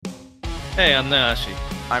Hey, I'm Nashi.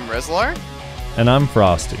 I'm Rezlar. And I'm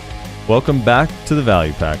Frosty. Welcome back to the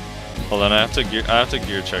Value Pack. Hold on, I have to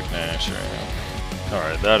gear check Nash right now. All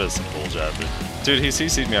right, that is some bull jabber. Dude, he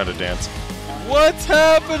CC'd me out of dance. What's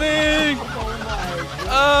happening?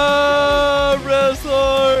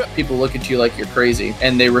 Wrestler! People look at you like you're crazy,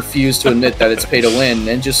 and they refuse to admit that it's pay to win,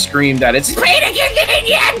 and just scream that it's pay to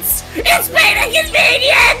convenience! It's pay to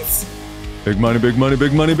convenience! Big money, big money,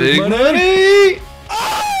 big money, big money!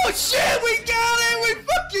 Oh shit, we got it! We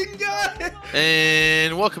fucking got it!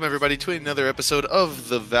 And welcome everybody to another episode of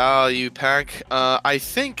the Value Pack. I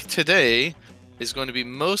think today is going to be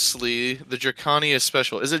mostly the Drakania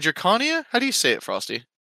special. Is it Drakania? How do you say it, Frosty?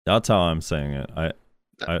 That's how I'm saying it.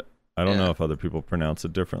 I don't know if other people pronounce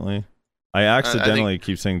it differently. I accidentally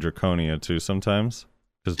keep saying Draconia too sometimes,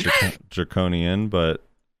 because Draconian, but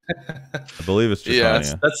I believe it's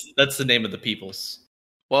Drakania. Yeah, that's the name of the peoples.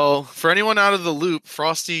 Well, for anyone out of the loop,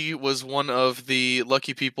 Frosty was one of the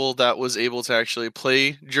lucky people that was able to actually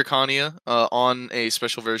play Drakania on a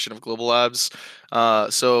special version of Global Labs.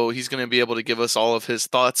 So he's going to be able to give us all of his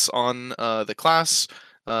thoughts on the class,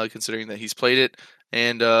 considering that he's played it.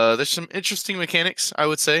 And there's some interesting mechanics, I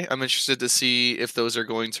would say. I'm interested to see if those are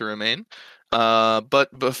going to remain. But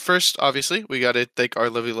first, obviously, we got to thank our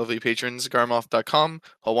lovely patrons, Garmoth.com,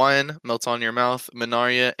 Hawaiian, Melt on Your Mouth,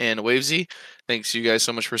 Minaria, and Wavesy. Thanks you guys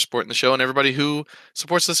so much for supporting the show, and everybody who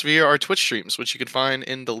supports us via our Twitch streams, which you can find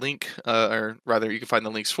in the link, or rather, you can find the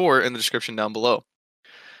links for in the description down below.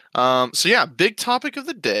 So yeah, big topic of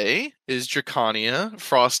the day is Drakania.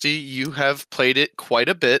 Frosty, you have played it quite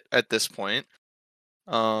a bit at this point.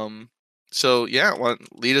 So yeah,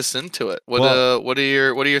 lead us into it. What are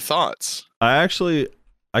your thoughts? I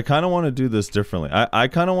kind of want to do this differently. I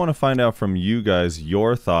kind of want to find out from you guys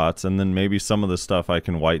your thoughts, and then maybe some of the stuff I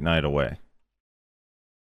can white knight away.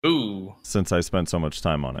 Ooh. Since I spent so much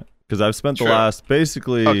time on it. Because I've spent the last,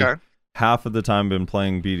 basically, half of the time been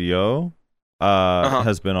playing BDO,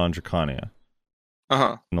 has been on Drakania.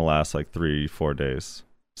 In the last, 3-4 days.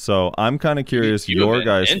 So I'm kind of curious your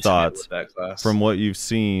guys' thoughts from what you've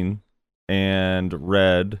seen and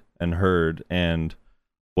read and heard, and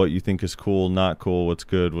what you think is cool, not cool, what's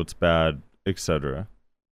good, what's bad, etc.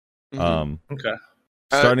 Okay.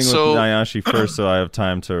 Starting with Nayashi first, so I have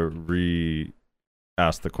time to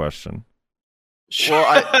re-ask the question.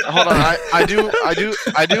 Well, hold on. I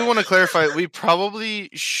do want to clarify. We probably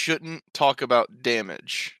shouldn't talk about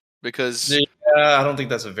damage because I don't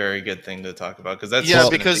think that's a very good thing to talk about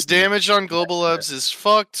because damage on Global Labs is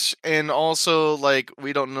fucked, and also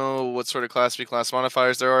we don't know what sort of class B class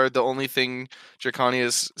modifiers there are. The only thing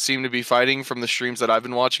Drakanias seem to be fighting from the streams that I've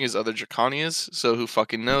been watching is other Drakanias, so who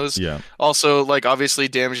fucking knows? Yeah. Also, obviously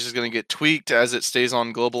damage is going to get tweaked as it stays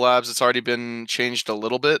on Global Labs. It's already been changed a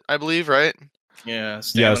little bit, I believe, right? Yeah,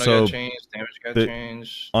 stamina got changed, damage got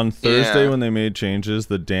changed. On Thursday when they made changes,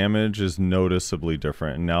 the damage is noticeably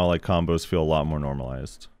different, and now combos feel a lot more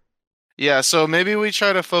normalized. Yeah, so maybe we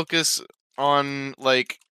try to focus on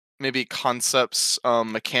maybe concepts,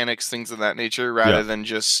 mechanics, things of that nature, rather than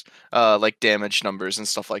just damage numbers and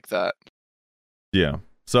stuff like that. Yeah.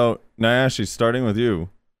 So Nayashi, starting with you.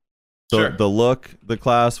 So the look, the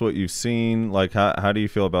class, what you've seen, how do you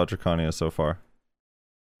feel about Drakania so far?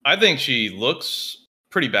 I think she looks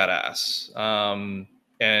pretty badass.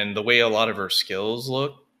 And the way a lot of her skills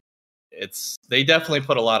look, they definitely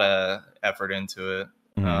put a lot of effort into it.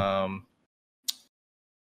 Mm-hmm.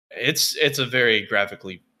 It's a very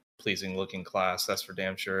graphically pleasing looking class, that's for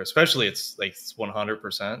damn sure. Especially it's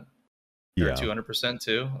 100%. Or 200%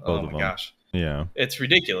 too. Oh my gosh. Yeah. It's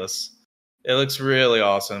ridiculous. It looks really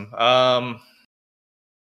awesome.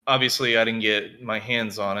 Obviously, I didn't get my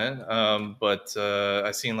hands on it, but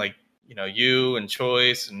I seen you and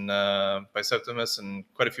Choice and Biseptimus and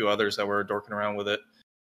quite a few others that were dorking around with it.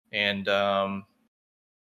 And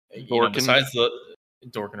besides the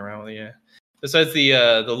dorking around with it, besides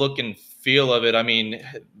the look and feel of it, I mean,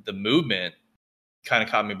 the movement kind of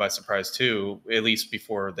caught me by surprise too. At least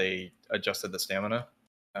before they adjusted the stamina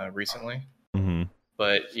recently. Mm-hmm.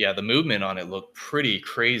 But yeah, the movement on it looked pretty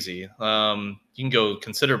crazy. You can go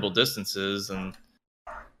considerable distances and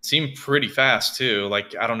seem pretty fast too.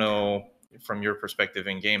 I don't know from your perspective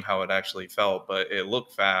in game how it actually felt, but it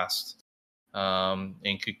looked fast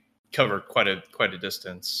and could cover quite a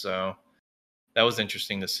distance. So that was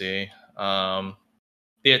interesting to see. The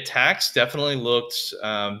attacks definitely looked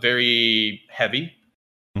very heavy.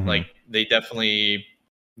 Mm-hmm. They definitely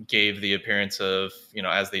gave the appearance of,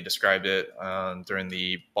 as they described it during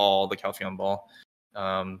the Calpheon ball,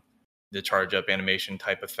 the charge up animation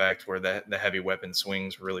type effect where the heavy weapon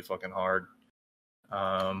swings really fucking hard.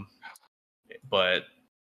 But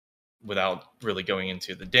without really going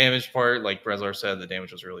into the damage part, like Brezlar said, the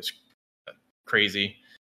damage was really crazy.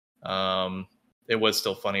 It was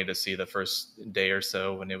still funny to see the first day or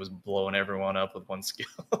so when it was blowing everyone up with one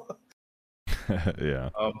skill. Yeah.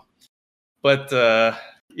 But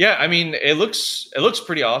yeah, I mean, it looks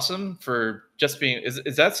pretty awesome for just being.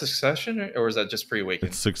 Is that Succession or is that just Pre-Awakened?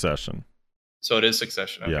 It's Succession. So it is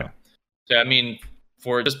Succession. Okay. Yeah. So I mean,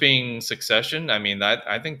 for just being Succession, I mean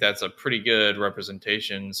I think that's a pretty good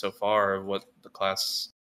representation so far of what the class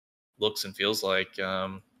looks and feels like.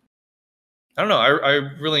 I don't know. I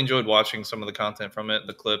really enjoyed watching some of the content from it,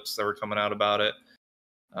 the clips that were coming out about it.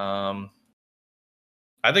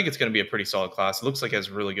 I think it's going to be a pretty solid class. It looks like it has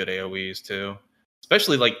really good AoEs too,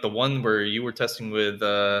 especially like the one where you were testing with.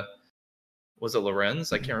 Was it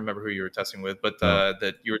Lorenz? I can't remember who you were testing with, but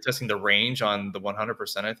that you were testing the range on the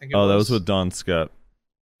 100%. I think. That was with Don Scott.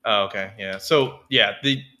 Oh, okay, yeah. So yeah,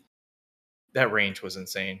 that range was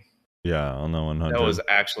insane. Yeah, on the 100. That was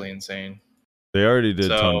actually insane. They already did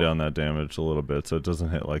tone down that damage a little bit, so it doesn't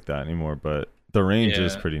hit like that anymore. But the range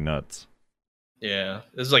is pretty nuts. Yeah,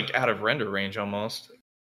 it's like out of render range almost.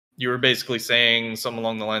 You were basically saying something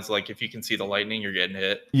along the lines like, if you can see the lightning, you're getting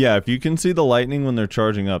hit. Yeah, if you can see the lightning when they're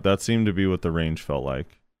charging up, that seemed to be what the range felt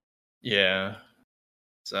like. Yeah.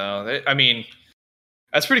 So, I mean,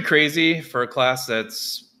 that's pretty crazy for a class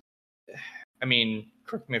that's, I mean,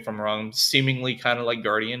 correct me if I'm wrong, seemingly kind of like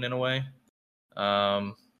Guardian in a way.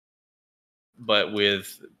 But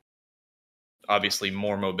with obviously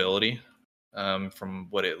more mobility from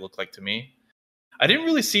what it looked like to me. I didn't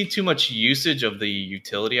really see too much usage of the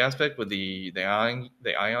utility aspect with the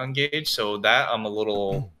ion gauge, so that I'm a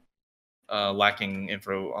little lacking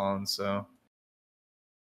info on. So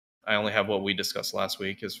I only have what we discussed last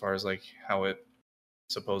week as far as like how it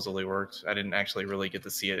supposedly works. I didn't actually really get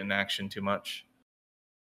to see it in action too much.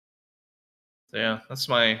 So yeah, that's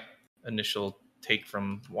my initial take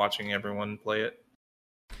from watching everyone play it.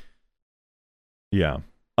 Yeah.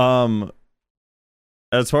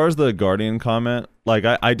 As far as the Guardian comment, like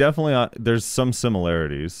I definitely there's some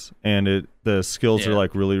similarities, and the skills are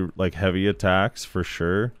like really like heavy attacks for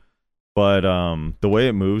sure, but the way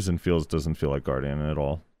it moves and feels doesn't feel like Guardian at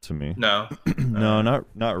all to me. No. No,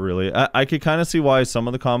 not really. I could kind of see why some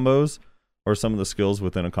of the combos or some of the skills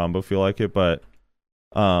within a combo feel like it, but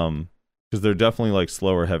because they're definitely like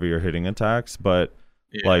slower, heavier hitting attacks, but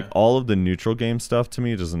like all of the neutral game stuff to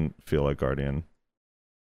me doesn't feel like Guardian.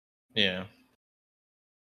 Yeah.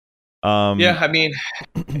 Yeah, I mean,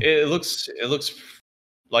 it looks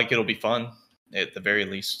like it'll be fun at the very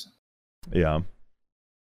least. Yeah.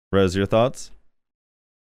 Rez, your thoughts?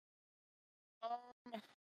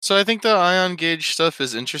 So I think the ion gauge stuff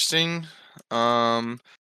is interesting. I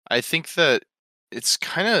think that it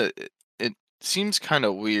seems kind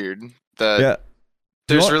of weird that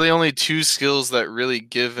there's really only 2 skills that really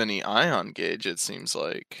give any ion gauge, it seems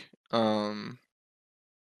like.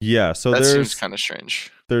 Yeah, so that seems kind of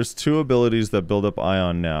strange. There's 2 abilities that build up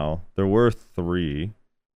ion now. There were 3.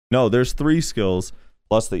 No, there's 3 skills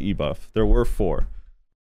plus the E-buff. There were 4.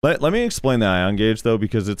 Let me explain the ion gauge though,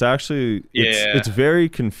 because it's actually it's very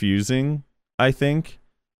confusing, I think.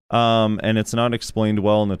 And it's not explained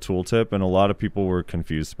well in the tooltip, and a lot of people were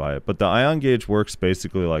confused by it. But the ion gauge works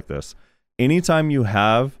basically like this. Anytime you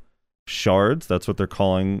have shards, that's what they're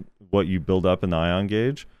calling what you build up in the ion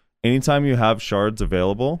gauge. Anytime you have shards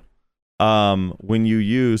available, when you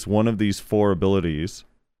use one of these 4 abilities,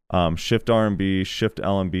 Shift R&B, Shift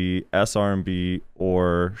L&B, S R&B,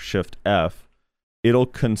 or Shift F, it'll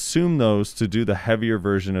consume those to do the heavier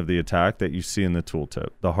version of the attack that you see in the tooltip,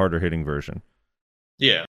 the harder hitting version.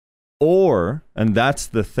 Yeah. Or, and that's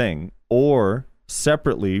the thing, or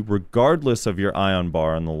separately, regardless of your ion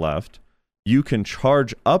bar on the left, you can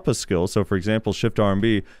charge up a skill. So for example, Shift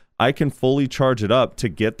R&B, I can fully charge it up to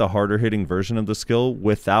get the harder hitting version of the skill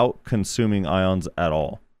without consuming ions at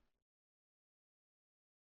all.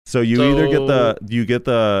 So either get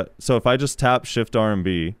so if I just tap Shift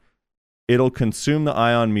R&B, it'll consume the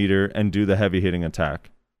ion meter and do the heavy hitting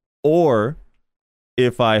attack. Or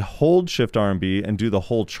if I hold Shift R&B and do the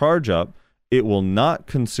whole charge up, it will not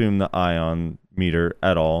consume the ion meter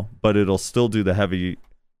at all, but it'll still do the heavy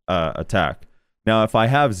attack. Now, if I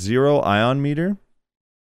have 0 ion meter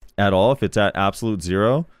at all, if it's at absolute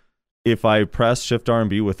 0, if I press Shift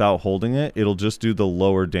R&B without holding it, it'll just do the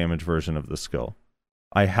lower damage version of the skill.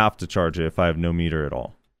 I have to charge it if I have no meter at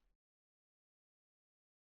all.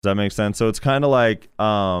 Does that make sense? So it's kind of like,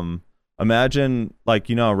 imagine, like,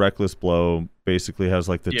 you know how Reckless Blow basically has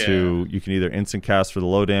like the 2, you can either instant cast for the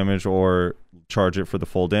low damage or charge it for the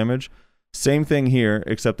full damage. Same thing here,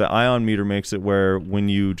 except the ion meter makes it where when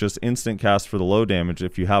you just instant cast for the low damage,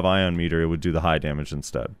 if you have ion meter, it would do the high damage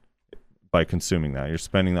instead. By consuming that, you're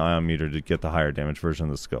spending the ion meter to get the higher damage version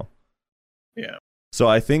of the skill. Yeah. So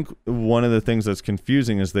I think one of the things that's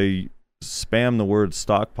confusing is they spam the word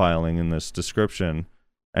stockpiling in this description,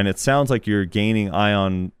 and it sounds like you're gaining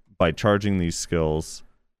ion by charging these skills,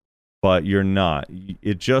 but you're not.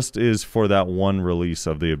 It just is for that one release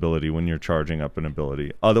of the ability when you're charging up an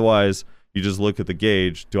ability. Otherwise, you just look at the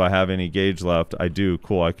gauge. Do I have any gauge left? I do.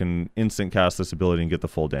 Cool. I can instant cast this ability and get the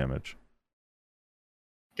full damage.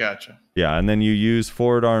 Gotcha. Yeah, and then you use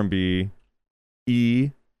forward R&B,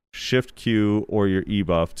 E, Shift Q, or your E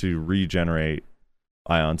buff to regenerate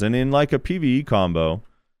ions. And in like a PvE combo,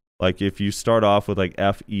 like if you start off with like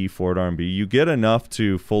F, E, forward R&B, you get enough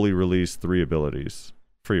to fully release 3 abilities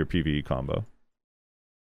for your PvE combo.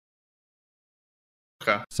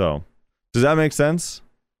 Okay. So, does that make sense?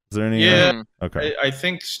 Is there any? Yeah. Okay. I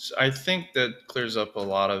think that clears up a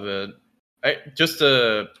lot of it. Just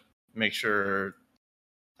to make sure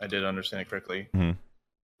I did understand it correctly.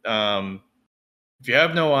 Mm-hmm. If you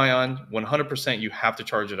have no ion, 100% you have to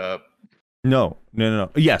charge it up. No.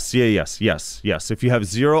 Yes. If you have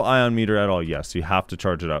 0 ion meter at all, yes, you have to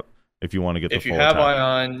charge it up if you want to get the full attack. If you have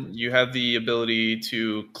ion, you have the ability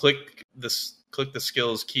to click the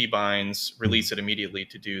skill's keybinds, release it immediately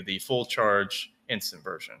to do the full charge instant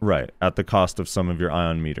version. Right, at the cost of some of your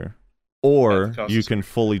ion meter. Or you can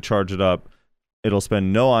fully charge it up. It'll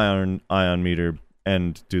spend no ion meter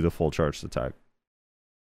and do the full charged attack.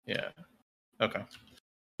 Yeah. Okay.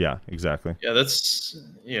 Yeah, exactly. Yeah, that's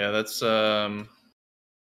I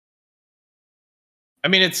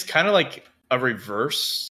mean, it's kind of like a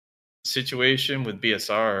reverse situation with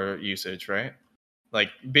BSR usage, right? Like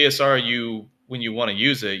BSR, when you want to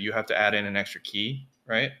use it, you have to add in an extra key,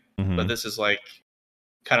 right? Mm-hmm. But this is like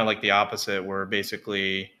kind of like the opposite, where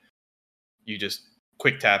basically you just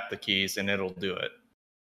quick tap the keys and it'll do it.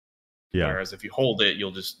 Yeah. Whereas if you hold it,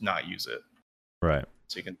 you'll just not use it. Right.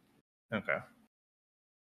 So you can. Okay.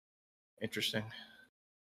 Interesting.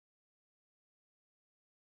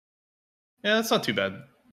 Yeah, that's not too bad.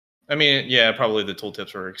 I mean, yeah, probably the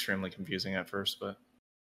tooltips were extremely confusing at first, but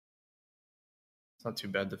it's not too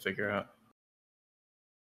bad to figure out.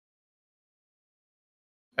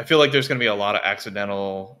 I feel like there's going to be a lot of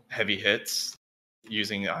accidental heavy hits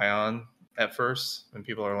using Ion at first when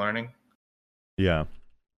people are learning. Yeah.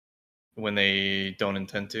 When they don't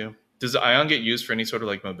intend to. Does Ion get used for any sort of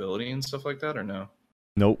like mobility and stuff like that, or no?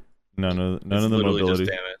 Nope. None of the mobility.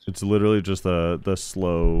 It's literally just the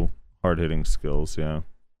slow, hard hitting skills. Yeah.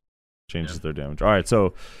 Changes their damage. All right.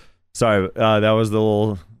 So, sorry. That was the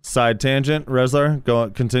little side tangent. Rezlar,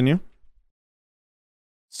 continue.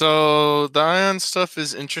 So the Ion stuff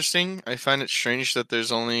is interesting. I find it strange that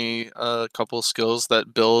there's only a couple skills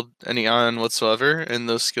that build any Ion whatsoever, and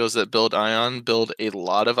those skills that build Ion build a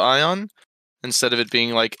lot of Ion, instead of it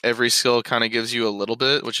being like every skill kind of gives you a little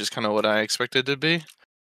bit, which is kind of what I expected it to be.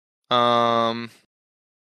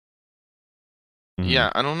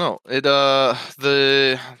 Yeah, I don't know. It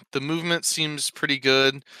the movement seems pretty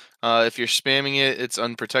good. If you're spamming it, it's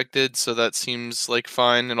unprotected, so that seems like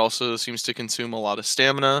fine. It also seems to consume a lot of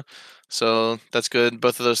stamina, so that's good.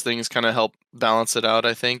 Both of those things kind of help balance it out,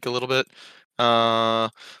 I think, a little bit.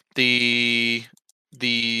 The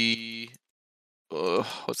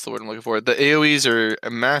what's the word I'm looking for? The AoEs are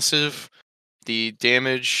massive. The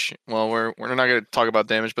damage, well, we're not going to talk about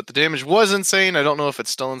damage, but the damage was insane. I don't know if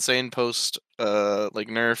it's still insane post like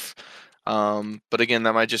nerf. But again,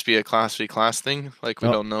 that might just be a class v class thing. Like we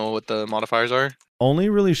don't know what the modifiers are. Only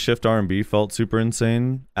really shift R&B felt super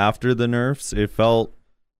insane after the nerfs. It felt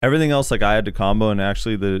everything else like I had to combo, and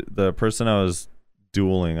actually the person I was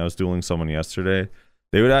dueling someone yesterday.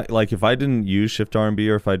 They would like if I didn't use shift R&B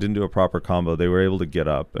or if I didn't do a proper combo, they were able to get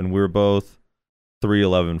up, and we were both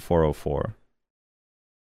 311 404.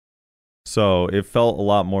 So it felt a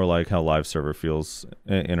lot more like how live server feels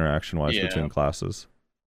interaction-wise between classes.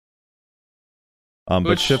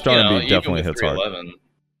 But shift R&B definitely hits hard.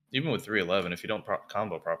 Even with 311, if you don't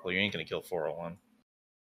combo properly, you ain't going to kill 401.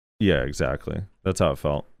 Yeah, exactly. That's how it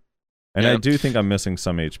felt. And I do think I'm missing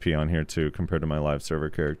some HP on here too compared to my live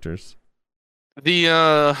server characters.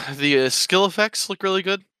 The skill effects look really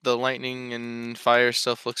good. The lightning and fire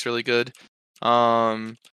stuff looks really good.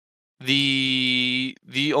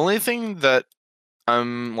 The only thing that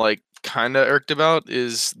I'm like kind of irked about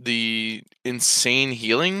is the insane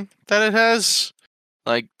healing that it has.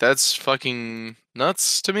 Like that's fucking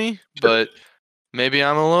nuts to me, but maybe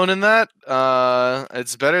I'm alone in that.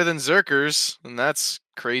 It's better than Zerkers, and that's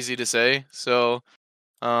crazy to say. So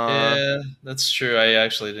Yeah, that's true. I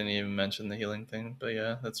actually didn't even mention the healing thing, but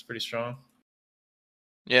yeah, that's pretty strong.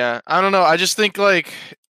 Yeah, I don't know. I just think like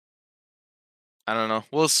I don't know.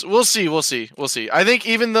 We'll see. I think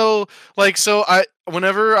even though like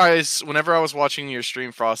whenever I was watching your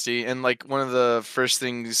stream, Frosty, and like one of the first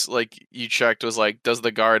things like you checked was like, does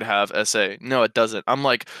the guard have SA? No, it doesn't. I'm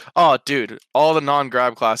like, oh dude, all the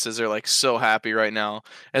non-grab classes are like so happy right now.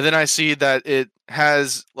 And then I see that it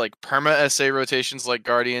has like perma SA rotations like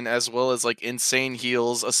Guardian, as well as like insane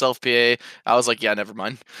heals, a self PA. I was like, yeah, never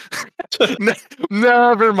mind.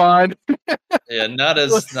 Never mind. Yeah, not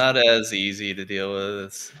as easy to deal with.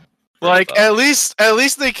 It's like at least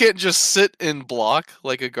they can't just sit and block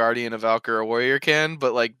like a Guardian, a Valkyrie, or a Warrior can,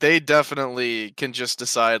 but like they definitely can just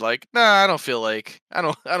decide like, nah, I don't feel like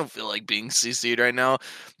being CC'd right now,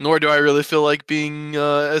 nor do I really feel like being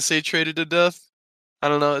SA traded to death. I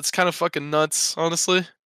don't know, it's kind of fucking nuts, honestly.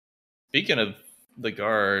 Speaking of the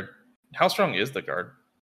guard, how strong is the guard?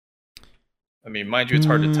 I mean, mind you, it's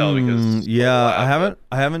hard to tell because I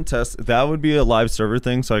haven't tested. That would be a live server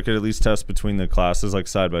thing, so I could at least test between the classes like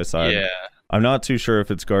side by side. Yeah, I'm not too sure if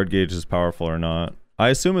its guard gauge is powerful or not. I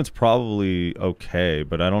assume it's probably okay,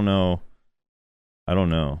 but I don't know.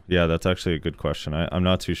 Yeah, that's actually a good question. I'm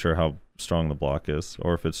not too sure how strong the block is,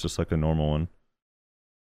 or if it's just like a normal one.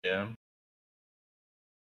 Yeah,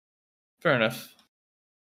 fair enough.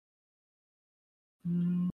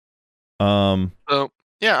 So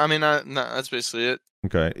yeah, I mean, that's basically it.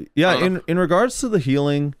 Okay. Yeah, in regards to the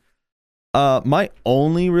healing, my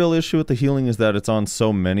only real issue with the healing is that it's on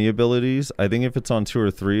so many abilities. I think if it's on 2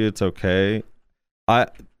 or 3, it's okay.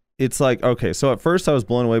 It's like, okay, so at first I was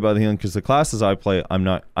blown away by the healing because the classes I play, I'm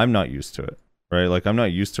not used to it, right? Like I'm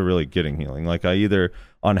not used to really getting healing. Like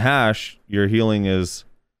on Hash, your healing is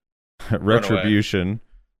Retribution,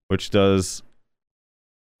 which does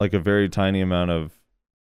like a very tiny amount of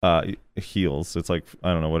heals. It's like,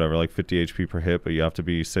 I don't know, whatever, like 50 HP per hit, but you have to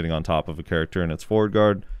be sitting on top of a character and it's forward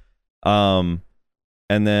guard. And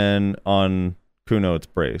then on Kuno it's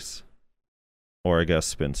brace, or I guess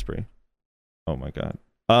spin spree. Oh my god.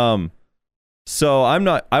 So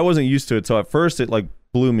I wasn't used to it, so at first it like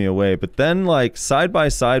blew me away, but then like side by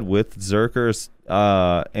side with Zerkers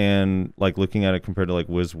and like looking at it compared to like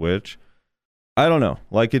Wiz Witch, I don't know,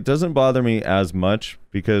 like it doesn't bother me as much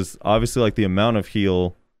because obviously like the amount of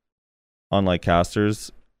heal on like casters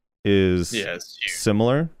is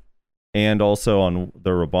similar, and also on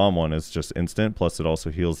the Rabam one is just instant, plus it also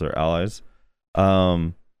heals their allies.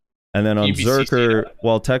 And then on Zerker,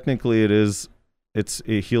 while technically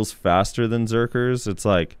it heals faster than Zerkers, it's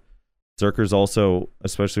like Zerkers also,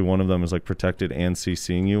 especially one of them, is like protected and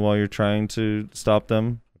CCing you while you're trying to stop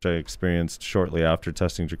them, which I experienced shortly after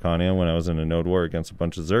testing Drakania when I was in a node war against a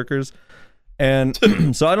bunch of Zerkers. And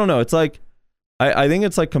so I don't know, it's like I think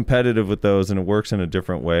it's like competitive with those, and it works in a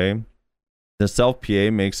different way. The self PA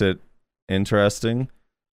makes it interesting.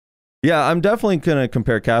 Yeah, I'm definitely gonna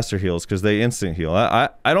compare caster heals because they instant heal. I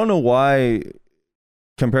don't know why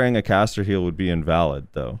comparing a caster heal would be invalid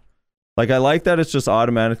though. Like I like that it's just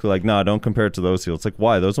automatically like, nah, don't compare it to those heals. It's like,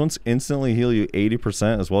 why? Those ones instantly heal you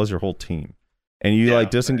 80% as well as your whole team, and you like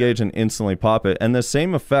disengage and instantly pop it, and the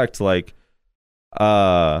same effect. Like,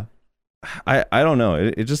 I don't know.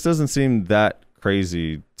 It just doesn't seem that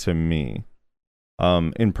crazy to me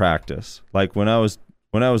in practice. Like when I was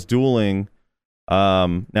dueling,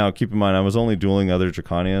 now keep in mind I was only dueling other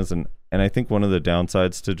Drakanias, and I think one of the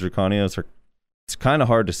downsides to Drakania is it's kind of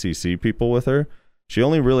hard to CC people with her. She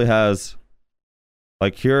only really has,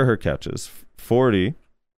 like, here are her catches: 40,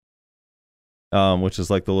 which is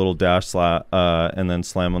like the little dash slap, and then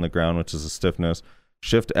slam on the ground, which is a stiffness.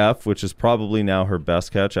 Shift F, which is probably now her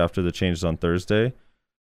best catch after the changes on Thursday.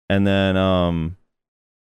 And then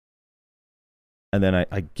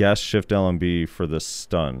I guess Shift LMB for the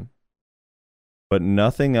stun. But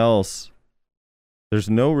nothing else. There's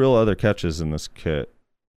no real other catches in this kit.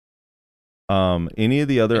 Any of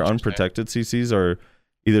the other unprotected CCs are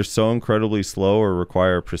either so incredibly slow or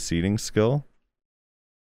require preceding skill.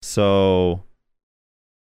 So,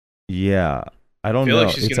 yeah. I don't know.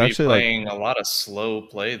 Like she's going to be playing a lot of slow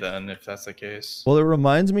play then, if that's the case. Well, it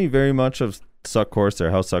reminds me very much of Suck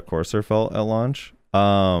Corsair, how Suck Corsair felt at launch.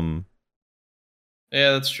 Yeah,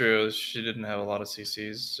 that's true. She didn't have a lot of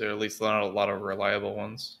CCs, or at least not a lot of reliable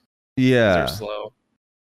ones. Yeah. They're slow.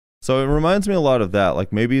 So it reminds me a lot of that.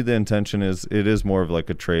 Like maybe the intention is it is more of like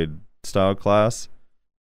a trade style class.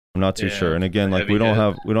 I'm not too sure. And again, like we don't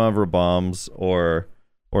have bombs or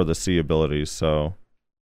the C abilities, so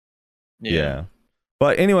yeah.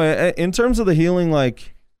 But anyway, in terms of the healing,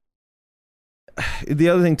 like the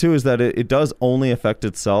other thing too is that it does only affect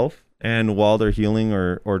itself, and while they're healing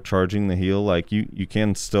or charging the heal, like you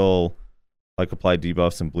can still like apply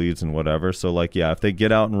debuffs and bleeds and whatever. So like, yeah, if they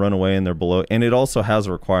get out and run away and they're below, and it also has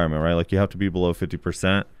a requirement, right? Like you have to be below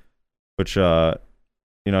 50%, which you're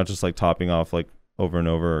not just like topping off like over and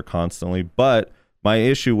over or constantly. But my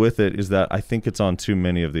issue with it is that I think it's on too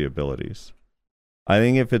many of the abilities. I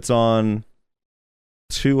think if it's on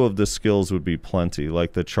 2 of the skills would be plenty,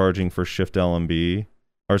 like the charging for shift LMB,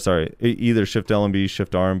 or sorry, either shift LMB,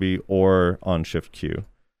 shift RMB, or on shift Q.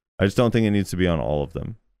 I just don't think it needs to be on all of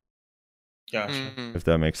them. Gotcha. If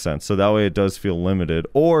that makes sense. So that way it does feel limited,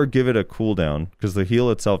 or give it a cooldown, because the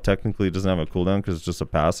heal itself technically doesn't have a cooldown because it's just a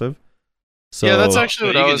passive. So yeah, that's actually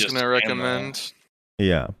what I was going to recommend.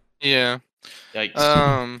 Yeah. Yeah.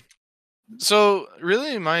 Yikes. So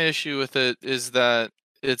really my issue with it is that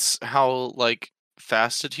it's how like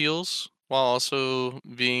fast it heals while also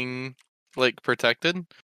being like protected.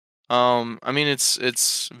 I mean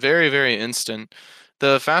it's very, very instant.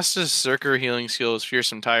 The fastest Zerker healing skill is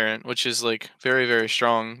Fearsome Tyrant, which is like very, very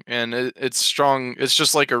strong, and it's strong. It's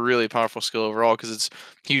just like a really powerful skill overall because it's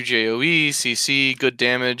huge AOE, CC, good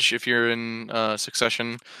damage if you're in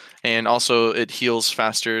succession, and also it heals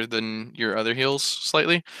faster than your other heals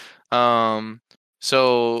slightly.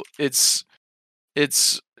 So it's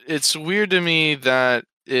weird to me that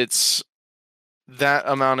it's that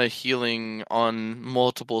amount of healing on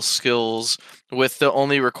multiple skills, with the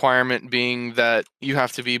only requirement being that you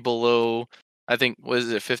have to be below, I think,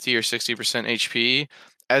 was it 50 or 60% HP,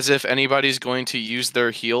 as if anybody's going to use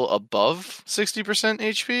their heal above 60%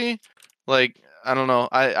 HP. Like, I don't know.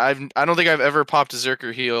 I don't think I've ever popped a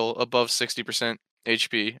Zerker heal above 60%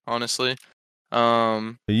 HP, honestly.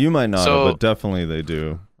 You might not, but definitely they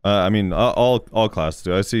do. I mean, all classes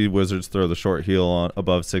do. I see wizards throw the short heal on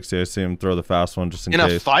above 60. I see them throw the fast one just in case.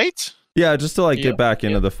 In a fight? Yeah, just to like get back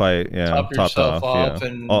into the fight. Yeah, top yourself off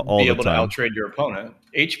and all be able to time. outtrade your opponent.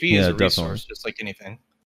 HP is a resource, just like anything.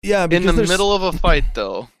 Yeah, in the middle of a fight,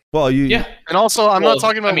 though. Well, and also I'm not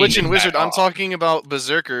talking about Witch and Wizard. I'm talking about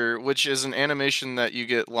Berserker, which is an animation that you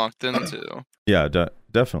get locked into. Yeah,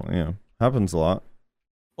 definitely. Yeah, happens a lot.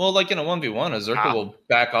 Well, like in a 1v1, a Zerker will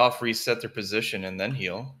back off, reset their position, and then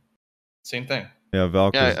heal. Same thing. Yeah,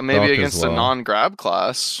 Valk. Yeah, maybe against a non-grab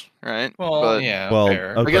class, right? Well, but,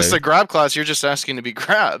 fair. Okay. Against the grab class, you're just asking to be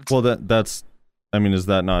grabbed. Well, that's. I mean, is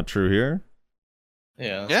that not true here?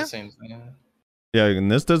 Yeah, that's the same thing. Yeah, and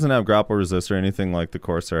this doesn't have grapple resist or anything like the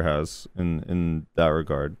Corsair has in that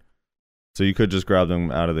regard. So you could just grab them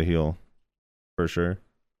out of the heal, for sure.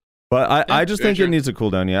 But I just think it needs a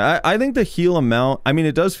cooldown. Yeah, I think the heal amount. I mean,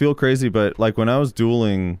 it does feel crazy, but like when I was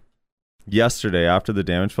dueling yesterday, after the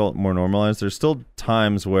damage felt more normalized, there's still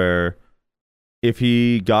times where if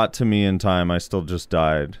he got to me in time, I still just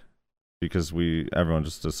died because everyone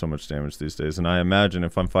just does so much damage these days. And I imagine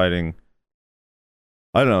if I'm fighting,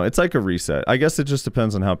 I don't know, it's like a reset. I guess it just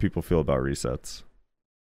depends on how people feel about resets.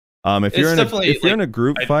 If you're in a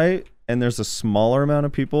group fight and there's a smaller amount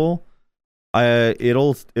of people,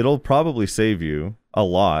 it'll probably save you a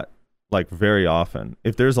lot, like very often.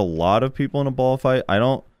 If there's a lot of people in a ball fight,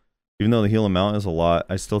 even though the heal amount is a lot,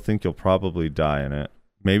 I still think you'll probably die in it.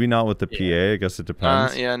 Maybe not with the PA. I guess it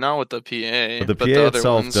depends. Yeah, not with the PA. But the PA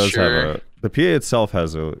itself does have the PA itself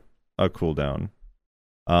has a cooldown.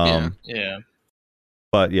 Yeah.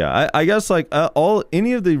 But yeah, I guess like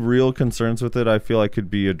any of the real concerns with it, I feel like could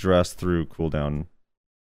be addressed through cooldown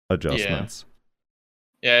adjustments.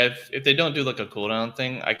 Yeah, if they don't do like a cooldown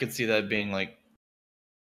thing, I could see that being like,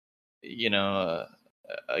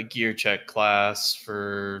 a gear check class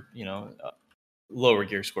for, lower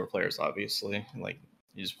gear score players, obviously. Like,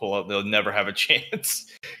 you just pull out, they'll never have a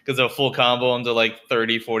chance because they'll full combo them to like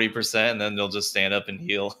 30-40%, and then they'll just stand up and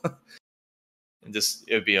heal. And it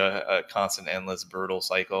would be a constant, endless, brutal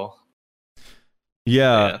cycle.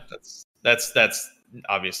 Yeah, that's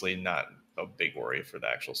obviously not a big worry for the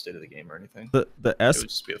actual state of the game or anything. It would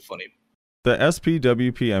just be the SP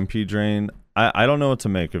WP MP drain. I don't know what to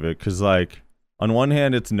make of it, because like on one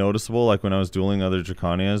hand it's noticeable. Like when I was dueling other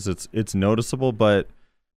Drakanias, it's noticeable, but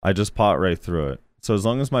I just pot right through it. So as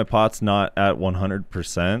long as my pot's not at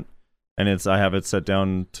 100% and I have it set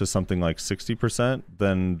down to something like 60%,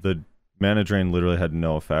 then the mana drain literally had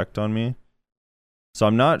no effect on me. So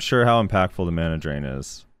I'm not sure how impactful the mana drain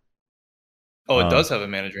is. Oh, it does have a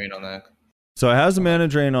mana drain on that. So it has a mana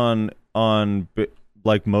drain on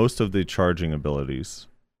like most of the charging abilities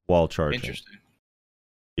while charging. Interesting.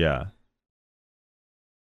 Yeah.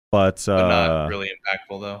 But not really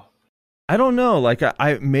impactful though. I don't know. Like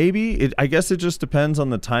I guess it just depends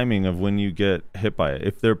on the timing of when you get hit by it.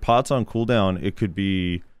 If their pot's on cooldown, it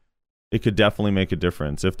could definitely make a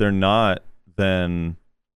difference. If they're not, then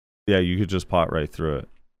Yeah, you could just pot right through it.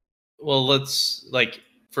 Well, let's, like,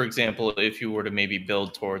 for example, if you were to maybe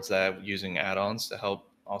build towards that using add-ons to help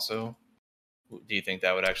also, do you think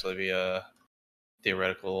that would actually be a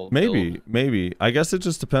theoretical build? Maybe. I guess it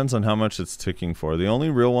just depends on how much it's ticking for. The only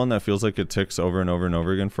real one that feels like it ticks over and over and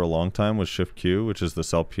over again for a long time was Shift Q, which is the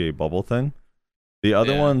self-PA bubble thing. The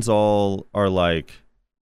other ones all are like,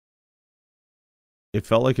 it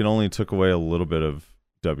felt like it only took away a little bit of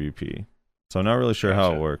WP. So I'm not really sure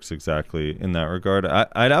how it works exactly in that regard.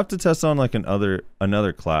 I'd have to test on like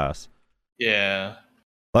another class. Yeah.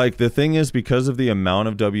 Like the thing is, because of the amount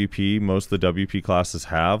of WP most of the WP classes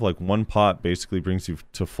have, like one pot basically brings you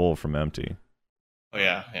to full from empty. Oh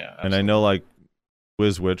yeah, yeah. Absolutely. And I know like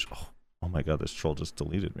WizWitch. Oh my god, this troll just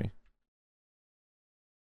deleted me.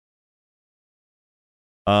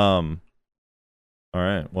 All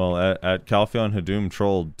right. Well, at Calpheon Hadum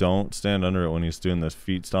troll, don't stand under it when he's doing this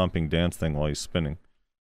feet stomping dance thing while he's spinning.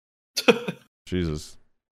 Jesus.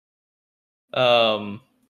 So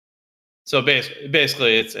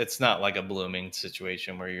basically, it's not like a blooming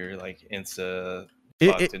situation where you're like insta.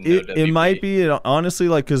 It might be honestly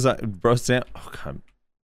like because bro Sam. Oh god,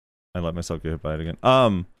 I let myself get hit by it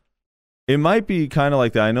again. It might be kind of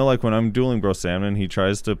like that. I know like when I'm dueling Bro Salmon, he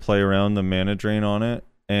tries to play around the mana drain on it.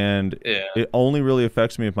 And it only really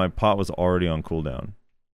affects me if my pot was already on cooldown.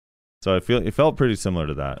 So it felt pretty similar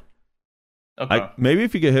to that. Okay. Maybe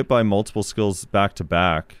if you get hit by multiple skills back to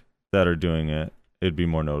back that are doing it, it'd be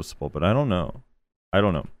more noticeable. But I don't know.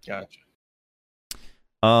 Gotcha.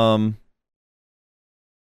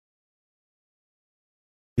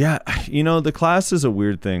 Yeah, you know, the class is a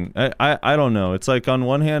weird thing. I don't know. It's like on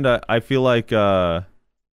one hand, I feel like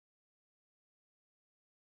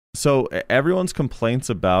so everyone's complaints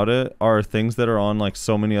about it are things that are on like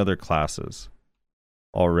so many other classes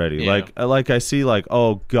already. Yeah. Like I see like,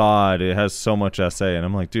 oh god, it has so much SA, and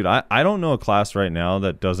I'm like, dude, I don't know a class right now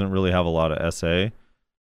that doesn't really have a lot of SA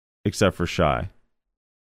except for Shy.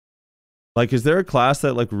 Like, is there a class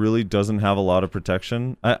that like really doesn't have a lot of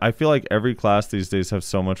protection? I feel like every class these days have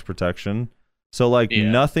so much protection. So like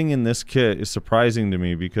nothing in this kit is surprising to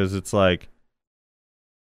me because it's like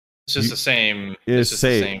it's just the same. It's just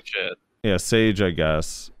the same shit. Yeah, Sage, I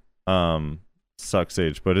guess. Sucks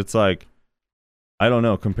Sage, but it's like I don't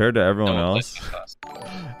know compared to everyone else.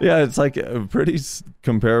 Yeah, it's like a pretty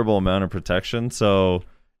comparable amount of protection. So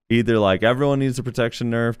either like everyone needs a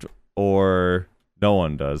protection nerfed or no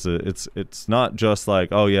one does. It's not just like,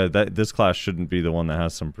 oh yeah, this class shouldn't be the one that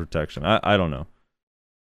has some protection. I don't know.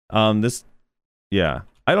 I don't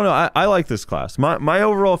know. I like this class. My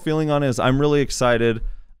overall feeling on it is I'm really excited.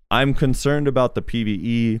 I'm concerned about the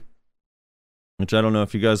PvE, which I don't know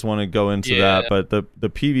if you guys want to go into that, but the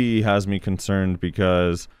PvE has me concerned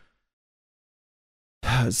because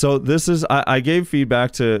so this is I gave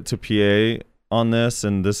feedback to PA on this,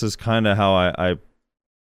 and this is kind of how I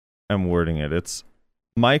am wording it. It's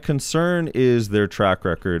my concern is their track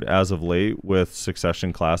record as of late with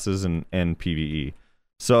succession classes and PvE.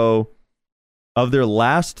 So of their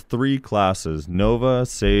last 3 classes, Nova,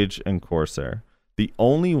 Sage, and Corsair, the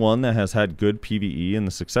only one that has had good PvE in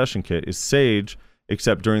the succession kit is Sage,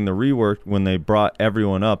 except during the rework when they brought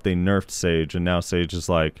everyone up, they nerfed Sage, and now Sage is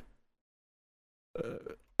like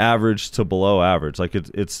average to below average. Like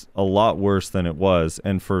it's a lot worse than it was,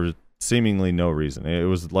 and for seemingly no reason. It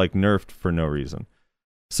was like nerfed for no reason.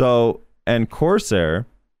 So, and Corsair,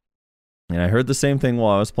 and I heard the same thing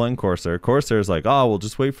while I was playing Corsair. Corsair's like, oh, we'll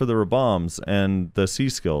just wait for the Rabombs and the C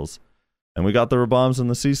skills. And we got the Rabombs and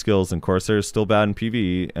the C skills, and Corsair is still bad in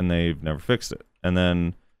PvE, and they've never fixed it. And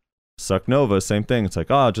then Suck Nova, same thing. It's like,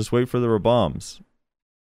 just wait for the Rabombs.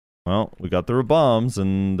 Well, we got the Rabombs,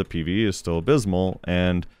 and the PvE is still abysmal,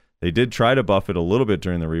 and they did try to buff it a little bit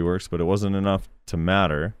during the reworks, but it wasn't enough to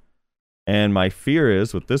matter. And my fear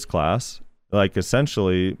is, with this class, like,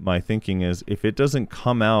 essentially, my thinking is, if it doesn't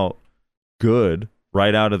come out good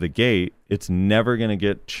right out of the gate, it's never going to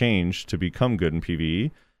get changed to become good in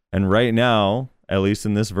PvE. And right now, at least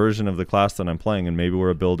in this version of the class that I'm playing, and maybe we're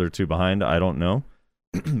a build or 2 behind, I don't know.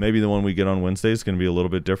 Maybe the one we get on Wednesday is going to be a little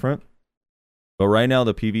bit different. But right now,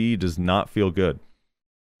 the PvE does not feel good.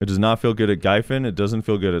 It does not feel good at Gyfin. It doesn't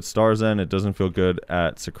feel good at Starzen. It doesn't feel good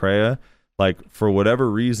at Secrea. Like, for whatever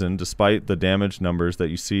reason, despite the damage numbers that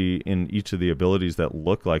you see in each of the abilities that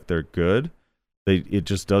look like they're good, it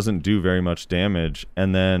just doesn't do very much damage.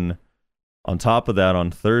 And then on top of that, on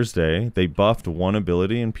Thursday, they buffed one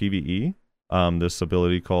ability in PvE. This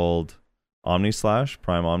ability called Omni Slash,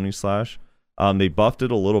 Prime Omni Slash. They buffed it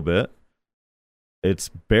a little bit. It's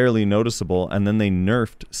barely noticeable. And then they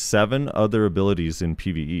nerfed 7 other abilities in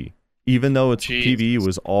PvE, even though its PvE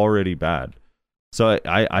was already bad. So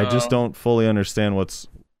I just don't fully understand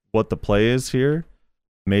what the play is here.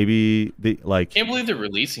 Maybe the like. Can't believe they're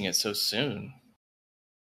releasing it so soon.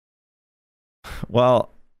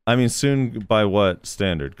 Well, I mean, soon by what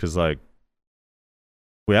standard? Because like,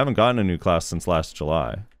 we haven't gotten a new class since last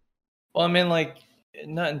July. Well, I mean, like,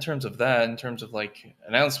 not in terms of that. In terms of like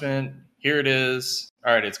announcement, here it is.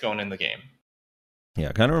 All right, it's going in the game. Yeah,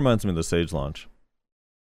 it kind of reminds me of the Sage launch.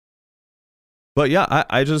 But yeah,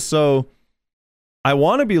 I just I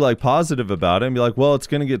want to be like positive about it and be like, well, it's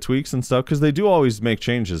going to get tweaks and stuff, because they do always make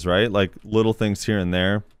changes, right? Like little things here and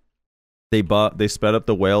there. They sped up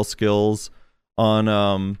the whale skills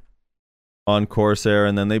on Corsair,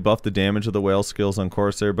 and then they buffed the damage of the whale skills on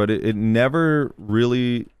Corsair, but it never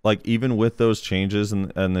really, like, even with those changes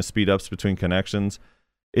and the speed ups between connections,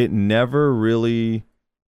 it never really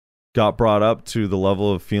got brought up to the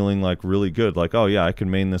level of feeling like really good. Like, oh yeah, I can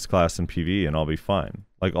main this class in PvE and I'll be fine.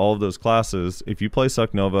 Like all of those classes, if you play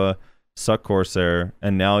Suck Nova, Suck Corsair,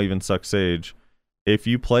 and now even Suck Sage, if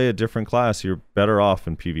you play a different class, you're better off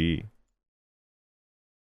in PvE.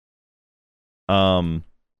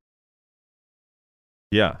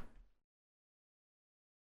 Yeah.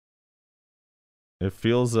 It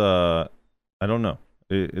feels I don't know.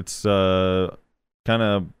 It's kind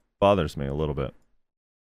of bothers me a little bit.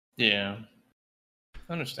 Yeah.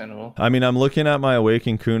 Understandable. I mean, I'm looking at my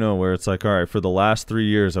Awakened Kuno where it's like, all right, for the last 3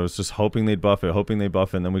 years, I was just hoping they'd buff it,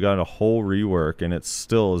 and then we got a whole rework, and it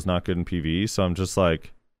still is not good in PvE. So I'm just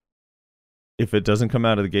like, if it doesn't come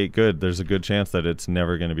out of the gate good, there's a good chance that it's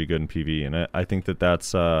never going to be good in PvE. And I think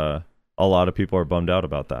that's a lot of people are bummed out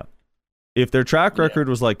about that. If their track record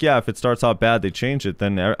was like, yeah, if it starts out bad, they change it,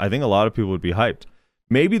 then I think a lot of people would be hyped.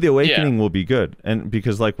 Maybe the Awakening will be good. And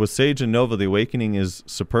because like with Sage and Nova, the Awakening is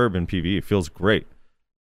superb in PvE. It feels great.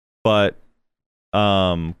 But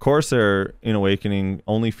Corsair in Awakening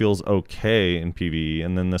only feels okay in PvE,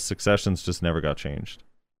 and then the successions just never got changed.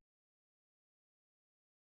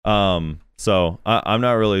 So I'm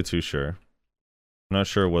not really too sure. I'm not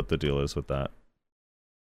sure what the deal is with that.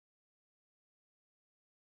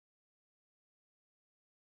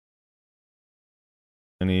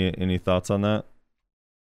 Any thoughts on that?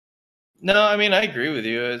 No, I mean, I agree with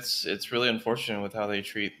you. It's really unfortunate with how they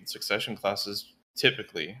treat succession classes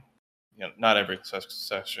typically. You know, not every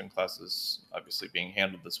succession class is obviously being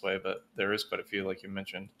handled this way, but there is quite a few, like you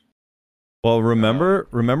mentioned. Well, remember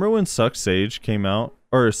when Suck Sage came out,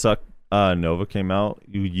 or Suck Nova came out?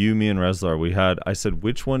 You, me, and Reslar, I said,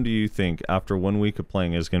 which one do you think after 1 week of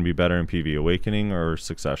playing is going to be better in PvE, Awakening or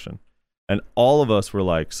Succession? And all of us were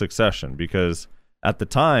like Succession, because at the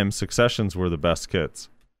time, Successions were the best kits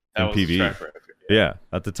in PvE. Yeah,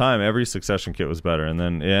 at the time, every Succession kit was better, and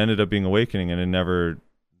then it ended up being Awakening, and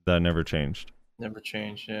that never changed. Never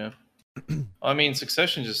changed, yeah. I mean,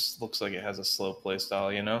 Succession just looks like it has a slow play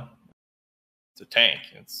style, you know? It's a tank.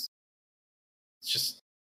 It's just,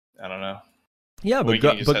 I don't know. Yeah, but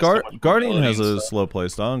Guardian has a slow play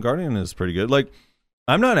style, and Guardian is pretty good. Like,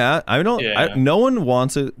 no one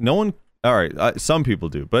wants it. No one, all right, some people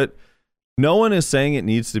do, but no one is saying it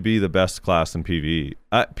needs to be the best class in PvE.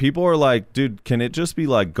 People are like, dude, can it just be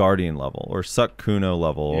like Guardian level or Suck Kuno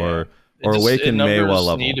level or Awaken Maywa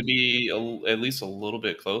level? Need to be at least a little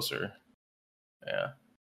bit closer. Yeah.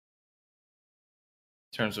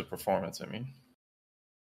 In terms of performance, I mean.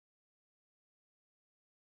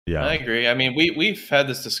 Yeah. I agree. I mean, we've had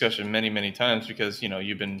this discussion many times because, you know,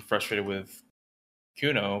 you've been frustrated with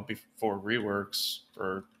Kuno before reworks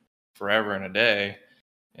for forever and a day,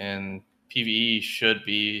 and PvE should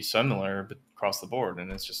be similar across the board,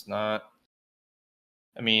 and it's just not.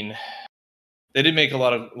 I mean, they did make a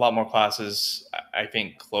lot more classes, I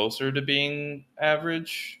think, closer to being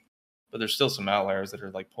average, but there's still some outliers that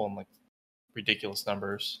are like pulling like ridiculous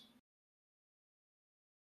numbers.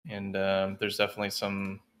 And there's definitely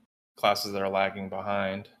some classes that are lagging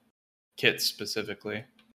behind, kits specifically,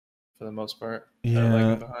 for the most part.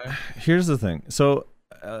 Yeah. Here's the thing. So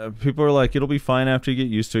people are like, it'll be fine after you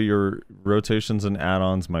get used to it. Your rotations and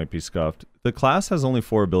add-ons might be scuffed. The class has only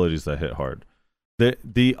 4 abilities that hit hard.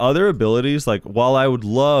 The other abilities, like, while I would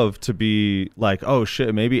love to be like, oh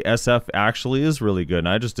shit, maybe SF actually is really good and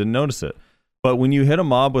I just didn't notice it. But when you hit a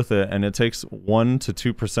mob with it and it takes 1 to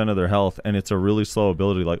 2% of their health and it's a really slow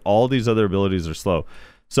ability, like all these other abilities are slow.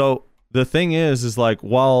 So the thing is like,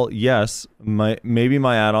 while yes, maybe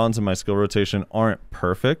my add-ons and my skill rotation aren't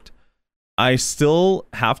perfect, I still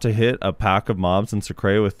have to hit a pack of mobs in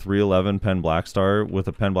Secret with 311 Pen Blackstar with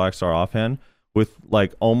a Pen Blackstar offhand with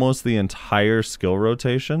like almost the entire skill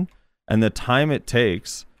rotation, and the time it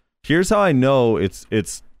takes. Here's how I know it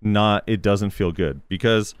doesn't feel good,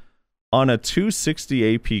 because on a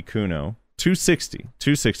 260 AP Kuno,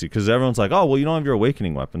 260, because everyone's like, oh, well, you don't have your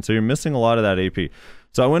awakening weapon, so you're missing a lot of that AP.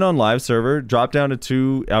 So I went on live server, dropped down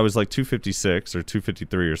to I was like 256 or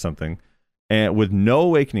 253 or something, and with no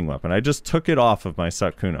awakening weapon. I just took it off of my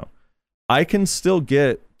Sakuno. I can still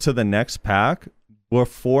get to the next pack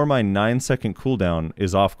before my 9-second cooldown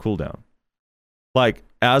is off cooldown. Like,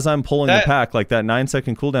 as I'm pulling the pack, like that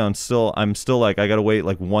 9-second cooldown, I'm still like, I gotta wait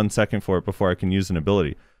like 1 second for it before I can use an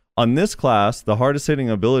ability. On this class, the hardest hitting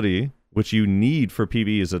ability, which you need for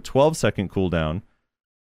PvE, is a 12-second cooldown.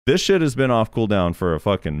 This shit has been off cooldown for a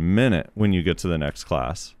fucking minute when you get to the next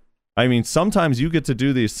class. I mean, sometimes you get to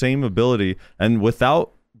do the same ability, and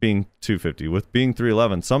without being 250, with being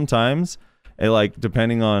 311, sometimes, like,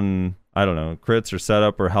 depending on, I don't know, crits or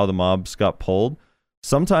setup or how the mobs got pulled,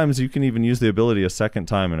 sometimes you can even use the ability a second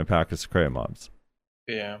time in a pack of Secrea mobs.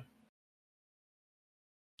 Yeah.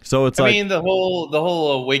 So it's I mean, the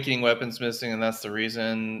whole awakening weapon's missing, and that's the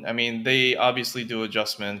reason. I mean, they obviously do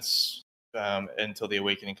adjustments until the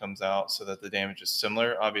awakening comes out so that the damage is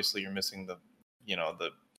similar. Obviously, you're missing the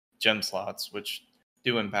gem slots, which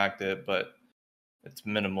do impact it, but it's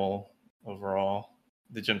minimal overall.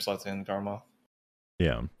 The gem slots in Garmoth.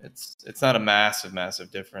 Yeah. It's not a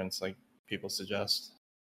massive difference like people suggest.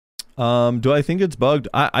 Do I think it's bugged?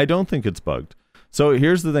 I don't think it's bugged. So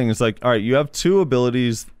here's the thing. It's like, all right, you have two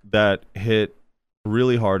abilities that hit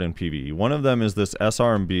really hard in PvE. One of them is this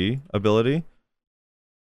SRMB ability.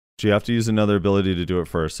 So you have to use another ability to do it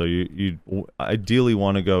first. So you ideally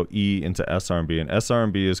want to go E into SRMB. And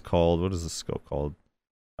SRMB is called, what is this skill called?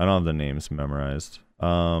 I don't have the names memorized.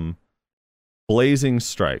 Blazing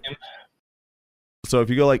Strike. So if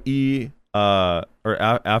you go like E, or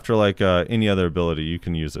after like any other ability, you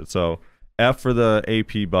can use it. So F for the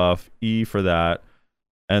AP buff, E for that,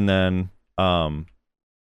 and then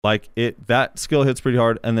like that skill hits pretty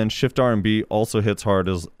hard, and then Shift R and B also hits hard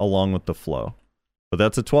along with the flow. But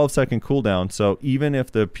that's a 12-second cooldown, so even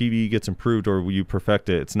if the PvE gets improved or you perfect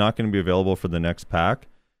it, it's not going to be available for the next pack,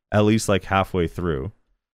 at least like halfway through.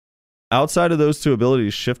 Outside of those two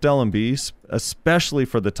abilities, Shift L and B, especially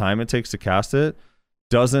for the time it takes to cast it,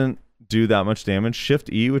 doesn't do that much damage.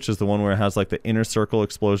 Shift E, which is the one where it has like the inner circle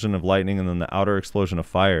explosion of lightning and then the outer explosion of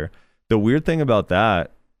fire. The weird thing about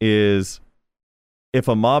that is if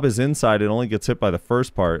a mob is inside, it only gets hit by the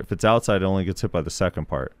first part. If it's outside, it only gets hit by the second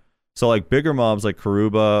part. So like bigger mobs like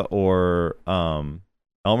Karuba or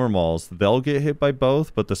Elmer Malls, they'll get hit by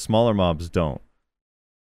both, but the smaller mobs don't.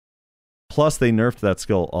 Plus, they nerfed that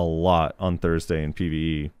skill a lot on Thursday in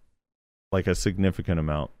PvE. Like a significant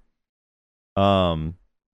amount.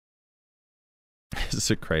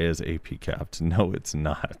 Secrea is AP capped. No, it's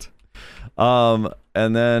not.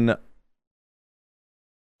 And then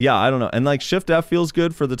yeah, I don't know. And like Shift F feels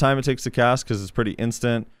good for the time it takes to cast because it's pretty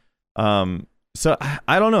instant. So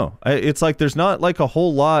I don't know. It's like there's not like a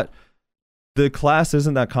whole lot. The class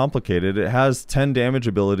isn't that complicated. It has 10 damage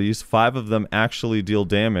abilities. 5 of them actually deal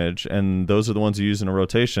damage, and those are the ones you use in a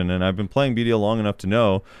rotation. And I've been playing BDO long enough to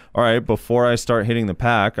know, all right, before I start hitting the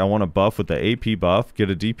pack, I want to buff with the AP buff,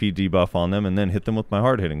 get a DP debuff on them, and then hit them with my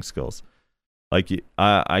hard-hitting skills. Like,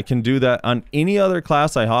 I can do that on any other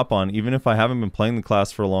class I hop on, even if I haven't been playing the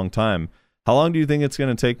class for a long time. How long do you think it's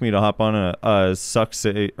going to take me to hop on a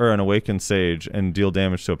an Awakened Sage and deal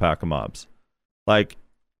damage to a pack of mobs? Like,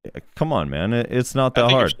 come on, man. It's not that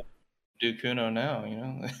hard. Do Kuno now, you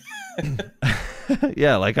know?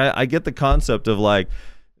 Yeah, like I get the concept of like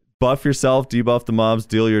buff yourself, debuff the mobs,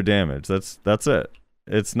 deal your damage. That's it.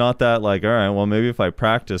 It's not that like, all right, well, maybe if I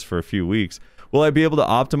practice for a few weeks, will I be able to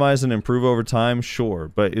optimize and improve over time? Sure.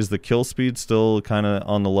 But is the kill speed still kind of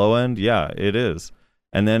on the low end? Yeah, it is.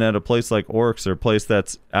 And then at a place like Orcs, or a place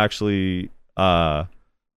that's actually more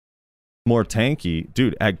tanky,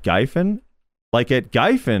 dude, at Gyphon, like at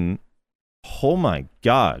Gyphon, oh my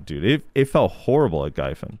god, dude, it felt horrible at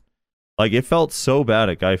Gyphon. Like it felt so bad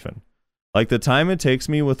at Gyphon. Like the time it takes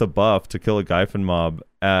me with a buff to kill a Gyphon mob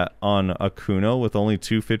on a Kuno with only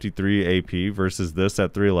 253 AP versus this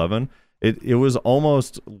at 311, it was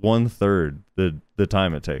almost 1/3 the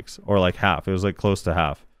time it takes, or like half. It was like close to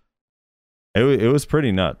half. It was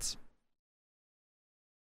pretty nuts.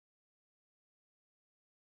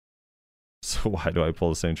 So why do I pull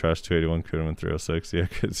the same trash 281 Kuno in 306? Yeah,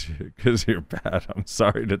 because you're bad. I'm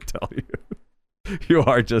sorry to tell you. You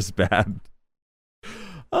are just bad.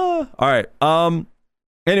 All right.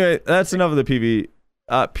 Anyway, that's enough of the PV.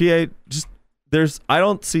 PA, just I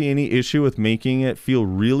don't see any issue with making it feel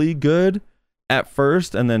really good at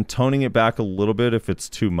first and then toning it back a little bit if it's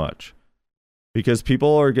too much. Because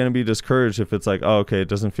people are going to be discouraged if it's like, oh, okay, it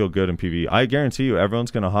doesn't feel good in PvE. I guarantee you everyone's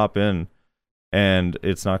going to hop in and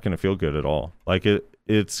it's not going to feel good at all. Like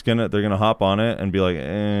they're gonna hop on it and be like,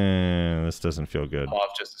 this doesn't feel good.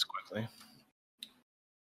 Off just as quickly.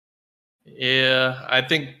 Yeah, I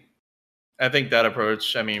think that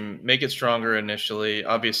approach, I mean, make it stronger initially.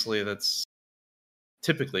 Obviously, that's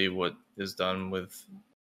typically what is done with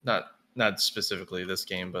not specifically this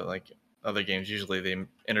game, but like other games. Usually they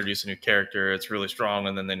introduce a new character, it's really strong,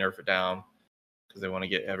 and then they nerf it down because they want to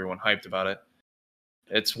get everyone hyped about it.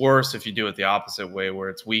 It's worse if you do it the opposite way, where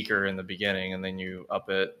it's weaker in the beginning and then you up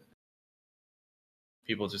it.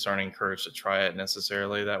 People just aren't encouraged to try it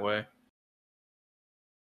necessarily that way.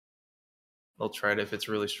 They'll try it if it's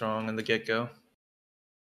really strong in the get-go.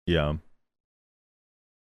 Yeah.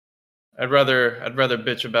 I'd rather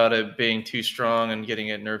bitch about it being too strong and getting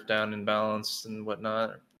it nerfed down and balanced and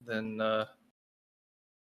whatnot than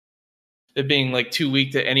it being like too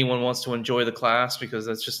weak that anyone wants to enjoy the class, because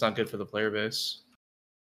that's just not good for the player base.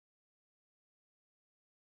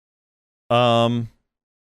 Do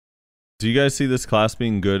you guys see this class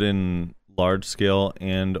being good in large scale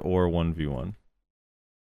and or 1v1?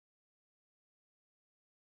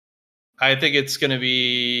 I think it's going to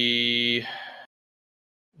be,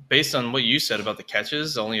 based on what you said about the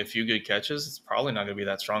catches, only a few good catches, it's probably not going to be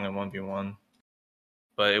that strong in 1v1.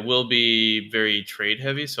 But it will be very trade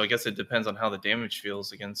heavy, so I guess it depends on how the damage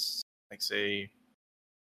feels against, like, say,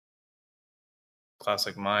 class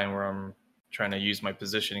like mine, where I'm trying to use my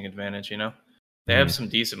positioning advantage, you know? They have some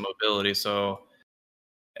decent mobility, so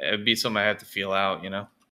it'd be something I have to feel out, you know?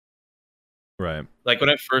 Right. Like when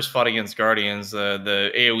I first fought against Guardians,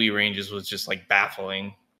 the AoE ranges was just like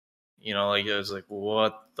baffling. You know, like it was like,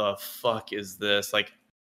 what the fuck is this? Like,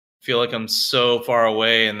 I feel like I'm so far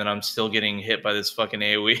away and then I'm still getting hit by this fucking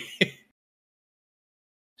AoE.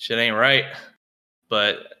 Shit ain't right.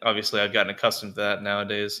 But obviously I've gotten accustomed to that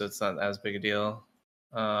nowadays, so it's not as big a deal.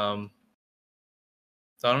 So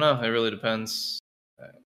I don't know. It really depends.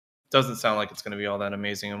 It doesn't sound like it's going to be all that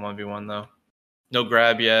amazing in 1v1, though. No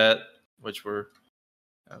grab yet, which we're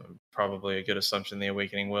probably a good assumption the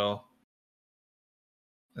Awakening will.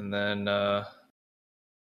 And then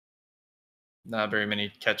not very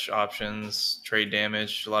many catch options, trade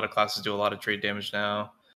damage. A lot of classes do a lot of trade damage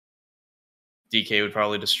now. DK would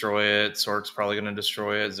probably destroy it. Sork's probably going to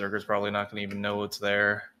destroy it. Zerger's probably not going to even know it's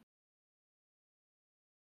there.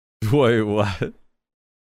 Wait, what?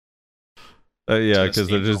 Yeah, because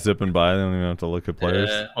they're just zipping by. They don't even have to look at players.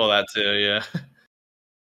 Yeah, well, that too, yeah.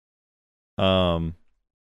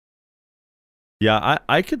 Yeah,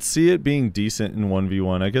 I could see it being decent in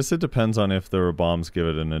 1v1. I guess it depends on if there were bombs give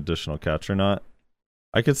it an additional catch or not.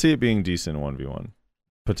 I could see it being decent in 1v1,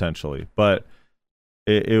 potentially. But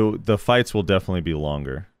the fights will definitely be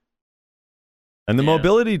longer. And the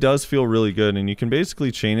mobility does feel really good, and you can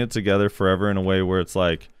basically chain it together forever in a way where it's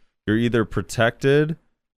like you're either protected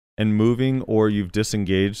and moving, or you've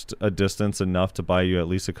disengaged a distance enough to buy you at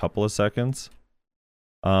least a couple of seconds.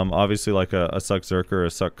 Obviously, like a Suck Zerker or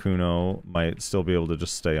a Suck Kuno might still be able to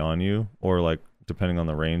just stay on you, or like depending on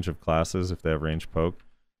the range of classes if they have range poke.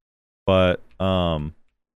 But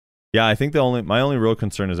yeah, I think my only real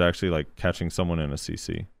concern is actually like catching someone in a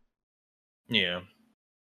CC. Yeah.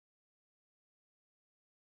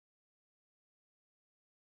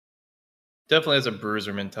 Definitely has a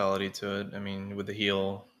bruiser mentality to it. I mean, with the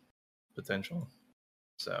heal potential.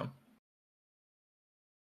 So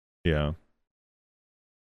yeah.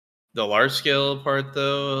 The large scale part,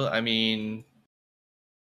 though, I mean,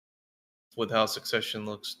 with how Succession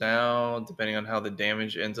looks now, depending on how the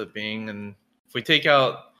damage ends up being, and if we take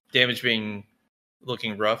out damage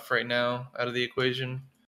looking rough right now out of the equation,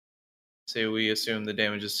 say we assume the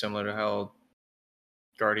damage is similar to how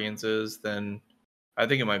Guardians is, then I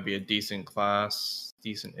think it might be a decent class,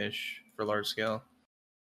 decent-ish for large scale.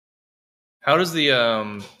 How does the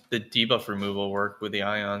debuff removal work with the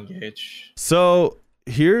ion gauge? So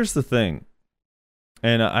here's the thing,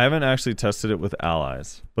 and I haven't actually tested it with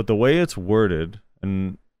allies, but the way it's worded,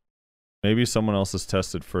 and maybe someone else has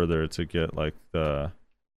tested further to get like the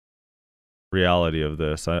reality of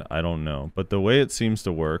this, I don't know, but the way it seems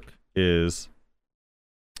to work is,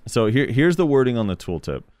 so here's the wording on the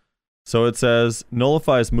tooltip. So it says,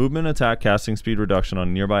 nullifies movement, attack, casting speed reduction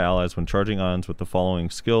on nearby allies when charging ions with the following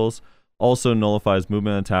skills. Also nullifies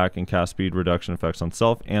movement, attack, and cast speed reduction effects on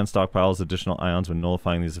self, and stockpiles additional ions when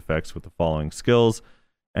nullifying these effects with the following skills.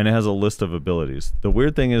 And it has a list of abilities. The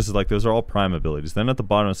weird thing is, like, those are all prime abilities. Then at the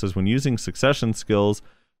bottom it says, when using succession skills,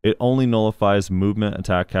 it only nullifies movement,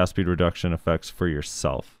 attack, cast speed reduction effects for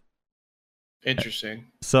yourself. Interesting.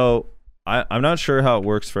 So I'm not sure how it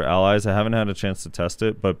works for allies. I haven't had a chance to test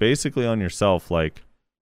it, but basically on yourself, like,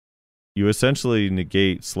 you essentially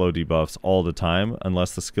negate slow debuffs all the time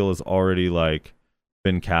unless the skill is already like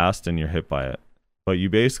been cast and you're hit by it. But you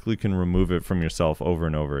basically can remove it from yourself over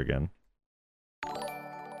and over again.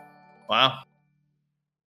 Wow.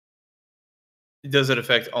 Does it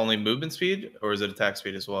affect only movement speed, or is it attack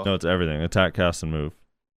speed as well? No, it's everything. Attack, cast, and move.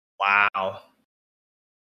 Wow.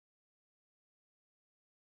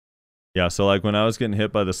 Yeah, so like when I was getting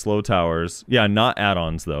hit by the slow towers, yeah, not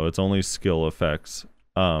add-ons though. It's only skill effects.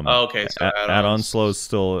 Okay, so add-on slows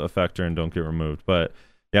still affect her and don't get removed. But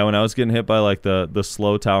yeah, when I was getting hit by like the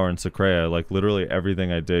slow tower in Sakrea, like literally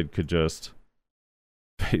everything I did could just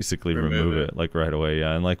basically remove it like right away.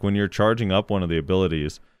 Yeah, and like when you're charging up one of the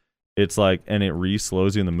abilities, it's like, and it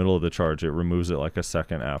re-slows you in the middle of the charge. It removes it like a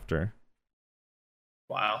second after.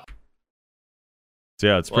 Wow. So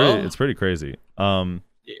yeah, it's pretty crazy.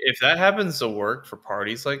 If that happens to work for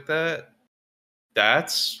parties like that,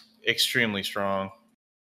 that's extremely strong.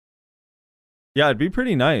 Yeah, it'd be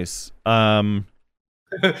pretty nice. I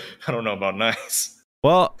don't know about nice.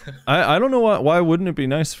 Well, I don't know why wouldn't it be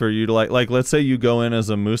nice for you to like let's say you go in as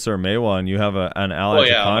a Musa or Meiwa and you have an ally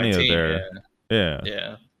Drakania there.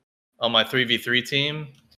 Yeah. On my 3v3 team,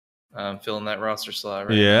 I'm filling that roster slot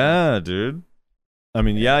right now. Yeah, dude. I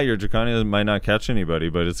mean, yeah, your Drakania might not catch anybody,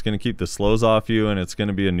 but it's going to keep the slows off you, and it's going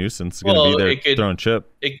to be a nuisance. It's going to be there throwing chip.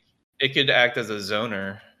 It could act as a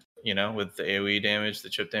zoner, you know, with the AoE damage, the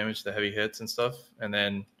chip damage, the heavy hits and stuff. And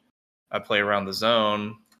then I play around the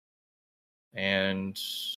zone and,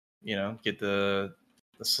 you know, get the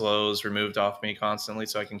slows removed off me constantly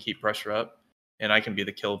so I can keep pressure up. And I can be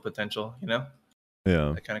the kill potential, you know?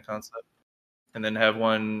 Yeah. That kind of concept. And then have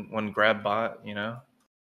one grab bot, you know?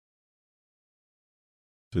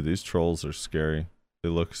 Dude, these trolls are scary. They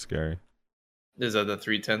look scary. Is that the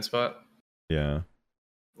 310 spot? Yeah.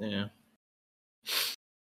 Yeah.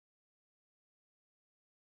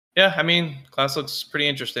 Yeah, I mean, class looks pretty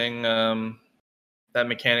interesting. That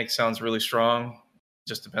mechanic sounds really strong.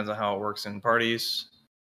 Just depends on how it works in parties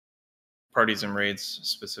and raids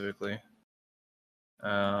specifically.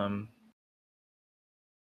 And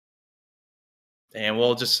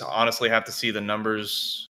we'll just honestly have to see the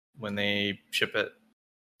numbers when they ship it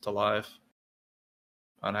to live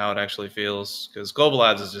on how it actually feels, because Global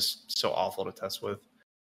Labs is just so awful to test with.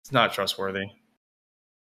 It's not trustworthy.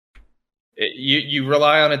 You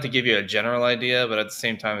rely on it to give you a general idea, but at the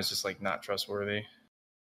same time, it's just like not trustworthy.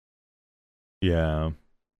 Yeah.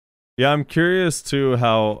 Yeah, I'm curious too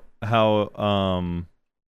I'm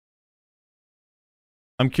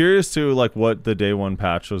curious too like what the day one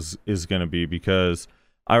patch is going to be, because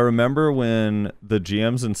I remember when the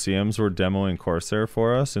GMs and CMs were demoing Corsair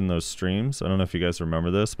for us in those streams. I don't know if you guys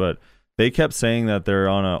remember this, but they kept saying that they're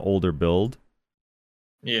on an older build.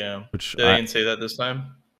 Yeah. Which they didn't say that this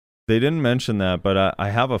time? They didn't mention that, but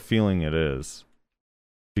I have a feeling it is.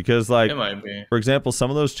 Because, like, it might be. For example,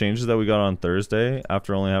 some of those changes that we got on Thursday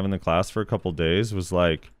after only having the class for a couple days was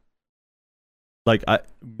like I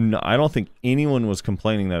don't think anyone was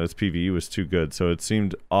complaining that its PvE was too good, so it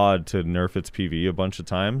seemed odd to nerf its PvE a bunch of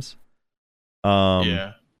times.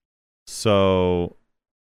 Yeah. So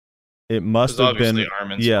it must have been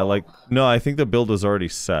Armin's yeah, fault. like no, I think the build was already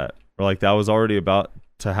set, or like that was already about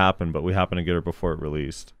to happen, but we happened to get her before it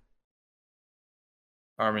released.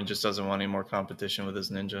 Armin just doesn't want any more competition with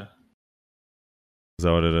his ninja. Is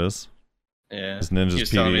that what it is? Yeah. His ninja's he was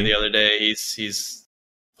telling me the other day he's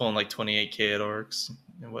pulling like 28k at orcs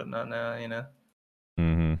and whatnot now, you know.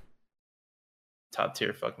 Mm-hmm. Top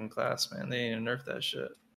tier fucking class, man. They ain't nerf that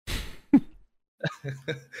shit.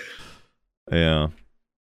 Yeah.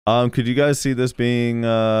 Could you guys see this being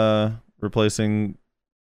replacing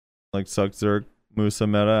like Zerg Musa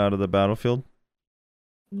meta out of the battlefield?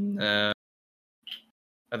 Nah.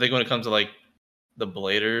 I think when it comes to like the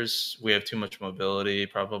bladers, we have too much mobility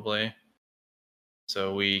probably.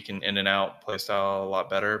 So we can in and out playstyle a lot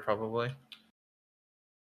better probably.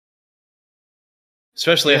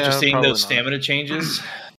 Especially after seeing those stamina changes.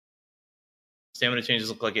 Stamina changes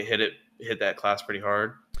look like it hit that class pretty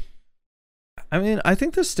hard. I mean, I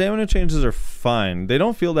think the stamina changes are fine. They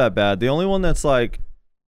don't feel that bad. The only one that's like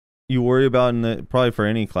you worry about probably for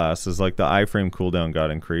any class is like the iframe cooldown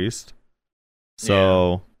got increased.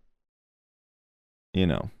 So, you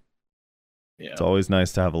know, it's always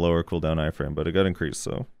nice to have a lower cooldown iframe, but it got increased,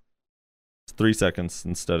 so it's 3 seconds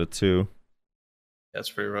instead of 2. That's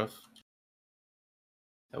pretty rough.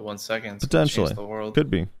 At 1 second, potentially, the world. Could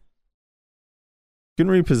be. You can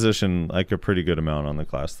reposition like a pretty good amount on the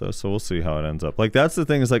class though, so we'll see how it ends up. Like that's the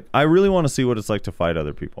thing is like I really want to see what it's like to fight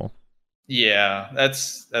other people. Yeah,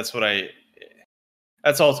 that's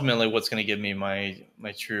ultimately what's going to give me my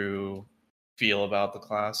true feel about the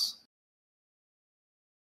class.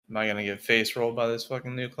 Am I going to get face rolled by this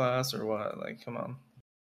fucking new class or what? Like, come on.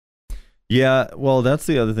 Yeah, well, that's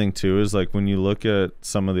the other thing too, is like when you look at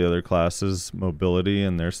some of the other classes, mobility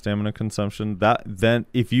and their stamina consumption, it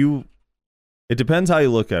depends how you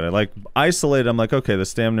look at it. Like isolated, I'm like, okay, the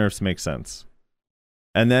stamina nerfs make sense.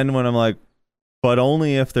 And then when I'm like, but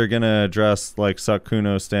only if they're gonna address like suck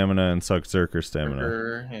Kuno stamina and suck Zerker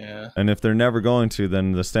stamina. Yeah. And if they're never going to,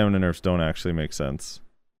 then the stamina nerfs don't actually make sense.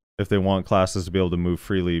 If they want classes to be able to move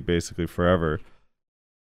freely basically forever,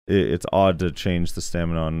 it's odd to change the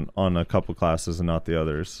stamina on a couple classes and not the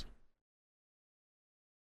others.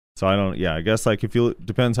 So I guess like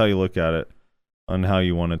depends how you look at it on how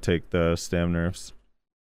you want to take the stam nerfs.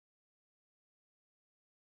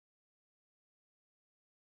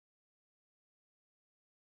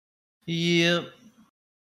 Yep.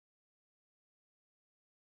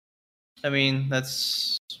 I mean,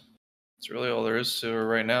 that's really all there is to her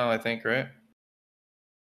right now, I think, right?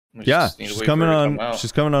 She's coming on.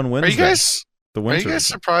 She's coming on Wednesday. Are you guys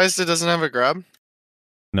surprised it doesn't have a grab?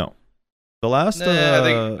 No. The last.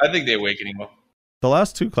 I think the Awakening will. The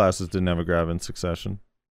last 2 classes didn't have a grab in succession.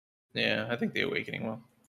 Yeah, I think the Awakening will.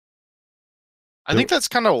 I think that's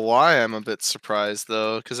kind of why I'm a bit surprised,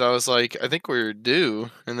 though, because I was like, I think we're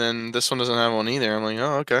due, and then this one doesn't have one either. I'm like,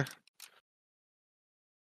 oh, okay.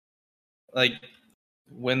 Like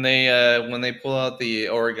when they pull out the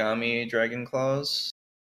origami dragon claws.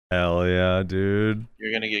 Hell yeah, dude!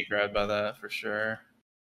 You're gonna get grabbed by that for sure.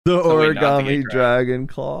 The origami dragon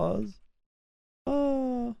claws.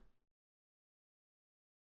 Oh.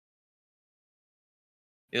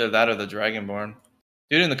 Either that or the Dragonborn.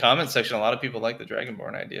 Dude, in the comments section, a lot of people like the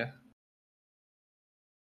Dragonborn idea.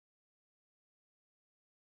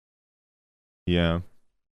 Yeah.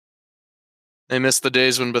 They missed the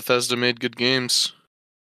days when Bethesda made good games.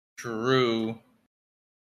 True.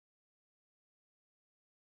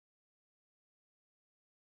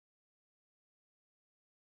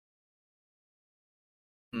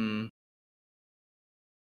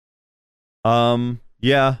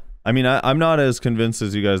 Yeah. I mean, I'm not as convinced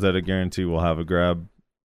as you guys that a guarantee will have a grab,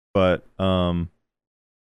 but I'm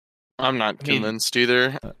not convinced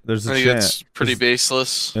either. There's a I think chance. it's pretty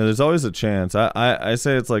baseless. Yeah, there's always a chance. I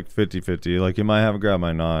say it's like 50-50. Like it might have a grab,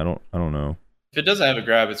 might not. I don't know. If it doesn't have a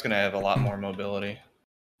grab, it's gonna have a lot more mobility.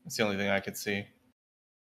 That's the only thing I could see.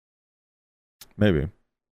 Maybe.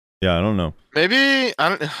 Yeah, I don't know. Maybe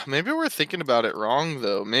we're thinking about it wrong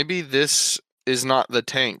though. Maybe this is not the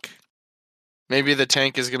tank. Maybe the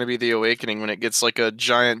tank is going to be the Awakening when it gets like a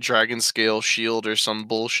giant dragon scale shield or some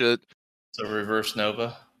bullshit. So reverse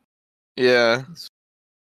Nova. Yeah.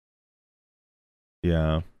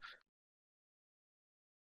 Yeah.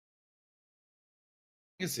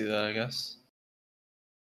 You can see that, I guess.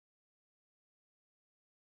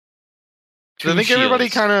 I think everybody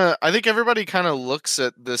kind of looks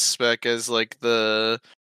at this spec as like the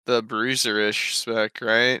bruiser-ish spec,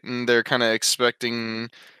 right? And they're kind of expecting,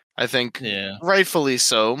 I think, rightfully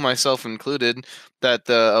so, myself included, that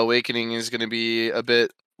the Awakening is going to be a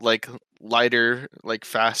bit like lighter, like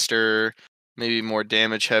faster, maybe more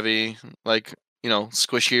damage heavy, like,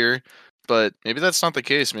 squishier. But maybe that's not the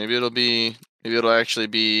case. Maybe it'll actually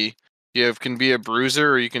be, you can be a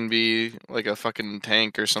bruiser or you can be like a fucking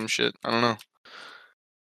tank or some shit. I don't know.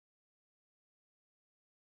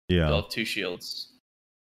 Yeah. They'll have 2 shields.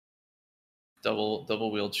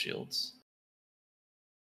 Double wield shields.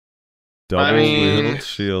 Wield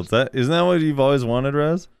shields. Isn't that what you've always wanted,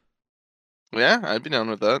 Rez? Yeah, I'd be down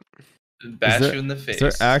with that. Bash you in the face.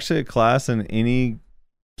 Is there actually a class in any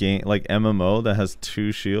game like MMO that has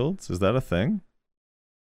 2 shields? Is that a thing?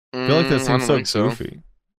 I feel like that seems so goofy.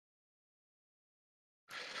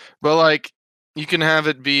 But like, you can have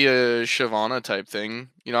it be a Shyvana type thing.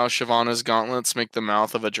 You know how Shyvana's gauntlets make the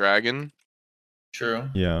mouth of a dragon? True.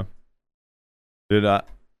 Yeah. Dude,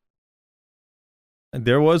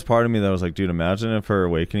 there was part of me that was like, dude, imagine if her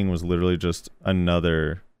Awakening was literally just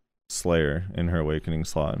another Slayer in her Awakening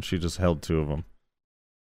slot and she just held 2 of them.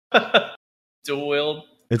 Dual wield.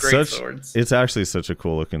 Swords. It's actually such a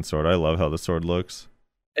cool looking sword. I love how the sword looks.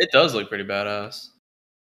 It does look pretty badass.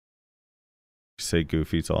 You say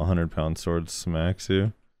goofy, it's all 100-pound sword smacks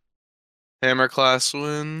you. Hammer class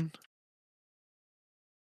win.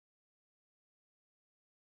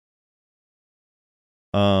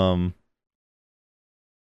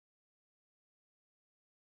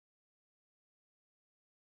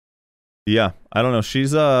 Yeah, I don't know.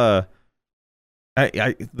 She's the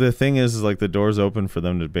thing is like the door's open for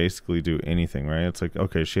them to basically do anything, right? It's like,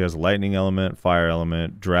 okay, she has lightning element, fire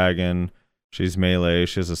element, dragon, she's melee,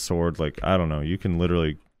 she has a sword. Like, I don't know, you can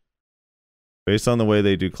literally, based on the way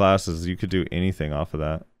they do classes, you could do anything off of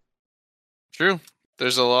that. True.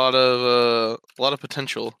 There's a lot of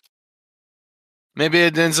potential. Maybe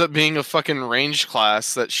it ends up being a fucking range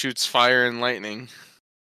class that shoots fire and lightning.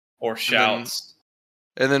 Or shouts.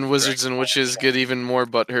 And then wizards and witches get even more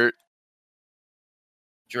butthurt.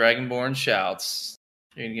 Dragonborn shouts.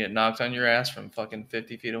 You're gonna get knocked on your ass from fucking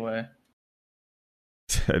 50 feet away.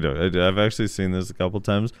 I've actually seen this a couple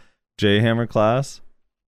times. J-hammer class.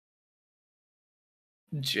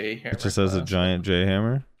 J-hammer. It just has a giant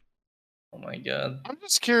J-hammer. Oh my god. I'm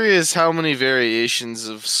just curious how many variations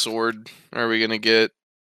of sword are we gonna get?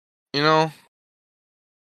 You know?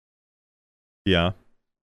 Yeah.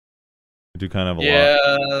 I do kind of a lot.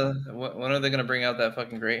 Yeah. When are they gonna bring out that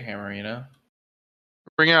fucking great hammer, you know?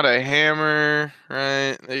 Bring out a hammer,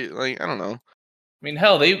 right? I don't know. I mean,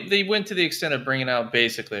 hell, they went to the extent of bringing out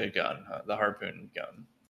basically a gun, the harpoon gun.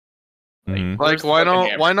 Like why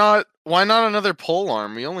not another pole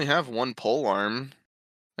arm? We only have one pole arm,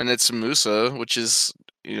 and it's Musa, which is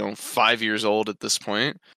 5 years old at this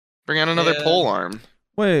point. Bring out another pole arm.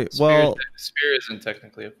 Wait, Spear isn't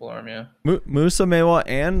technically a pole arm, yeah. Musa Mewa,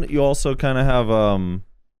 and you also kind of have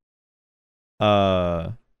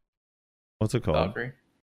what's it called? Valkyrie.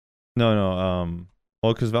 No,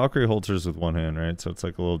 well, because Valkyrie holds hers with one hand, right? So it's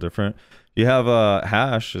like a little different. You have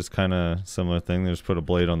Hash is kind of similar thing. They just put a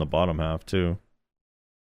blade on the bottom half too.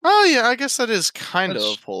 Oh yeah, I guess that is kind of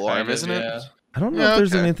a pole arm, isn't it? I don't know if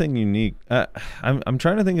there's anything unique. I'm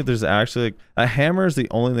trying to think if there's actually like a hammer is the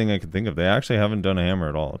only thing I can think of. They actually haven't done a hammer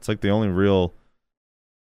at all. It's like the only real,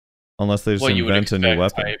 unless they just invent a new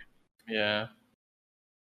weapon. Yeah.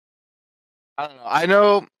 I don't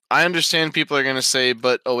know. I understand people are gonna say,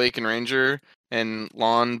 but Awaken Ranger and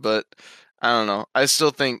Lawn, but I don't know. I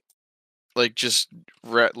still think like just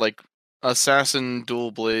like assassin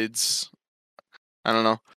dual blades. I don't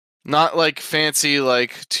know. Not like fancy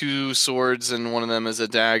like 2 swords and one of them is a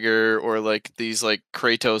dagger or like these like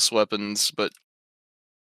Kratos weapons, but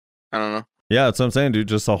I don't know. Yeah, that's what I'm saying, dude.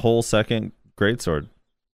 Just a whole second greatsword.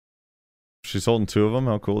 She's holding 2 of them.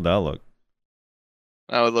 How cool would that look?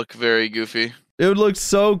 That would look very goofy. It would look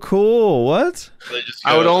so cool. What?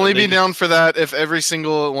 I would only be down for that if every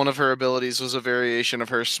single one of her abilities was a variation of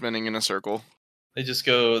her spinning in a circle. They just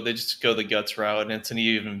go the guts route, and it's an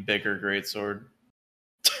even bigger greatsword.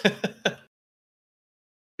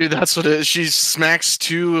 Dude, that's what it is. She smacks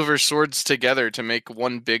 2 of her swords together to make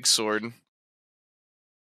one big sword.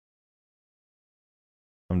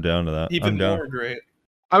 I'm down to that. Even more great.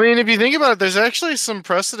 I mean, if you think about it, there's actually some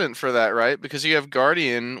precedent for that, right? Because you have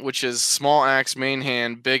Guardian, which is small axe, main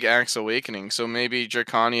hand, big axe, awakening. So maybe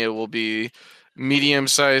Drakania will be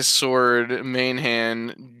medium-sized sword, main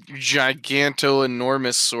hand,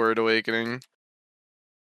 enormous sword, awakening.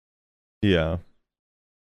 Yeah.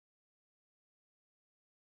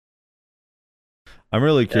 I'm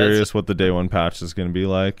really curious what the day 1 patch is going to be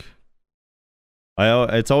like.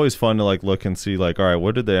 It's always fun to like look and see like, all right,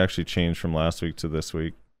 what did they actually change from last week to this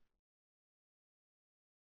week?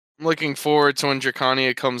 I'm looking forward to when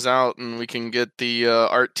Drakania comes out and we can get the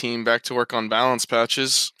art team back to work on balance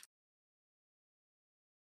patches.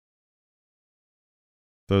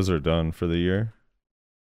 Those are done for the year.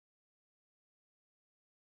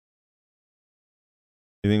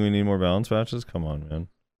 You think we need more balance patches? Come on, man.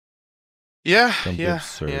 Yeah,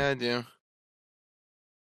 I do.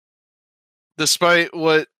 Despite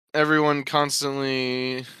what everyone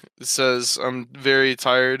constantly says, I'm very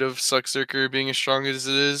tired of Suckzerker being as strong as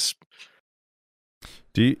it is.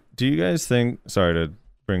 Do you guys think? Sorry to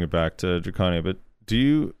bring it back to Drakania, but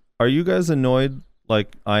are you guys annoyed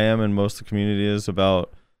like I am and most of the community is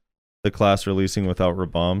about the class releasing without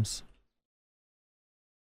Rabombs?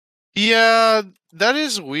 Yeah, that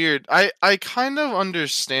is weird. I kind of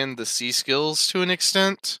understand the C skills to an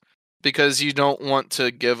extent. Because you don't want to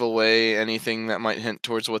give away anything that might hint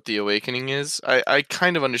towards what the awakening is. I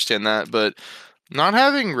kind of understand that, but not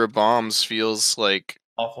having Rabombs feels like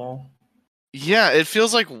awful. Yeah, it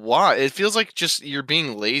feels like why? It feels like just you're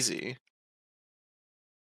being lazy.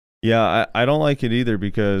 Yeah, I don't like it either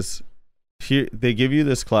because here they give you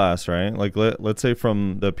this class, right? Like let's say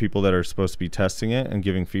from the people that are supposed to be testing it and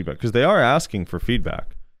giving feedback, because they are asking for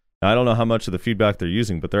feedback. Now, I don't know how much of the feedback they're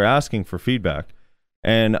using, but they're asking for feedback.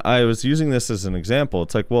 And I was using this as an example.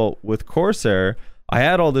 It's like, well, with Corsair, I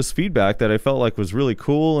had all this feedback that I felt like was really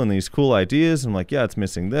cool and these cool ideas. I'm like, yeah, it's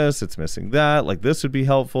missing this, it's missing that. Like, this would be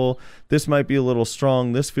helpful. This might be a little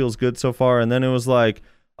strong. This feels good so far. And then it was like,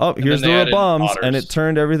 oh, here's the Rabombs. And it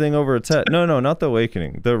turned everything over its head. No, not the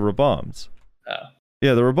Awakening. The Rabombs. Oh.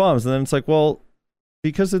 Yeah, the Rabombs. And then it's like, well,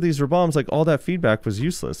 because of these Rabombs, like, all that feedback was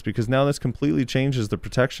useless because now this completely changes the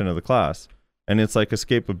protection of the class. And it's like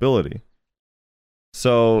escapability.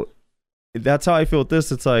 So that's how I feel with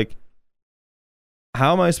this. It's like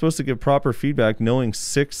how am I supposed to give proper feedback knowing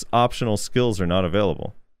 6 optional skills are not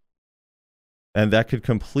available? And that could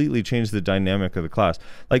completely change the dynamic of the class.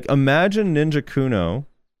 Like, imagine Ninja Kuno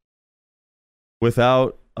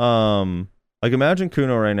without, like, imagine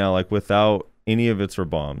Kuno right now, like, without any of its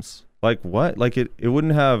bombs. Like, what? Like, it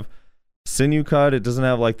wouldn't have sinew cut. It doesn't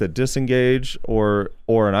have, like, the disengage or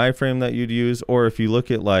an iframe that you'd use. Or if you look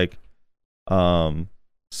at, like,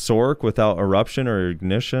 Sork without eruption or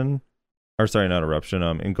ignition, or sorry, not eruption,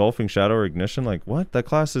 engulfing shadow or ignition. Like, what? That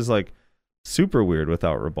class is, like, super weird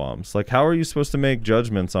without rebombs. Like, how are you supposed to make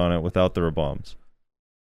judgments on it without the rebombs?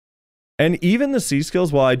 And even the C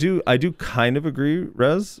skills, while I do kind of agree,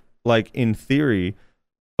 Rez, like, in theory,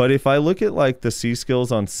 but if I look at, like, the C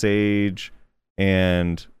skills on Sage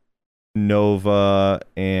and Nova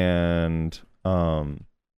and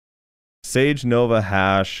Sage, Nova,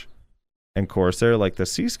 Hash, and Corsair, like, the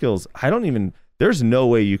C skills, there's no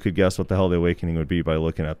way you could guess what the hell the Awakening would be by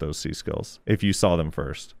looking at those C skills if you saw them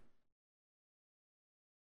first.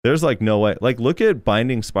 There's, like, no way. Like, look at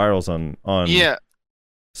Binding Spirals on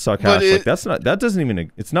Suck Hash. Like,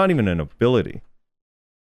 it's not even an ability.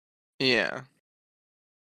 Yeah.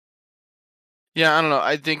 Yeah, I don't know.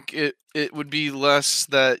 I think it would be less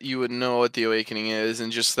that you would know what the Awakening is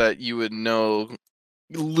and just that you would know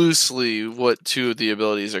loosely what 2 of the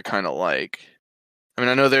abilities are kind of like. I mean,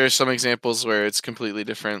 I know there are some examples where it's completely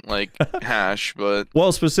different, like Hash, but...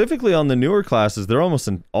 Well, specifically on the newer classes, they're almost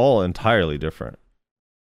all entirely different.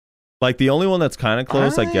 Like, the only one that's kind of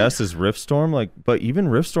close, I guess, is Riftstorm. Like, but even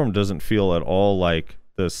Riftstorm doesn't feel at all like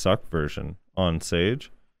the Suck version on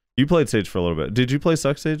Sage. You played Sage for a little bit. Did you play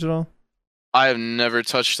Suck Sage at all? I have never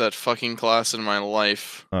touched that fucking class in my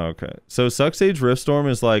life. Oh, okay. So Suck Sage Riftstorm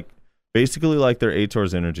is, like, basically like their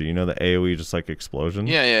Ator's Energy. You know, the AoE just, like, explosion?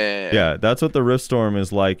 Yeah. Yeah, that's what the Riftstorm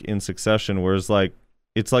is like in succession, whereas, like,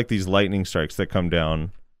 it's like these lightning strikes that come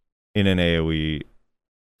down in an AoE.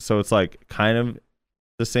 So it's, like, kind of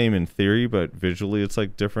the same in theory, but visually it's,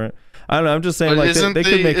 like, different. I don't know, I'm just saying, like, they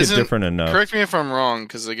could make it different enough. Correct me if I'm wrong,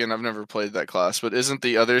 because again, I've never played that class, but isn't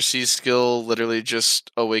the other C skill literally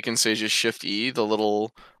just Awaken Sage's Shift E, the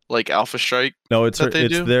little, like, Alpha Strike? No, it's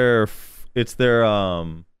their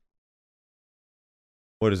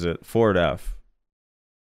what is it? Forward F.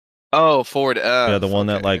 Oh, Forward F. Yeah, the one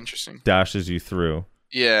that, like, dashes you through.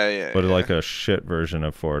 Yeah. But like a shit version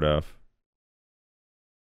of Forward F.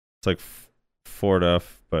 It's like Forward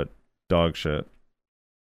F, but dog shit.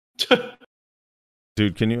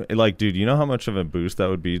 Dude, you know how much of a boost that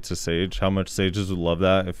would be to Sage? How much Sages would love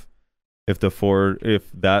that if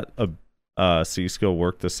that C skill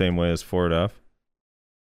worked the same way as Forward F?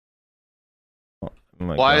 Oh,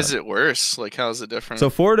 why is it worse? Like, how is it different? So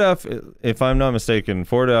Forward F, if I'm not mistaken,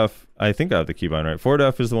 Forward F, I think I have the keybind right. Forward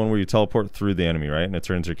F is the one where you teleport through the enemy, right? And it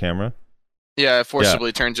turns your camera. Yeah, it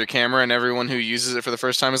forcibly turns your camera, and everyone who uses it for the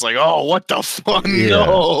first time is like, "Oh, what the fuck? Yeah.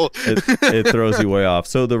 No!" It throws you way off.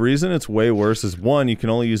 So the reason it's way worse is 1, you can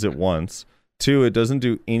only use it once. 2, it doesn't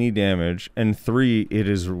do any damage, and 3, it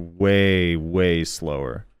is way, way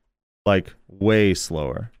slower. Like, way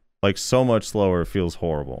slower. Like, so much slower, it feels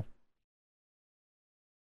horrible.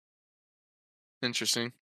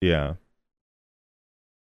 Interesting. Yeah.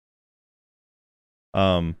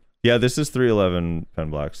 Yeah, this is 311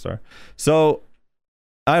 Pen Black Star. So,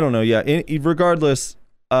 I don't know. Yeah, regardless,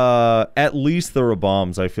 at least the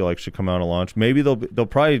Rebombs I feel like should come out at launch. Maybe they'll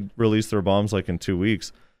probably release the Rebombs like in 2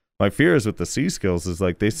 weeks. My fear is with the C skills is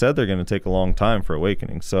like they said they're going to take a long time for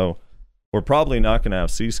Awakening. So, we're probably not going to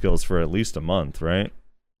have C skills for at least a month, right?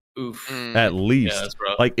 Oof. At least. Yeah, that's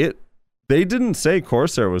rough. Like they didn't say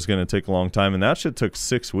Corsair was going to take a long time, and that shit took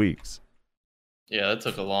 6 weeks. Yeah, that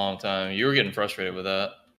took a long time. You were getting frustrated with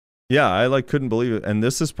that. Yeah, I couldn't believe it. And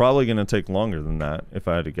this is probably going to take longer than that, if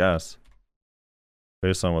I had to guess.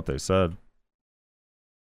 Based on what they said.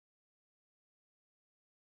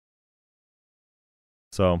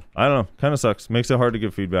 So, I don't know. Kind of sucks. Makes it hard to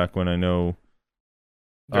give feedback when I know...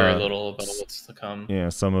 Very little about what's to come. Yeah,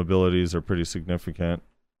 some abilities are pretty significant.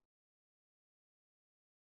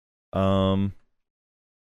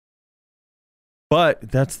 But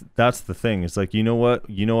that's the thing. It's like, you know what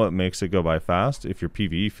makes it go by fast? If your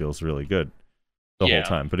PvE feels really good the whole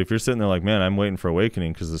time. But if you're sitting there like, man, I'm waiting for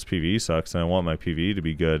Awakening because this PvE sucks and I want my PvE to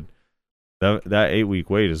be good, that 8-week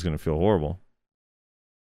wait is going to feel horrible.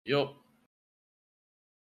 Yup.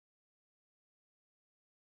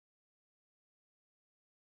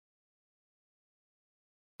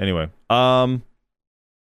 Anyway, trying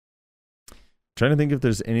to think if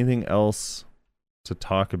there's anything else to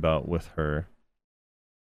talk about with her.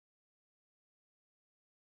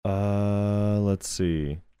 Let's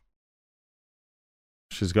see.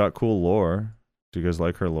 She's got cool lore. Do you guys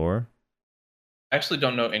like her lore? I actually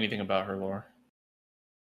don't know anything about her lore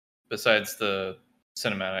besides the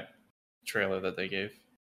cinematic trailer that they gave.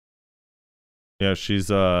 Yeah, she's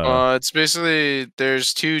it's basically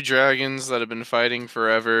there's 2 dragons that have been fighting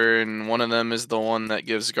forever, and one of them is the one that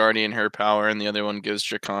gives Guardian her power, and the other one gives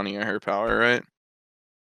Drakania her power, right?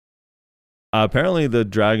 Apparently the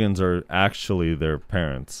dragons are actually their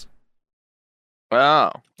parents.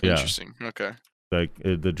 Wow. Yeah. Interesting. Okay. Like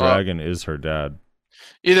the dragon is her dad.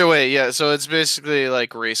 Either way, yeah, so it's basically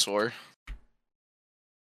like race war.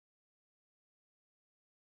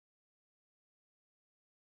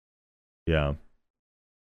 Yeah.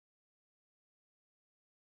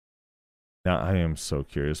 Now I am so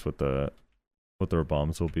curious what their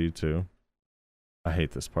bombs will be too. I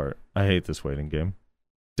hate this part. I hate this waiting game.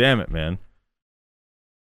 Damn it, man.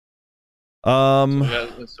 So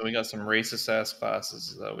we got some racist ass classes.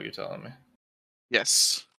 Is that what you're telling me?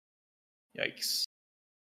 Yes. Yikes.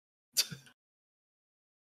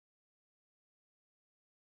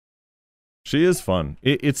 She is fun.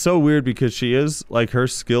 It's so weird because she is like her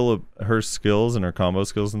skills and her combo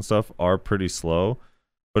skills and stuff are pretty slow,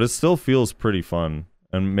 but it still feels pretty fun.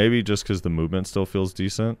 And maybe just because the movement still feels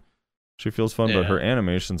decent, she feels fun. But her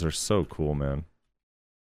animations are so cool, man.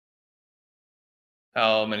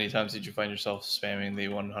 How many times did you find yourself spamming the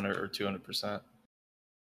 100 or 200%?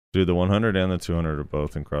 Dude, the 100 and the 200 are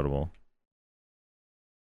both incredible.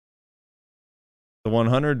 The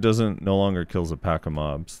 100 no longer kills a pack of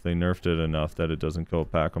mobs. They nerfed it enough that it doesn't kill a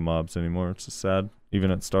pack of mobs anymore. It's just sad.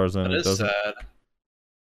 Even at Stars End, it doesn't. That is sad.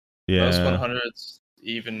 Yeah. Most 100s,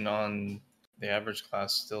 even on the average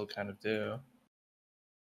class, still kind of do.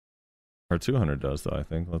 Her 200 does, though, I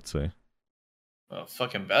think. Let's see. Well,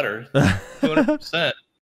 fucking better. 200%.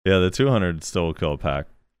 Yeah, the 200 still will kill a pack.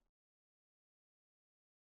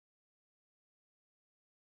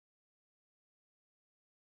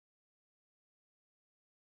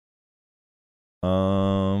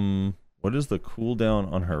 What is the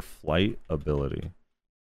cooldown on her flight ability?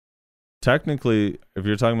 Technically, if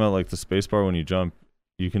you're talking about like the spacebar when you jump,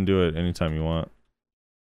 you can do it anytime you want.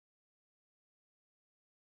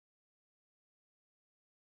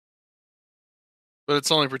 But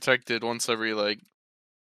it's only protected once every like,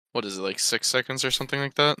 what is it, like 6 seconds or something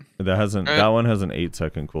like that? That one has an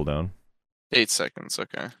 8-second cooldown. 8 seconds,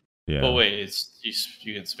 okay. Yeah. But wait,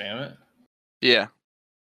 you can spam it? Yeah.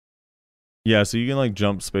 Yeah, so you can like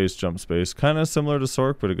jump space, kind of similar to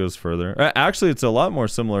Sork, but it goes further. Actually, it's a lot more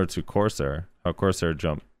similar to Corsair. How Corsair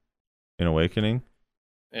jump in Awakening.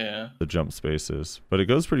 Yeah. The jump spaces, but it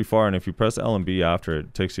goes pretty far, and if you press L and B after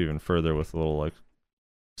it takes you even further with a little like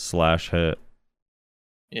slash hit.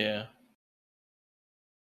 Yeah.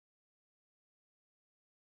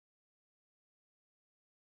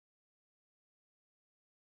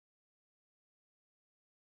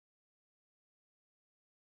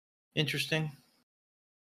 Interesting.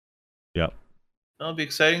 Yep. That'll be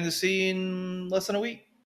exciting to see in less than a week.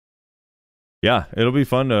 Yeah, it'll be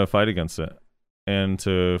fun to fight against it and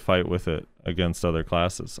to fight with it against other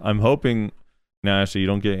classes. I'm hoping, actually, you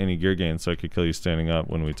don't get any gear gain, so I could kill you standing up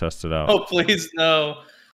when we test it out. Oh, please, no.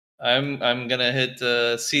 I'm gonna hit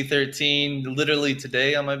C13 literally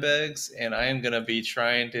today on my bags, and I am gonna be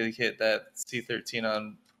trying to hit that C13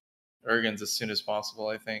 on Ergens as soon as possible,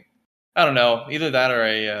 I think. I don't know. Either that or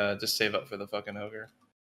I just save up for the fucking ogre.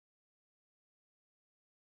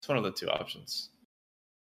 It's one of the 2 options.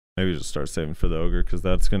 Maybe just start saving for the ogre, because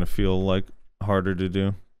that's going to feel like harder to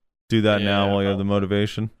do. Do that now while you have the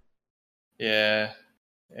motivation. Yeah.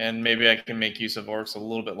 And maybe I can make use of orcs a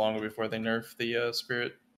little bit longer before they nerf the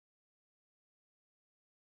spirit.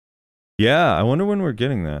 Yeah, I wonder when we're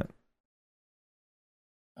getting that.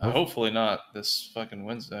 Hopefully not this fucking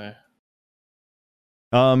Wednesday.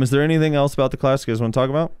 Is there anything else about the class you guys want to talk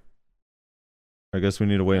about? I guess we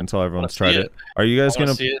need to wait until everyone's tried it. Are you guys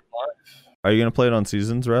gonna see it live? Are you gonna play it on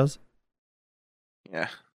Seasons, Rez?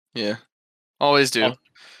 Yeah. Always do.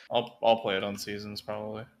 I'll play it on Seasons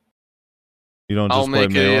probably. You don't just play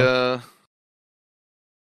Melee?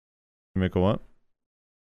 Make a what?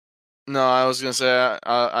 No, I was gonna say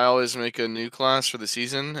I always make a new class for the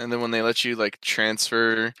season, and then when they let you like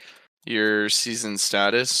transfer your season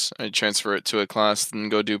status, I transfer it to a class and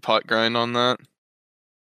go do pot grind on that.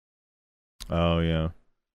 Oh yeah.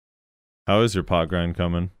 How is your pot grind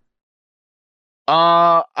coming?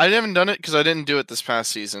 I haven't done it because I didn't do it this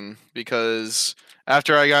past season, because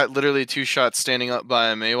after I got literally 2 shots standing up by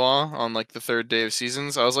a Maywa on like the 3rd day of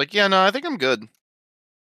seasons, I was like, yeah, no, I think I'm good.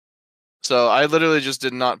 So I literally just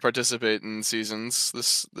did not participate in seasons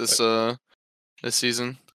this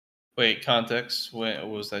season. Wait, context. When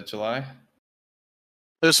was that? July?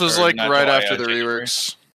 This was like right after the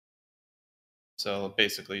reworks. So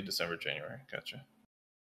basically December, January. Gotcha.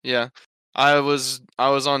 Yeah. I was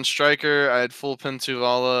on Striker. I had full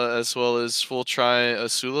Pentuvala as well as full Tri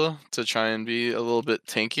Asula to try and be a little bit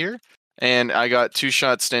tankier. And I got 2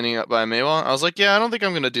 shots standing up by Maywa. I was like, yeah, I don't think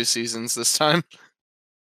I'm gonna do seasons this time.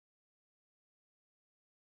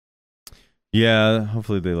 Yeah,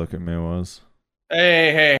 hopefully they look at Maywa's.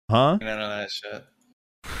 Hey. Huh? None of that shit.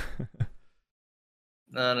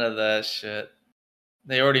 None of that shit.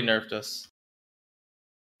 They already nerfed us.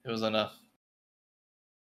 It was enough.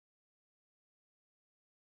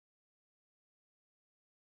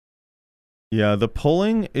 Yeah, the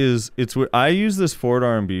pulling is I use this forward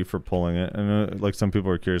R&B for pulling it, and like some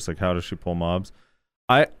people are curious, like how does she pull mobs?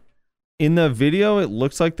 In the video it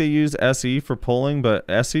looks like they use SE for pulling, but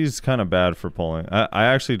SE is kind of bad for pulling. I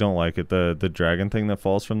actually don't like it. The dragon thing that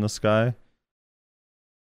falls from the sky.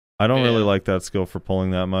 I don't really like that skill for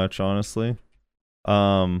pulling that much, honestly.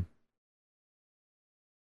 I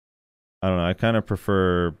don't know. I kind of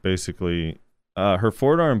prefer basically her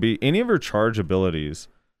forward R&B. Any of her charge abilities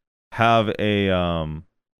have a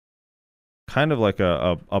kind of like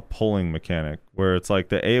a pulling mechanic where it's like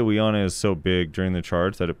the AoE on it is so big during the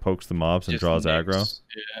charge that it pokes the mobs and draws aggro.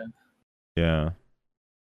 Yeah.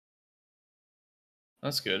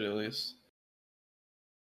 That's good at least.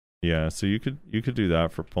 Yeah, so you could do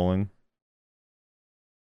that for pulling.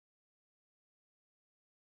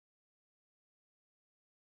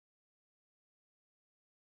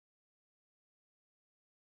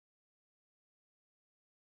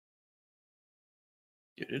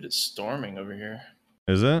 Dude, it is storming over here.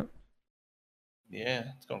 Is it? Yeah,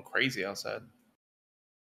 it's going crazy outside.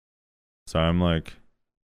 So I'm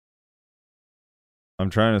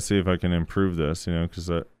trying to see if I can improve this, you know,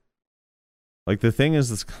 because like the thing is,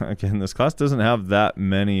 this class doesn't have that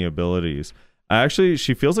many abilities.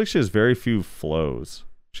 She feels like she has very few flows.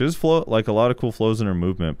 She has like a lot of cool flows in her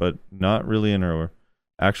movement, but not really in her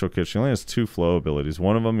actual kit. She only has 2 flow abilities.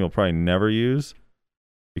 One of them you'll probably never use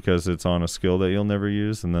because it's on a skill that you'll never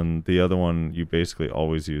use, and then the other one you basically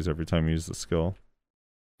always use every time you use the skill.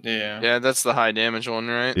 Yeah, that's the high damage one,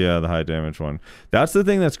 right? Yeah, the high damage one. That's the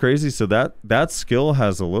thing that's crazy. So that skill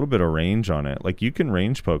has a little bit of range on it. Like you can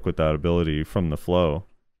range poke with that ability from the flow.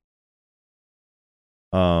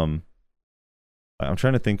 I'm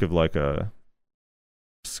trying to think of like a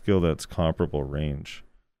skill that's comparable range.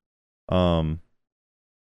 Maybe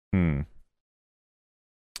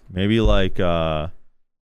like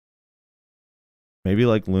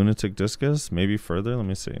Lunatic Discus, maybe further. Let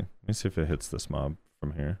me see if it hits this mob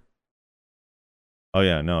from here. Oh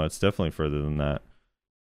yeah, no, it's definitely further than that.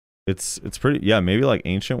 It's pretty, yeah, maybe like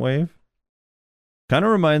Ancient Wave. Kind of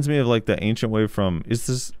reminds me of like the Ancient Wave from, is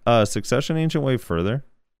this Succession Ancient Wave further?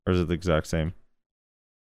 Or is it the exact same?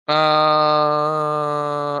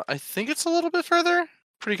 I think it's a little bit further.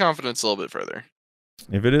 Pretty confident it's a little bit further.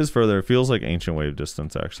 If it is further, it feels like Ancient Wave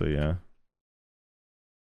distance actually, yeah.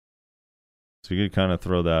 So you could kind of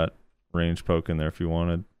throw that range poke in there if you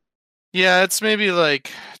wanted. Yeah, it's maybe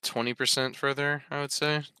like 20% further, I would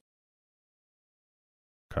say.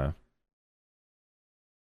 Okay.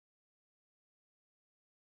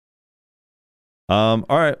 All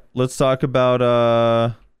right, let's talk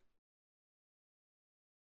about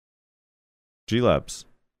G-Labs.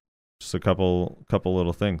 Just a couple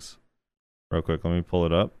little things. Real quick, let me pull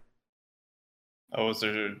it up. Oh, is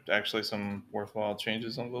there actually some worthwhile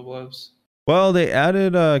changes on Global Labs? Well, they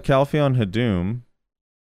added Calpheon Hadum.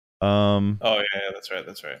 Oh yeah,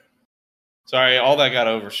 that's right. Sorry, all that got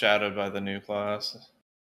overshadowed by the new class.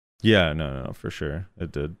 Yeah, no, for sure.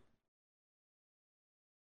 It did.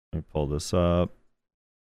 Let me pull this up.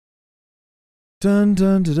 Dun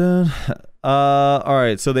dun dun dun. All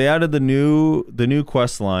right, so they added the new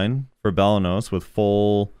quest line for Balanos with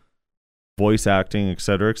full voice acting,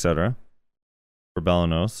 etc., for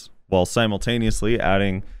Balanos, while simultaneously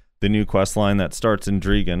adding the new quest line that starts in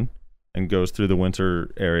Dregan and goes through the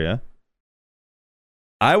winter area.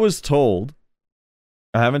 I was told,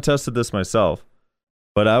 I haven't tested this myself,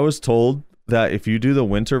 but I was told that if you do the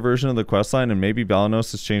winter version of the questline, and maybe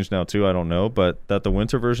Balanos has changed now too, I don't know, but that the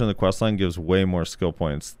winter version of the questline gives way more skill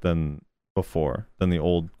points than the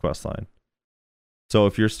old questline. So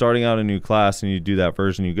if you're starting out a new class and you do that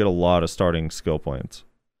version, you get a lot of starting skill points.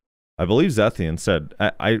 I believe Zethian said,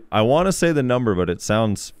 I want to say the number, but it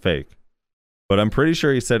sounds fake. But I'm pretty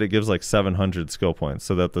sure he said it gives like 700 skill points,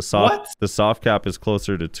 so that the soft cap is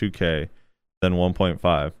closer to 2k than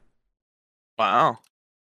 1.5. Wow.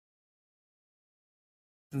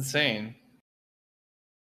 Insane.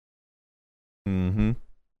 Mm-hmm.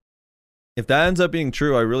 If that ends up being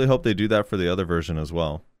true, I really hope they do that for the other version as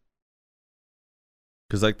well.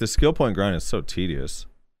 Because like the skill point grind is so tedious.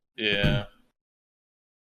 Yeah.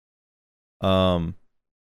 But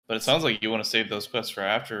it sounds like you want to save those quests for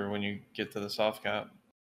after when you get to the soft cap,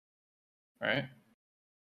 right?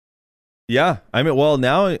 Yeah, I mean, well,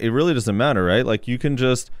 now it really doesn't matter, right? Like you can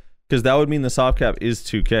just, because that would mean the soft cap is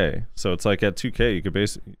 2K. So it's like at 2K, you could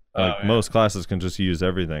basically, like most classes can just use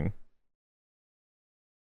everything.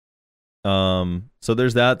 So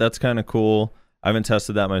there's that. That's kind of cool. I haven't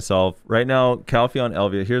tested that myself. Right now, Calpheon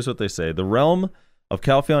Elvia, here's what they say. The realm of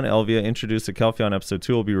Calpheon Elvia, introduced to Calpheon Episode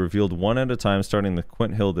 2, will be revealed one at a time starting the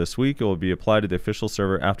Quint Hill this week. It will be applied to the official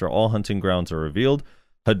server after all hunting grounds are revealed.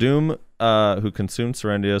 Hadum, who consumed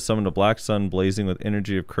Serendia, summoned a black sun blazing with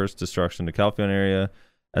energy of cursed destruction to Calpheon area.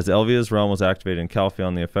 As Elvia's realm was activated in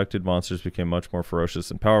Calpheon, the affected monsters became much more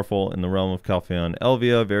ferocious and powerful. In the realm of Calpheon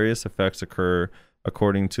Elvia, various effects occur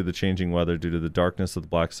according to the changing weather due to the darkness of the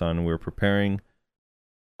black sun. We're preparing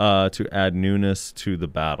to add newness to the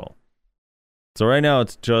battle. So right now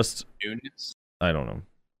it's just newness. I don't know.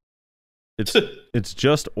 It's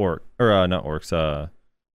just not orcs.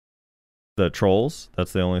 The trolls.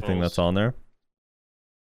 That's the only thing that's on there.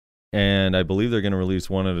 And I believe they're going to release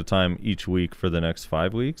one at a time each week for the next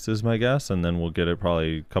 5 weeks, is my guess, and then we'll get it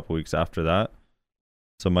probably a couple weeks after that.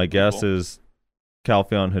 So my guess is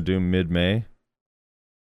Calpheon Hadum mid-May.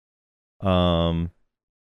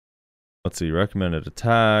 Let's see, recommended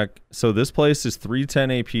attack. So this place is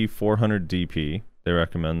 310 AP, 400 DP. They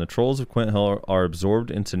recommend. The trolls of Quint Hill are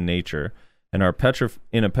absorbed into nature and are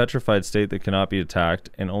in a petrified state that cannot be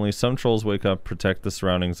attacked, and only some trolls wake up, protect the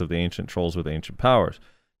surroundings of the ancient trolls with ancient powers.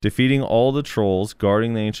 Defeating all the trolls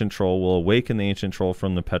guarding the ancient troll will awaken the ancient troll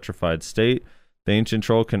from the petrified state. The ancient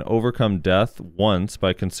troll can overcome death once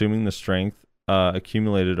by consuming the strength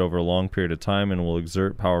accumulated over a long period of time and will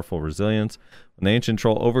exert powerful resilience. When the ancient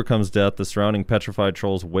troll overcomes death, the surrounding petrified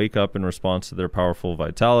trolls wake up in response to their powerful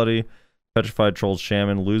vitality. Petrified Troll's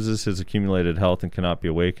shaman loses his accumulated health and cannot be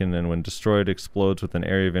awakened, and when destroyed, explodes with an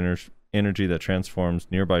area of energy that transforms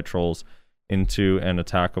nearby trolls into an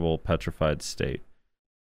attackable petrified state.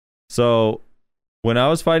 So when I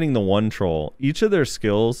was fighting the one troll, each of their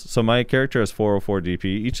skills, so my character has 404 DP,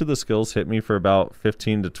 each of the skills hit me for about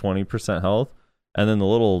 15 to 20% health, and then the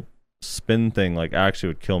little spin thing like actually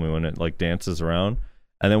would kill me when it like dances around.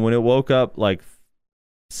 And then when it woke up like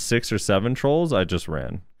 6 or 7 trolls, I just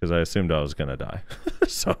ran because I assumed I was gonna die.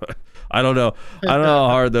 So I don't know how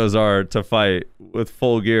hard those are to fight with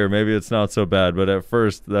full gear. Maybe it's not so bad, but at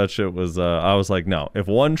first that shit was I was like, no, if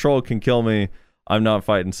one troll can kill me, I'm not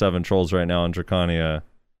fighting 7 trolls right now in Drakania.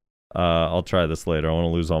 I'll try this later. I want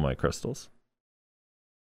to lose all my crystals.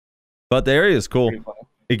 But the area is cool.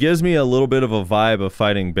 It gives me a little bit of a vibe of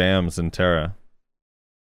fighting BAMs in Terra.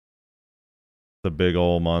 The big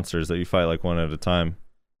old monsters that you fight like one at a time.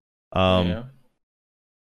 Yeah.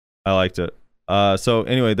 I liked it. So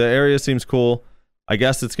anyway, the area seems cool. I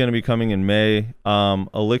guess it's going to be coming in May.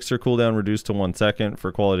 Elixir cooldown reduced to 1 second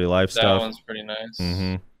for quality of life stuff. That one's pretty nice.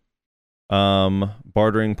 Mm-hmm.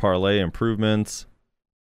 Bartering parlay improvements.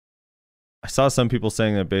 I saw some people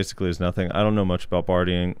saying that basically is nothing. I don't know much about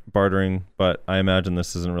bartering, but I imagine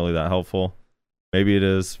this isn't really that helpful. Maybe it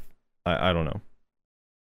is. I don't know.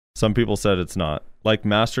 Some people said it's not. Like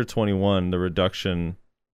Master 21, the reduction.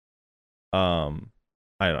 I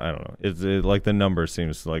don't know. It's like the number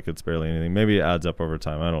seems like it's barely anything. Maybe it adds up over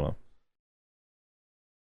time. I don't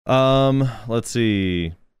know. Let's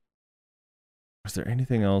see. Is there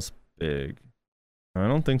anything else big? I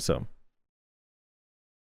don't think so.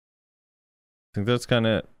 I think that's kind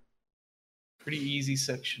of it. Pretty easy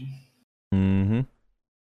section. But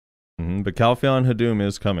Calpheon Hadum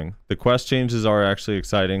is coming. The quest changes are actually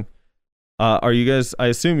exciting. Are you guys? I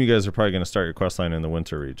assume you guys are probably going to start your quest line in the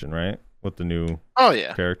winter region, right? With the new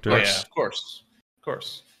characters. Oh, yeah, of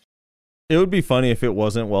course. It would be funny if it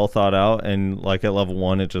wasn't well thought out and like at level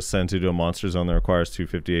 1 it just sends you to a monster zone that requires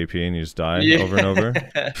 250 AP and you just die over and over.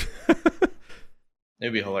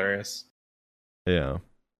 It'd be hilarious. Yeah.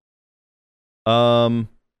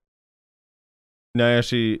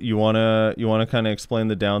 Nayashi, you wanna kind of explain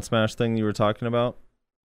the down smash thing you were talking about?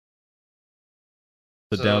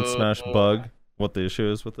 The down smash bug, what the issue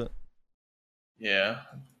is with it? Yeah,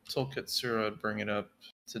 I told Katsura I'd bring it up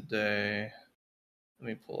today. Let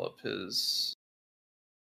me pull up his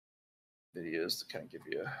videos to kind of give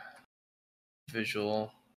you a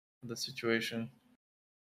visual of the situation.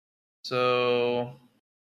 So,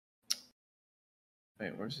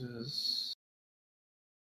 wait, where's his?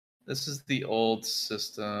 This is the old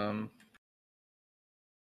system.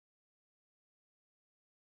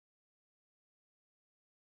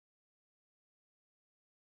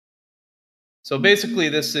 So basically,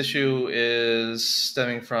 this issue is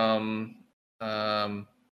stemming from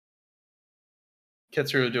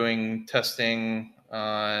Ketsuru doing testing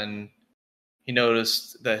on. He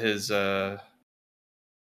noticed that his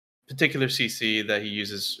particular CC that he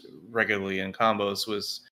uses regularly in combos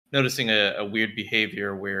was noticing a weird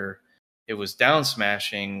behavior where it was down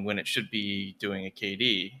smashing when it should be doing a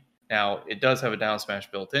KD. Now, it does have a down smash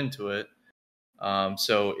built into it.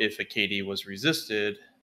 So if a KD was resisted,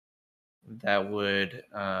 that would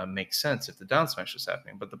make sense if the down smash was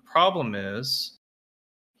happening. But the problem is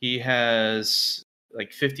he has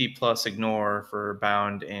like 50 plus ignore for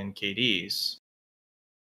bound and KDs.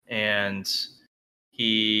 And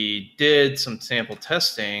he did some sample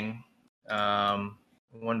testing.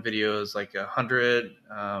 One video is like 100.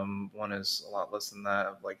 One is a lot less than that,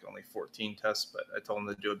 of like only 14 tests, but I told him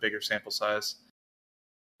to do a bigger sample size.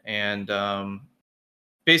 And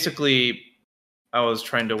basically, I was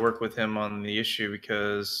trying to work with him on the issue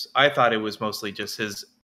because I thought it was mostly just his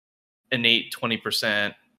innate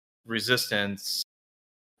 20% resistance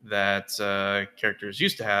that characters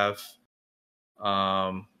used to have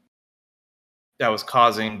that was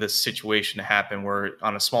causing this situation to happen where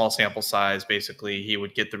on a small sample size, basically he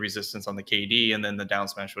would get the resistance on the KD and then the down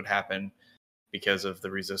smash would happen because of the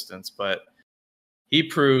resistance. But he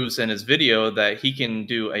proves in his video that he can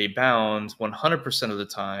do a bound 100% of the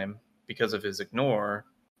time because of his ignore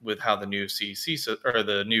with how the new CC or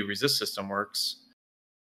the new resist system works.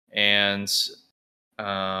 And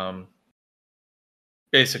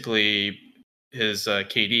basically his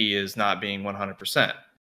KD is not being 100%.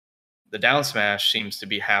 The down smash seems to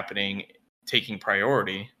be happening, taking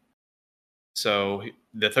priority. So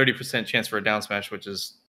the 30% chance for a down smash, which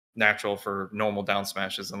is natural for normal down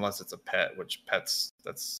smashes, unless it's a pet, which pets,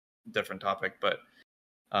 that's a different topic. But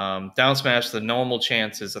down smash, the normal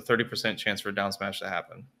chance is a 30% chance for a down smash to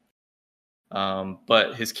happen.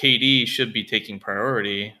 But his KD should be taking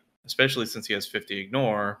priority, especially since he has 50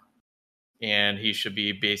 ignore, and he should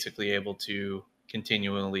be basically able to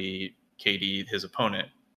continually KD his opponent.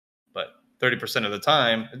 But 30% of the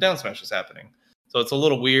time, a down smash is happening. So it's a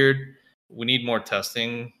little weird. We need more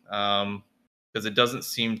testing because it doesn't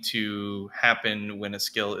seem to happen when a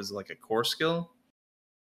skill is like a core skill.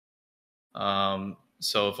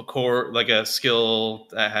 So if a core, like a skill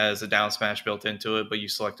that has a down smash built into it, but you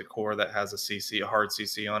select a core that has a CC, a hard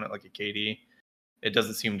CC on it, like a KD, it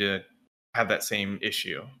doesn't seem to have that same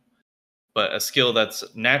issue. But a skill that's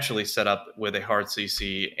naturally set up with a hard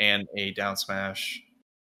CC and a down smash,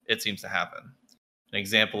 it seems to happen. An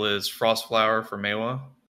example is Frost Flower for Mewa.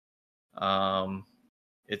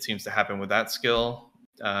 It seems to happen with that skill.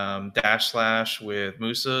 Dash Slash with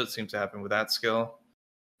Musa, it seems to happen with that skill.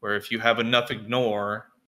 Where if you have enough ignore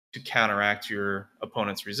to counteract your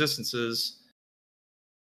opponent's resistances,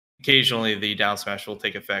 occasionally the down smash will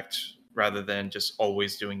take effect rather than just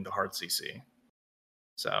always doing the hard CC.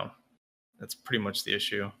 So that's pretty much the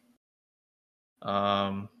issue.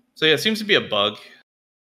 So yeah, it seems to be a bug.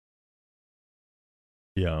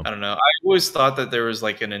 Yeah. I don't know. I always thought that there was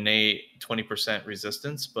like an innate 20%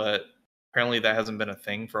 resistance, but apparently that hasn't been a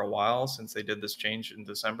thing for a while since they did this change in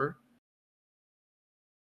December.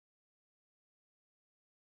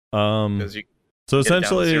 So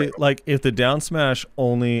essentially, like if the down smash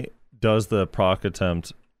only does the proc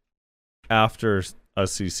attempt after a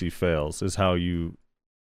CC fails, is how I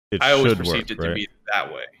always should perceived work, it right? to be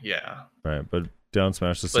that way. Yeah. Right, but down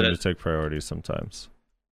smashes seem to take priority sometimes.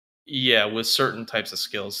 Yeah, with certain types of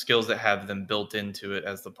skills that have them built into it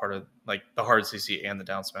as the part of like the hard CC and the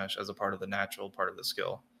down smash as a part of the natural part of the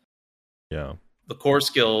skill. Yeah. The core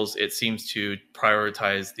skills, it seems to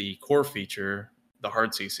prioritize the core feature, the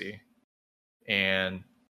hard CC, and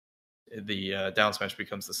the down smash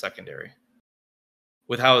becomes the secondary.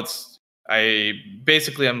 With how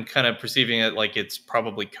I'm kind of perceiving it like it's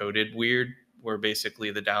probably coded weird, where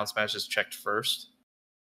basically the down smash is checked first,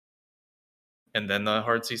 and then the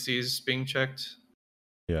hard CC is being checked.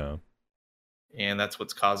 Yeah. And that's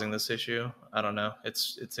what's causing this issue. I don't know.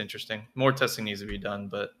 It's interesting. More testing needs to be done,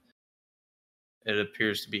 but it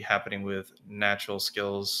appears to be happening with natural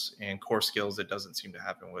skills and core skills it doesn't seem to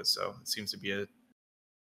happen with. So it seems to be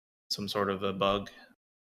some sort of a bug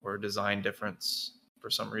or a design difference for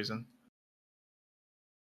some reason.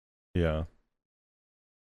 Yeah.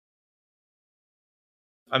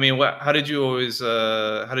 I mean, how did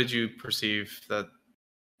you perceive that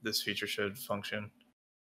this feature should function?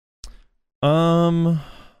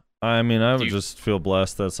 I mean, I would just feel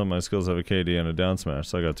blessed that some of my skills have a KD and a down smash,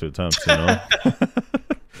 so I got 2 attempts, you know?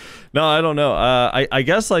 No, I don't know. I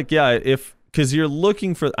guess, like, yeah, because you're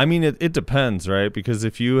looking for, I mean, it depends, right? Because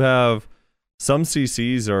if you have some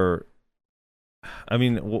CCs are I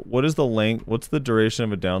mean, what is the length? What's the duration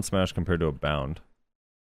of a down smash compared to a bound?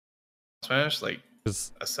 Smash like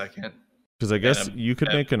a second. Because I guess you could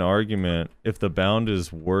make an argument if the bound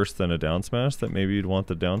is worse than a down smash that maybe you'd want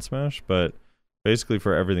the down smash, but basically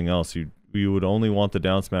for everything else you would only want the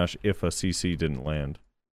down smash if a CC didn't land.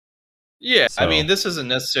 Yeah, so. I mean, this isn't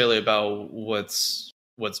necessarily about what's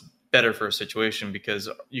better for a situation, because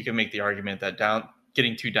you can make the argument that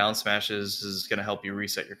getting 2 down smashes is going to help you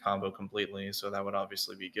reset your combo completely, so that would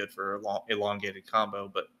obviously be good for a elongated combo,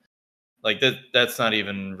 but like that's not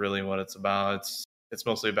even really what it's about. It's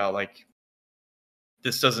mostly about like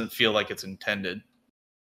this doesn't feel like it's intended.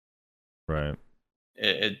 Right.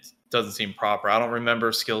 It doesn't seem proper. I don't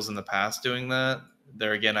remember skills in the past doing that.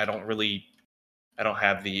 There again, I don't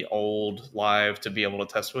have the old live to be able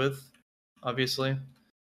to test with, obviously.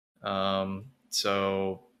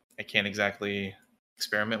 So I can't exactly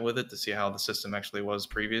experiment with it to see how the system actually was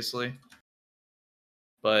previously.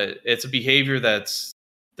 But it's a behavior that's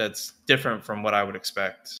different from what I would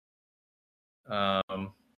expect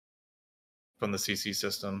from the CC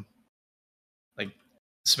system. Like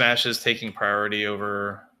smashes taking priority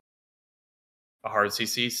over a hard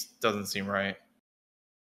CC doesn't seem right.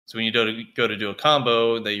 So when you go to do a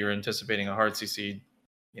combo that you're anticipating a hard CC,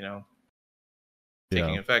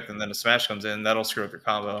 taking effect, and then a smash comes in, that'll screw up your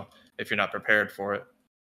combo if you're not prepared for it.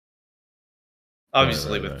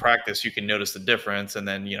 Obviously, with practice, you can notice the difference and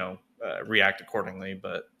then react accordingly.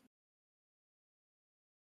 But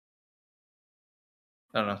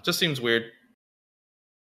I don't know, just seems weird.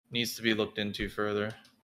 Needs to be looked into further.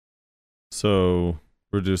 So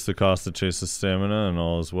reduce the cost to chase the stamina and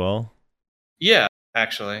all as well. Yeah,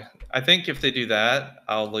 actually, I think if they do that,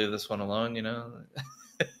 I'll leave this one alone.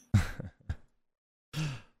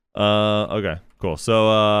 Okay, cool.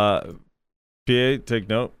 So PA, take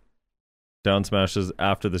note. Down smashes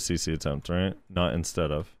after the CC attempt, right? Not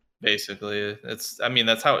instead of. Basically, that's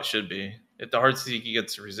how it should be. If the hard CC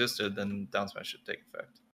gets resisted, then down smash should take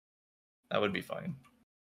effect. That would be fine.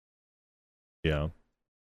 Yeah.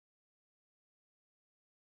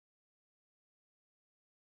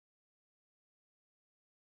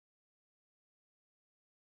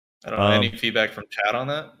 I don't know. Any feedback from chat on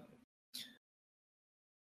that?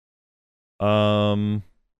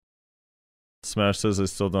 Smash says I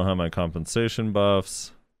still don't have my compensation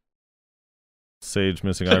buffs. Sage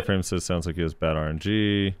missing iframe says sounds like he has bad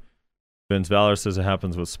RNG. Vince Valor says it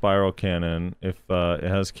happens with Spiral Cannon. If it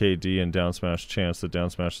has KD and down smash chance, the down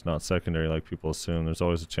smash is not secondary like people assume. There's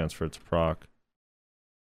always a chance for it to proc.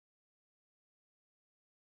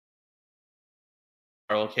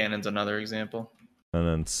 Spiral Cannon's another example. And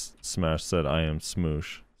then Smash said I am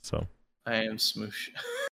smoosh. So I am smoosh.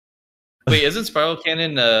 Wait, isn't Spiral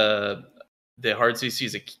Cannon the hard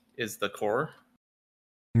CC is the core?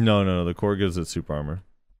 No. The core gives it super armor.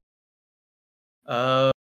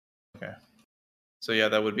 Okay. So yeah,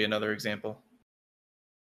 that would be another example.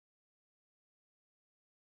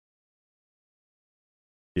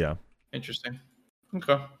 Yeah. Interesting.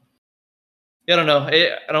 Okay. Yeah, I don't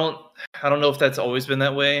know. I don't know if that's always been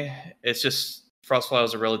that way. It's just Frostfly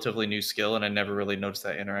is a relatively new skill, and I never really noticed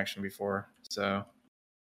that interaction before. So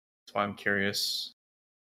that's why I'm curious.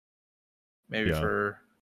 Maybe for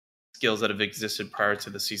skills that have existed prior to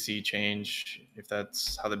the CC change, if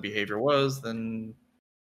that's how the behavior was, then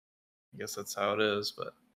I guess that's how it is. But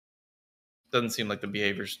it doesn't seem like the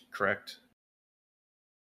behavior's correct.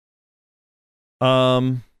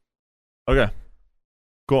 Okay.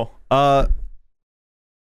 Cool.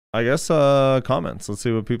 I guess comments. Let's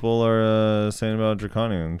see what people are saying about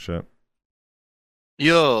Drakania and shit.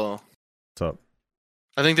 Yo. What's up?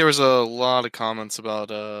 I think there was a lot of comments about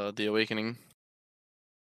the Awakening.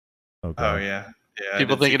 Okay. Oh yeah. Yeah.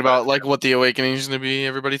 People thinking about like what the Awakening is going to be.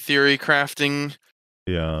 Everybody theory crafting.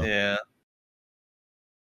 Yeah. Yeah.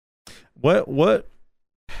 What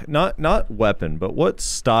not weapon, but what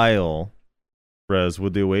style res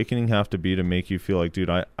would the Awakening have to be to make you feel like, dude,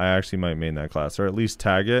 I actually might main that class, or at least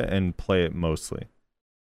tag it and play it mostly?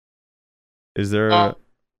 Is there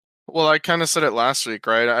well, I kind of said it last week,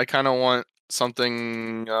 right? I kind of want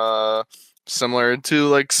something similar to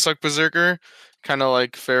like Suck Berserker, kind of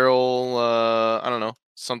like Feral, I don't know,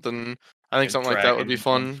 something. I think something like that would be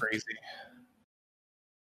fun. Crazy.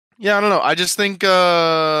 Yeah, I don't know. I just think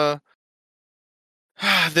they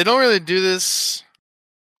don't really do this.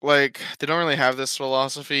 Like, they don't really have this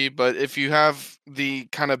philosophy, but if you have the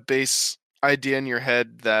kind of base idea in your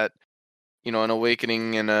head that, an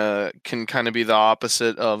Awakening and can kind of be the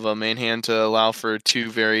opposite of a main hand to allow for two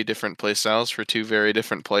very different playstyles for two very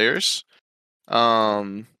different players,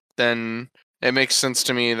 then it makes sense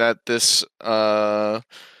to me that this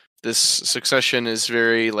this succession is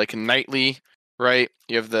very like knightly, right?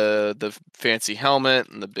 You have the fancy helmet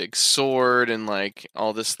and the big sword and like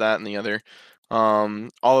all this, that, and the other. All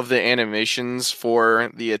of the animations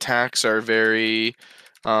for the attacks are very,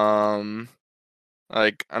 like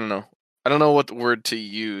I don't know what word to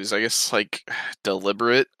use. I guess like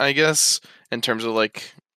deliberate. I guess in terms of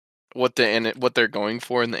like what they're going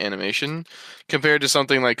for in the animation, compared to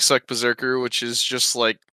something like Suck Berserker, which is just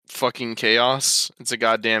like fucking chaos. It's a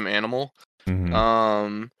goddamn animal.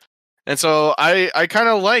 Mm-hmm. And so I kind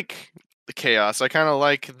of like the chaos. I kind of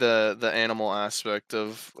like the animal aspect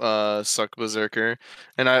of Suck Berserker,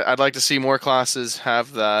 and I'd like to see more classes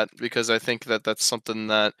have that because I think that that's something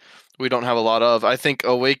that we don't have a lot of. I think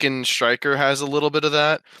Awakened Striker has a little bit of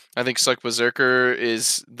that. I think Suck Berserker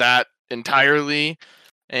is that entirely,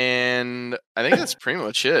 and I think that's pretty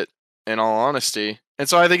much it. In all honesty, and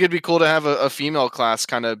so I think it'd be cool to have a female class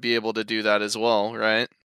kind of be able to do that as well, right?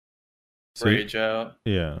 Rage out.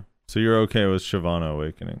 Yeah. So you're okay with Shyvana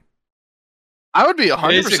Awakening? I would be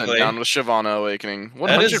 100% down with Shyvana Awakening.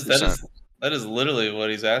 100%. That is literally what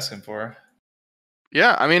he's asking for.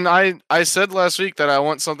 Yeah, I mean, I said last week that I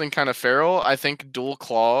want something kind of feral. I think dual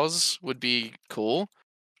claws would be cool.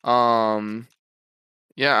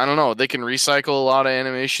 Yeah, I don't know. They can recycle a lot of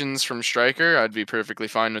animations from Striker. I'd be perfectly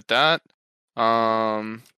fine with that.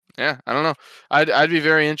 Yeah, I don't know. I'd be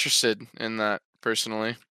very interested in that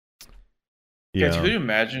personally. Yeah. Could you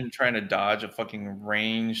imagine trying to dodge a fucking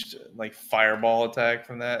ranged like fireball attack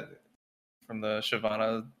from the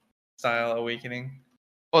Shyvana style Awakening?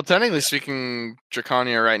 Well, technically speaking,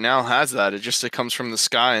 Drakania right now has that. It comes from the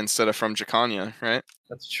sky instead of from Drakania, right?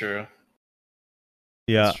 That's true.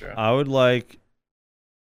 Yeah, that's true. I would like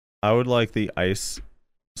the ice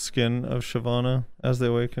skin of Shyvana as the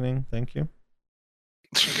Awakening. Thank you.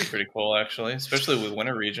 That'd be pretty cool, actually, especially with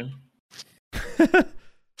Winter Region.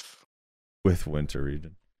 With Winter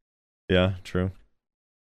Region. Yeah, true.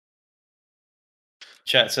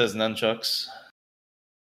 Chat says nunchucks.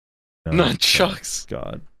 Nunchucks.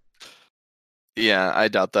 God. Yeah, I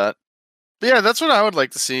doubt that. But yeah, that's what I would like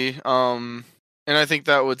to see. And I think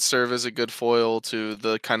that would serve as a good foil to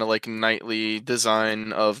the kind of like knightly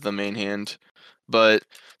design of the main hand. But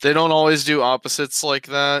they don't always do opposites like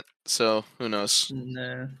that, so who knows?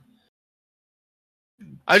 Nah.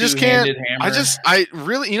 I just can't. I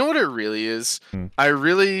really, you know what it really is? I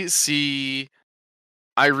really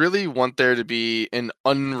want there to be an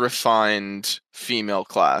unrefined female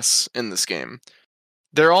class in this game.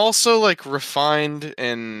 They're also like refined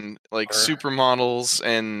and like supermodels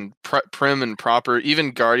and prim and proper. Even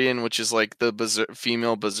Guardian, which is like the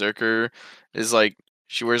female berserker, is like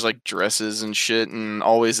she wears like dresses and shit and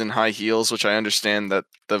always in high heels, which I understand that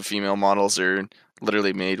the female models are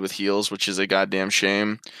literally made with heels, which is a goddamn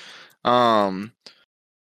shame. But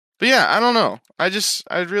yeah, I don't know.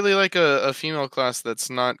 I'd really like a female class that's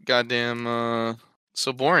not goddamn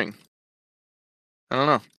so boring. I don't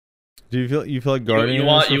know. Do you feel like Guardian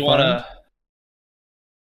is refined?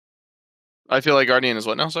 I feel like Guardian is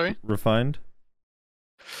what now? Sorry. Refined.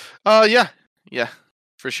 Yeah,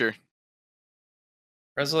 for sure.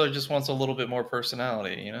 Rezler just wants a little bit more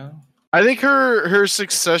personality, you know. I think her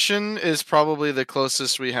succession is probably the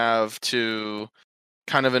closest we have to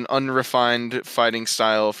kind of an unrefined fighting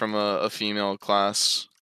style from a female class.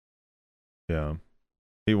 Yeah,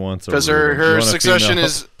 he wants because her succession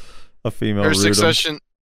is a female.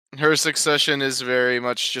 Her succession is very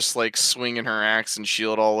much just like swinging her axe and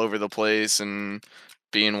shield all over the place and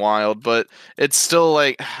being wild, but it's still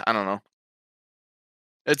like I don't know.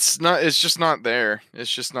 It's just not there.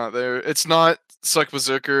 It's not Suck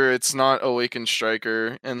Berserker, it's not Awakened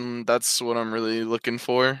Striker, and that's what I'm really looking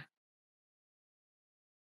for.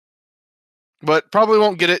 But probably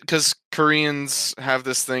won't get it because Koreans have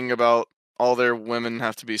this thing about all their women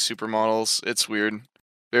have to be supermodels. It's weird.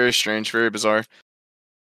 Very strange, very bizarre.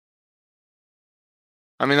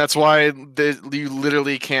 I mean, that's why you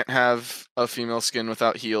literally can't have a female skin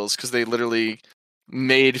without heels, because they literally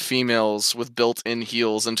made females with built-in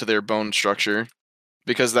heels into their bone structure,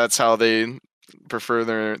 because that's how they prefer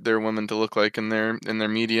their women to look like in their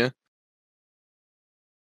media.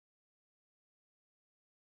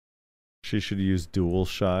 She should use dual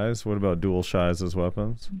shies. What about dual shies as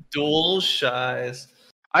weapons? Dual shies.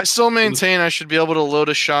 I still maintain I should be able to load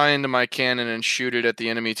a shy into my cannon and shoot it at the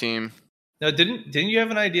enemy team. No, didn't you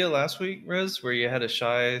have an idea last week, Rez, where you had a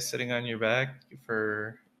shy sitting on your back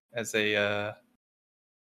as a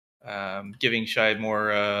giving shy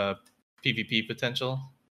more PvP potential?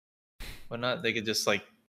 Why not? They could just like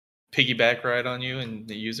piggyback ride on you and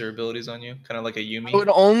use their abilities on you, kind of like a Yumi. I would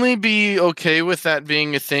only be okay with that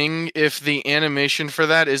being a thing if the animation for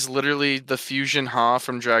that is literally the Fusion Ha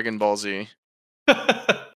from Dragon Ball Z.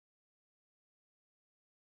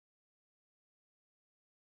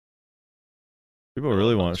 People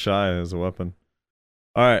really want Shy as a weapon.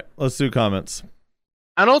 All right, let's do comments.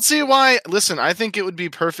 I don't see why. Listen, I think it would be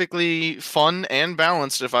perfectly fun and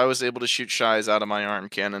balanced if I was able to shoot Shies out of my arm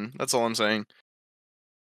cannon. That's all I'm saying.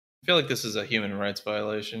 I feel like this is a human rights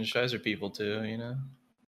violation. Shies are people too, you know?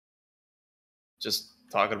 Just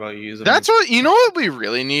talking about using That's what, you know what we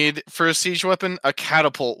really need for a siege weapon? A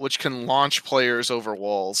catapult which can launch players over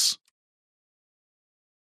walls.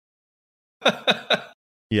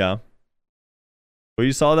 Yeah. Well,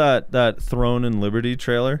 you saw that Throne and Liberty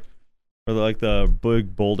trailer? Where like the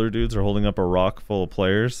big boulder dudes are holding up a rock full of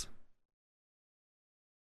players?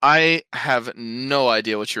 I have no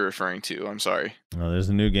idea what you're referring to. I'm sorry. Oh, there's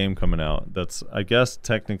a new game coming out that's, I guess,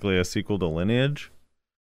 technically a sequel to Lineage.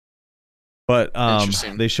 But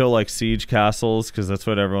they show like siege castles because that's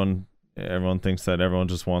what everyone thinks, that everyone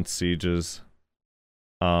just wants sieges.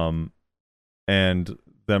 And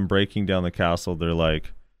them breaking down the castle, they're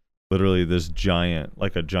like literally this giant,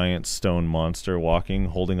 like a giant stone monster walking,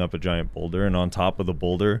 holding up a giant boulder, and on top of the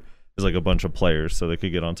boulder is like a bunch of players so they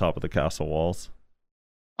could get on top of the castle walls.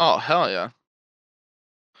 Oh, hell yeah.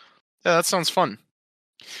 Yeah, that sounds fun.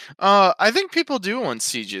 I think people do want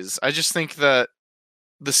sieges. I just think that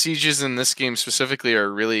the sieges in this game specifically are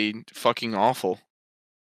really fucking awful.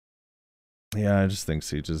 Yeah, I just think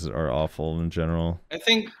sieges are awful in general. I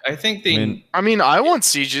think they. I mean, I want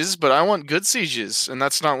sieges, but I want good sieges, and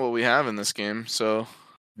that's not what we have in this game. So.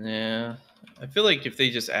 Yeah, I feel like if they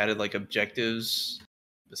just added like objectives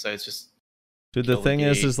besides just. Dude, the thing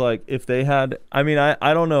is like if they had, I mean,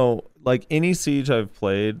 I don't know, like any siege I've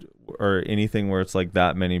played or anything where it's like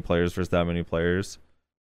that many players versus that many players,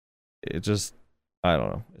 it just, I don't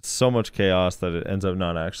know, it's so much chaos that it ends up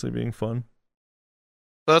not actually being fun.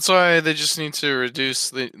 That's why they just need to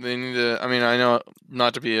reduce. They need to. I mean, I know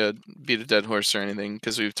not to beat a dead horse or anything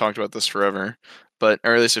because we've talked about this forever, but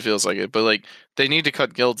or at least it feels like it. But like they need to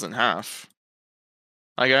cut guilds in half.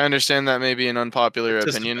 Like I understand that may be an unpopular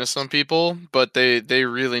opinion to some people, but they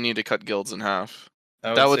really need to cut guilds in half.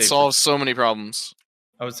 That would solve so many problems.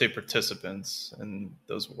 I would say participants in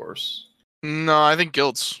those wars. No, I think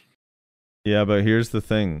guilds. Yeah, but here's the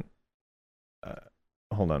thing.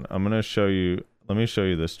 Hold on, I'm gonna show you. Let me show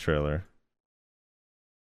you this trailer.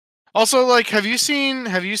 Also, like, have you seen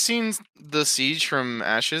the siege from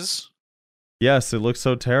Ashes? Yes, it looks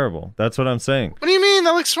so terrible. That's what I'm saying. What do you mean?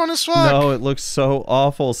 That looks fun as fuck. No, it looks so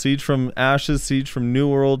awful. Siege from Ashes, Siege from New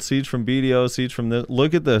World, Siege from BDO, Siege from this.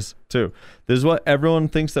 Look at this, too. This is what everyone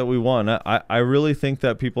thinks that we want. I really think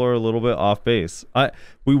that people are a little bit off base.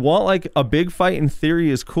 We want, like, a big fight in theory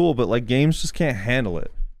is cool, but, like, games just can't handle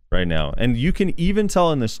it right now. And you can even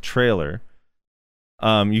tell in this trailer,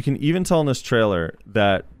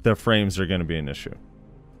 that the frames are going to be an issue.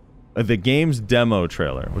 The game's demo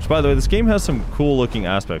trailer, which by the way, this game has some cool looking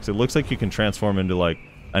aspects. It looks like you can transform into like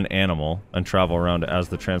an animal and travel around as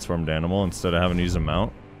the transformed animal instead of having to use a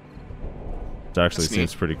mount. Which actually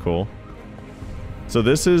seems pretty cool. So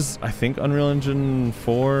this is, I think, Unreal Engine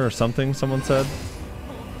 4 or something, someone said.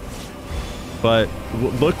 But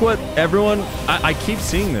look what everyone, I keep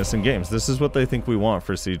seeing this in games. This is what they think we want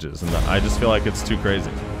for sieges, and I just feel like it's too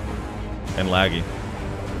crazy and laggy.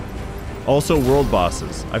 Also, world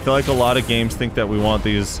bosses. I feel like a lot of games think that we want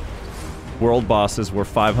these world bosses where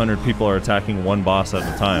 500 people are attacking one boss at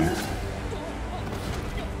a time.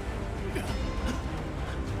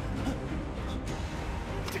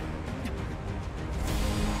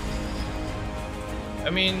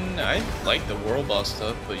 I mean, I like the world boss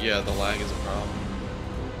stuff, but yeah, the lag is a problem.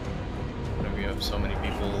 Whenever you have so many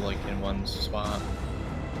people like in one spot.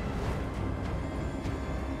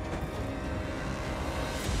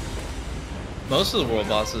 Most of the world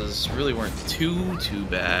bosses really weren't too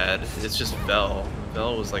bad. It's just Vel.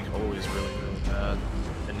 Vel was like always really bad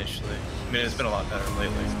initially. I mean, it's been a lot better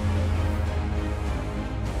lately.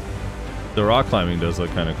 The rock climbing does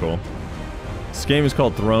look kind of cool. This game is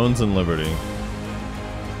called Thrones and Liberty.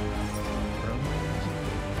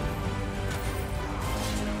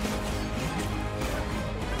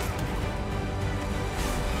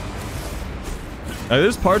 Now,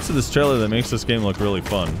 there's parts of this trailer that makes this game look really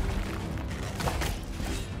fun.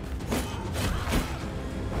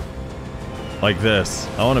 Like this.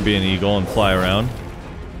 I want to be an eagle and fly around.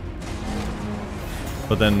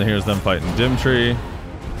 But then here's them fighting Dimtree.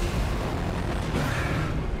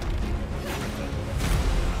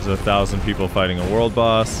 There's 1,000 people fighting a world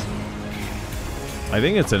boss. I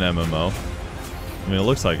think it's an MMO. I mean, it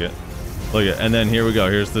looks like it. Look at, and then here we go.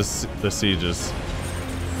 Here's the sieges.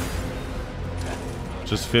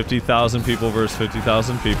 Just 50,000 people versus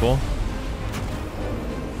 50,000 people.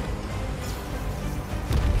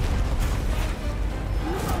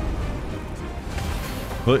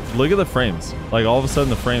 Look at the frames. Like, all of a sudden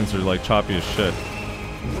the frames are like choppy as shit.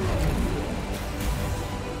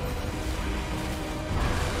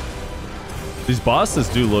 These bosses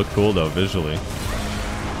do look cool though, visually.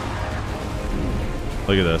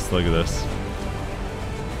 Look at this, look at this.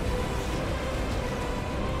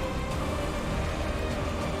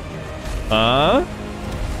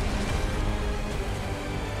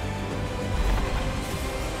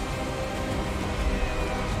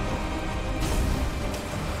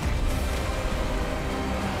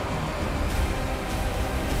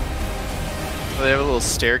 They have a little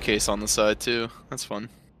staircase on the side too. That's fun.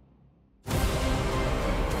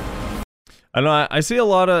 I know, I see a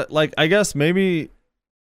lot of, like, I guess maybe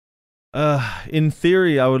in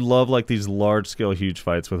theory I would love like these large scale huge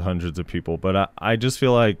fights with hundreds of people, but I just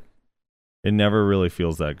feel like it never really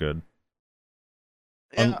feels that good.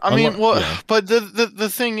 Yeah, I mean, well, yeah. But the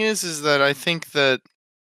thing is that I think that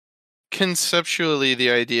conceptually the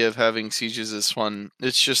idea of having sieges is fun.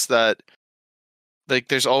 It's just that like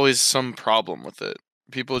there's always some problem with it.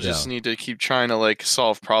 People just need to keep trying to like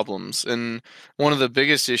solve problems. And one of the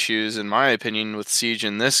biggest issues, in my opinion, with Siege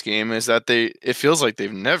in this game is that it feels like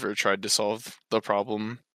they've never tried to solve the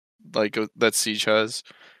problem like that Siege has.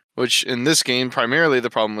 Which in this game, primarily the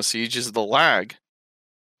problem with Siege is the lag.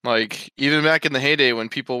 Like, even back in the heyday when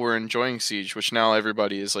people were enjoying Siege, which now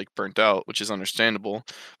everybody is like burnt out, which is understandable.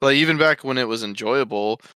 But like, even back when it was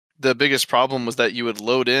enjoyable, the biggest problem was that you would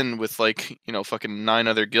load in with like, you know, fucking 9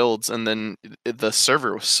 other guilds, and then the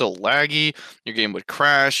server was so laggy, your game would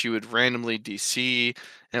crash, you would randomly DC,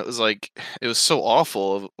 and it was like, it was so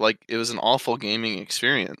awful. Like, it was an awful gaming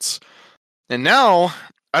experience. And now,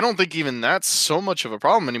 I don't think even that's so much of a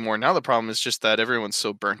problem anymore. Now the problem is just that everyone's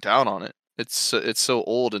so burnt out on it. It's so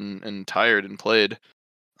old and tired and played.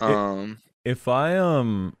 If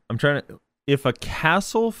I'm trying to, if a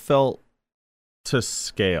castle felt to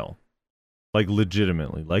scale, like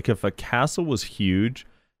legitimately, like if a castle was huge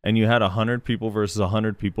and you had 100 people versus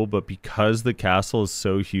 100 people, but because the castle is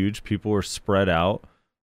so huge, people were spread out,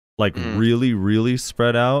 like really, really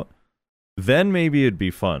spread out, then maybe it'd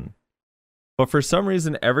be fun. But for some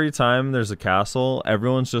reason, every time there's a castle,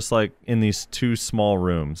 everyone's just like in these 2 small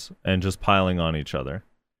rooms and just piling on each other.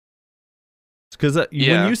 Because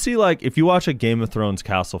when you see, like, if you watch a Game of Thrones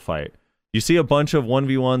castle fight, you see a bunch of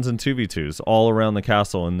 1v1s and 2v2s all around the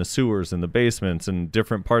castle, in the sewers, in the basements, and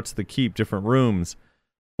different parts of the keep, different rooms.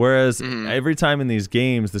 Whereas every time in these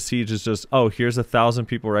games, the Siege is just, oh, here's 1,000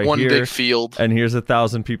 people right here. One big field. And here's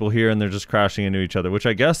 1,000 people here, and they're just crashing into each other, which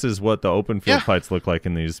I guess is what the open field fights look like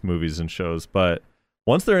in these movies and shows. But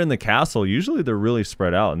once they're in the castle, usually they're really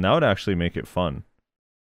spread out, and that would actually make it fun.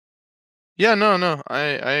 Yeah, no, I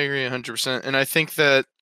agree 100%. And I think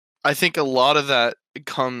a lot of that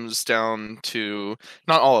comes down to,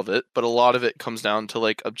 not all of it, but a lot of it comes down to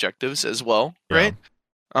like objectives as well, right?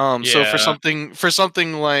 So for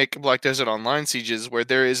something like Black Desert Online Sieges, where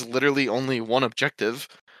there is literally only one objective,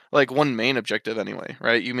 like one main objective anyway,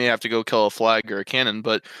 right? You may have to go kill a flag or a cannon,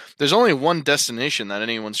 but there's only one destination that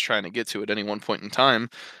anyone's trying to get to at any one point in time,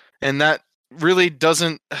 and that really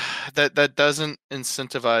doesn't that doesn't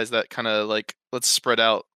incentivize that kind of like, let's spread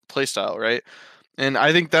out playstyle, right? And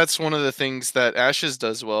I think that's one of the things that Ashes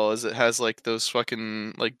does well, is it has like those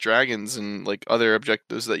fucking like dragons and like other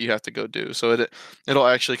objectives that you have to go do. So it'll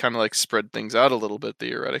actually kind of like spread things out a little bit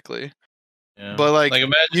theoretically. Yeah. But like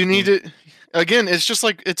you need to, again, it's just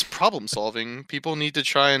like, it's problem solving. People need to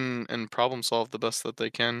try and problem solve the best that they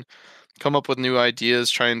can, come up with new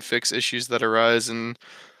ideas, try and fix issues that arise, and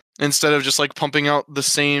instead of just like pumping out the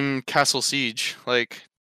same castle siege, like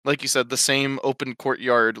you said, the same open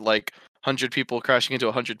courtyard, like 100 people crashing into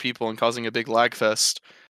 100 people and causing a big lag fest.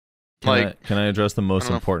 Can I address the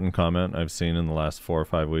most important comment I've seen in the last 4 or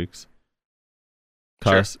 5 weeks?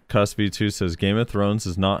 Cuss V2 says, Game of Thrones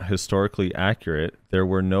is not historically accurate. There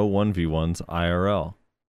were no 1v1s IRL.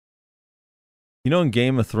 You know, in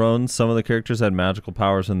Game of Thrones, some of the characters had magical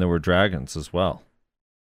powers and there were dragons as well.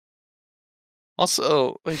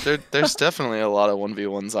 Also, like, there's definitely a lot of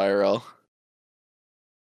 1v1s IRL.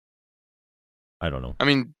 I don't know. I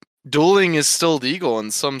mean, dueling is still legal in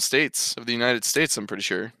some states of the United States, I'm pretty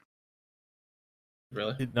sure.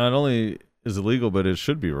 Really? It not only is illegal, but it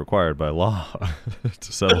should be required by law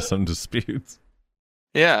to settle some disputes.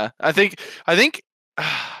 Yeah, I think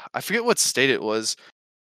I forget what state it was.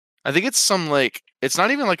 I think it's some, like, it's not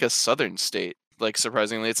even like a southern state, like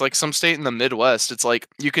surprisingly. It's like some state in the Midwest. It's like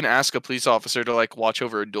you can ask a police officer to like watch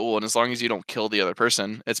over a duel, and as long as you don't kill the other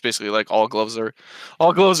person, it's basically like all gloves are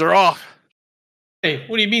off. Hey,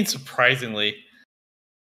 what do you mean surprisingly?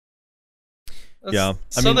 Yeah,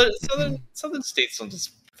 southern states don't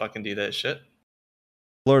just fucking do that shit.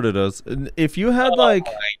 Florida does. If you had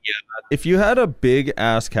if you had a big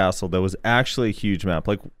ass castle that was actually a huge map,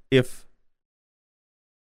 like if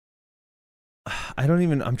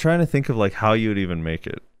I'm trying to think of like how you would even make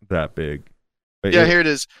it that big. But yeah, here it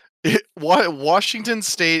is. Washington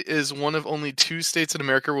State is one of only 2 states in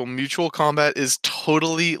America where mutual combat is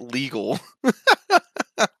totally legal.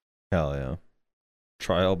 Hell yeah!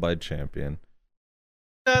 Trial by champion.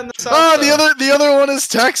 The other one is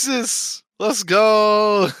Texas. Let's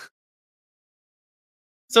go.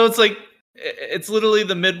 So it's literally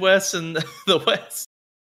the Midwest and the West.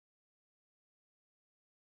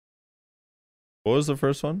 What was the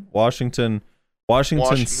first one? Washington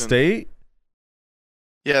State?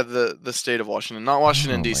 Yeah, the state of Washington, not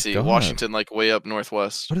Washington D.C. Washington, like way up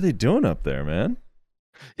northwest. What are they doing up there, man?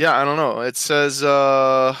 Yeah, I don't know. It says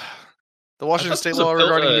the Washington state law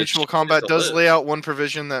regarding mutual combat does lay out one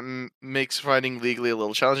provision that makes fighting legally a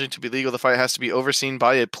little challenging. To be legal, the fight has to be overseen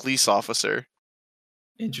by a police officer.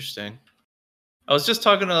 Interesting. I was just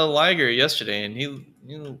talking to Liger yesterday, and he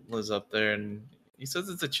was up there, and he says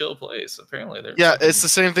it's a chill place. Apparently, it's the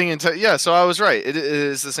same thing in yeah. So I was right. It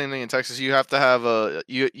is the same thing in Texas. You have to have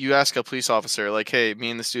you ask a police officer like, hey, me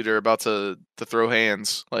and this dude are about to throw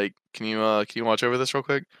hands. Like, can you watch over this real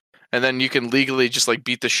quick? And then you can legally just like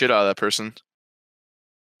beat the shit out of that person.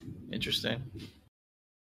 Interesting.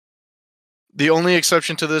 The only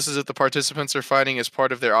exception to this is if the participants are fighting as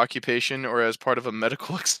part of their occupation or as part of a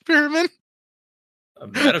medical experiment. A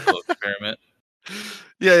medical experiment.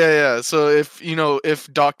 Yeah. So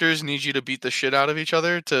if doctors need you to beat the shit out of each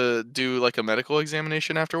other to do like a medical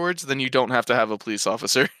examination afterwards, then you don't have to have a police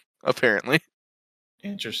officer, apparently.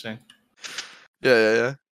 Interesting.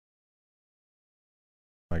 Yeah.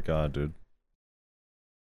 My God, dude.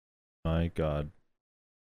 My God.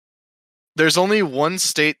 There's only one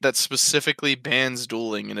state that specifically bans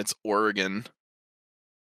dueling, and it's Oregon.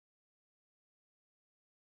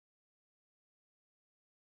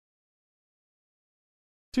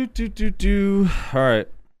 All right.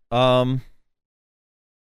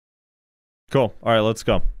 Cool. All right, let's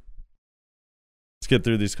go. Let's get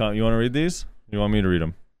through these. You want to read these? You want me to read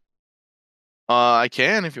them? I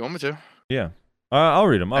can if you want me to. Yeah. I'll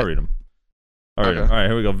read them. All right,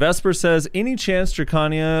 here we go. Vesper says, any chance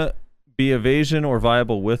Drakania be evasion or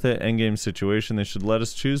viable with it? Endgame situation. They should let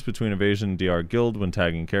us choose between evasion and DR guild when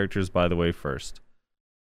tagging characters, by the way, first.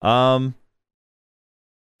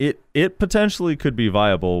 It potentially could be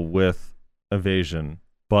viable with evasion,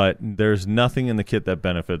 but there's nothing in the kit that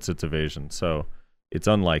benefits its evasion, so it's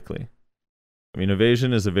unlikely. I mean,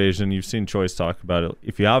 evasion is evasion. You've seen Choice talk about it.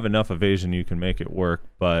 If you have enough evasion, you can make it work,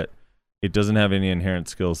 but it doesn't have any inherent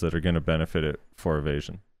skills that are going to benefit it for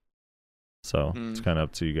evasion. So it's kind of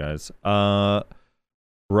up to you guys.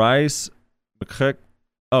 Rice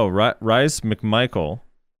McMichael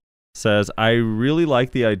says, I really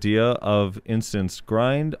like the idea of instanced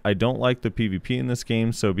grind. I don't like the PvP in this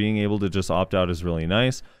game, so being able to just opt out is really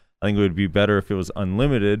nice. I think it would be better if it was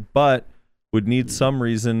unlimited, but would need some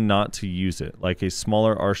reason not to use it, like a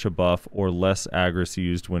smaller Arsha buff or less Agris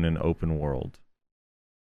used when in open world.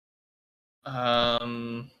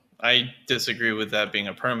 I disagree with that being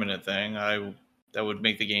a permanent thing. That would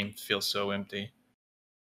make the game feel so empty.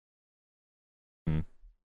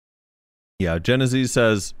 Yeah, Genesis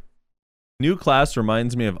says, new class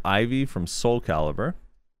reminds me of Ivy from Soul Calibur.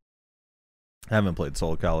 I haven't played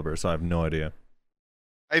Soul Calibur, so I have no idea.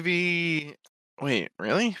 Ivy... Wait,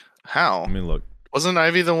 really? How? Let me look. Wasn't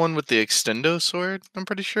Ivy the one with the extendo sword? I'm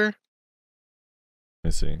pretty sure. Let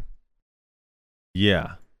me see.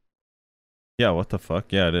 Yeah. Yeah, what the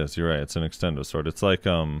fuck? Yeah, it is. You're right. It's an extendo sword. It's like,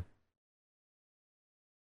 yeah,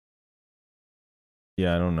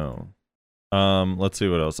 I don't know. Let's see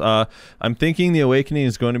what else. I'm thinking the Awakening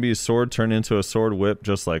is going to be a sword turned into a sword whip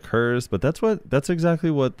just like hers, but that's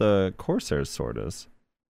exactly what the Corsair's sword is.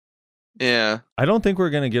 Yeah. I don't think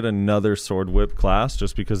we're going to get another sword whip class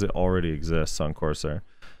just because it already exists on Corsair.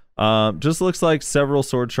 Just looks like several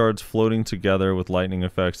sword shards floating together with lightning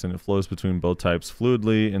effects, and it flows between both types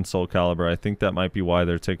fluidly in Soul Calibur. I think that might be why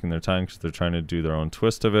they're taking their time, because they're trying to do their own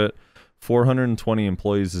twist of it. 420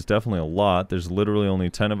 employees is definitely a lot. There's literally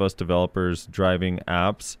only 10 of us developers driving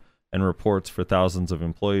apps and reports for thousands of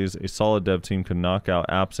employees. A solid dev team can knock out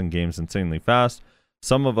apps and games insanely fast.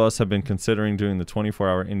 Some of us have been considering doing the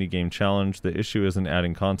 24-hour indie game challenge. The issue isn't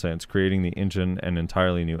adding content, it's creating the engine and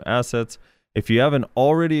entirely new assets. If you have an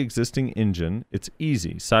already existing engine, it's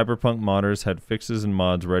easy. Cyberpunk modders had fixes and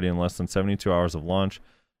mods ready in less than 72 hours of launch.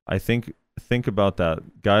 I think about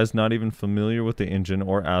that. Guys not even familiar with the engine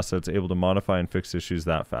or assets able to modify and fix issues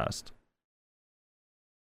that fast.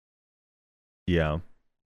 Yeah.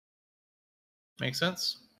 Makes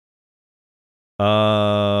sense.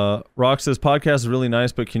 Rock says, podcast is really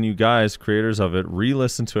nice, but can you guys, creators of it,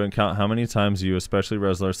 re-listen to it and count how many times you, especially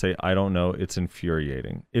Resler, say, I don't know? It's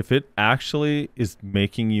infuriating. If it actually is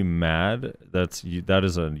making you mad, that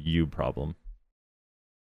is a you problem.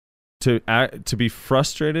 To be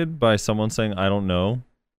frustrated by someone saying, I don't know,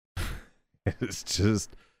 it's just...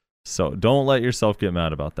 So don't let yourself get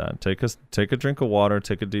mad about that. Take a drink of water,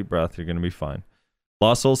 take a deep breath, you're going to be fine.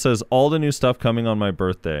 Lost Soul says, all the new stuff coming on my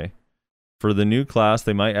birthday. For the new class,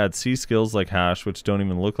 they might add C skills like Hash, which don't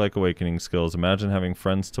even look like Awakening skills. Imagine having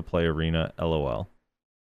friends to play Arena, LOL.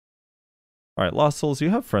 Alright, Lost Souls, you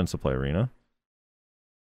have friends to play Arena.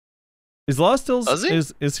 Is Lost Souls,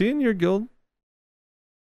 is he in your guild?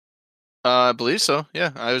 I believe so,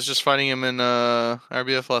 yeah. I was just fighting him in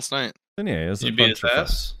RBF last night. Then yeah, he has you beat his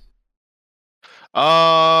ass?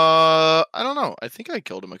 I don't know. I think I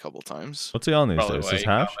killed him a couple times. What's he on these days? Is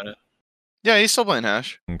Hash? Yeah, he's still playing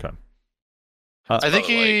Hash. Okay. I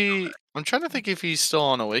think I'm trying to think if he's still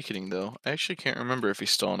on Awakening, though. I actually can't remember if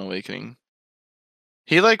he's still on Awakening.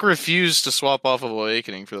 He, like, refused to swap off of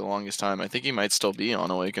Awakening for the longest time. I think he might still be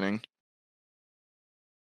on Awakening.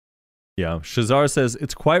 Yeah. Shazar says,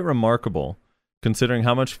 it's quite remarkable, considering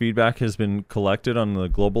how much feedback has been collected on the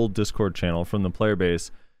global Discord channel from the player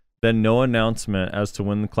base, then no announcement as to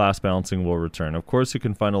when the class balancing will return. Of course, you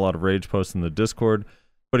can find a lot of rage posts in the Discord,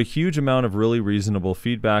 but a huge amount of really reasonable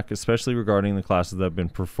feedback, especially regarding the classes that have been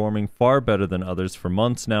performing far better than others for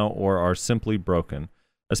months now or are simply broken.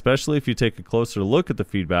 Especially if you take a closer look at the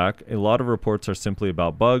feedback, a lot of reports are simply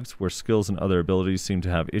about bugs, where skills and other abilities seem to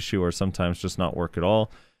have issue or sometimes just not work at all.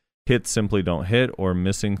 Hits simply don't hit or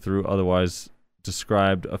missing through otherwise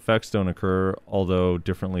described. Effects don't occur, although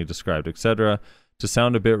differently described, etc. To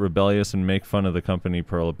sound a bit rebellious and make fun of the company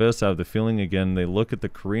Pearl Abyss, I have the feeling, again, they look at the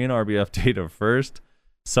Korean RBF data first.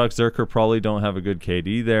 Suck Zerker probably don't have a good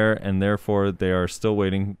KD there, and therefore they are still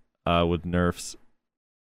waiting with nerfs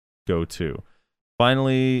go to.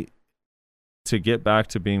 Finally, to get back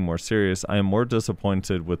to being more serious, I am more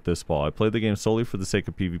disappointed with this ball. I played the game solely for the sake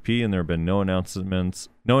of PvP, and there have been no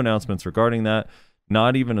announcements regarding that.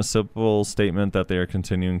 Not even a simple statement that they are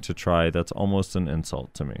continuing to try. That's almost an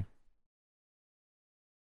insult to me.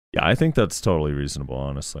 Yeah, I think that's totally reasonable,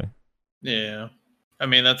 honestly. Yeah. I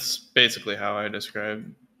mean, that's basically how I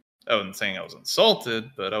described. I wasn't saying I was insulted,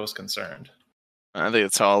 but I was concerned. I think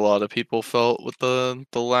it's how a lot of people felt with the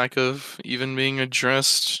lack of even being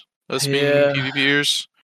addressed, us being PvPers.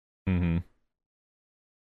 Mm-hmm.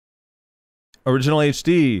 Original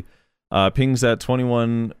HD pings at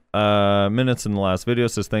 21 minutes in the last video,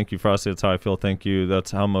 says, thank you, Frosty. That's how I feel. Thank you.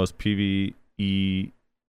 That's how most PvE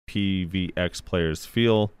PvX players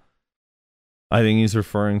feel. I think he's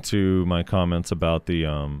referring to my comments about the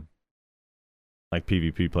like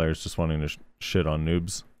PvP players just wanting to shit on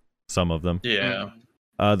noobs. Some of them. Yeah.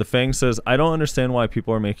 The Fang says, I don't understand why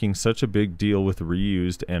people are making such a big deal with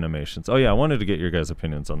reused animations. Oh yeah, I wanted to get your guys'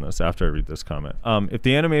 opinions on this after I read this comment. If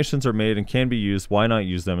the animations are made and can be used, why not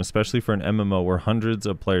use them, especially for an MMO where hundreds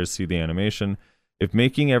of players see the animation? If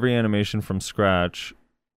making every animation from scratch,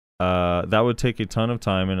 that would take a ton of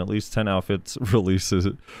time and at least 10 outfit releases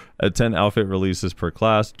per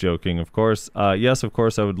class. Joking, of course. Yes, of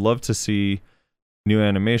course, I would love to see new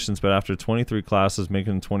animations, but after 23 classes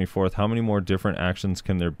making the 24th, how many more different actions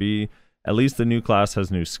can there be? At least the new class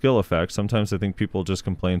has new skill effects. Sometimes I think people just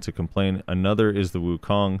complain to complain. Another is the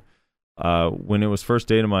Wukong. When it was first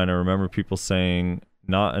data mined, I remember people saying,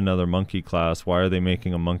 not another monkey class. Why are they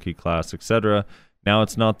making a monkey class, etc.? Now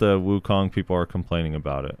it's not the Wukong. People are complaining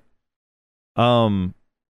about it.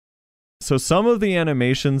 So some of the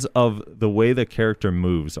animations of the way the character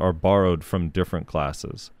moves are borrowed from different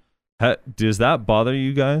classes. Does that bother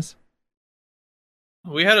you guys?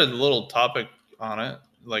 We had a little topic on it,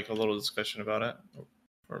 like a little discussion about it,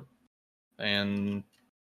 and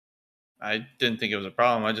I didn't think it was a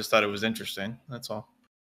problem. I just thought it was interesting. That's all.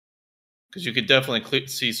 Because you could definitely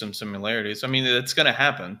see some similarities. I mean, it's going to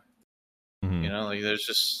happen. Mm-hmm. You know, like there's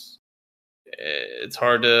just, it's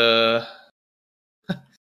hard to,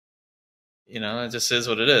 you know, it just is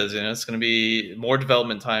what it is. You know, it's going to be more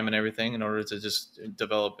development time and everything in order to just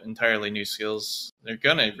develop entirely new skills. They're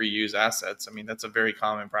going to reuse assets. I mean, that's a very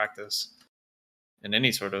common practice in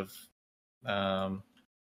any sort of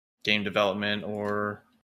game development or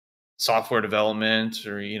software development,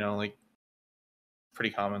 or, you know, like pretty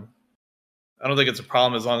common. I don't think it's a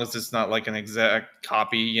problem as long as it's not like an exact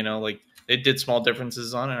copy. You know, like it did small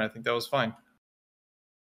differences on it. And I think that was fine.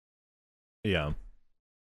 Yeah.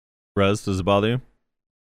 Rez, does it bother you?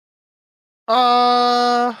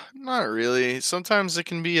 Not really. Sometimes it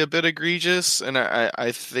can be a bit egregious, and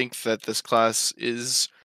I think that this class is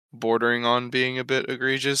bordering on being a bit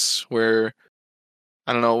egregious, where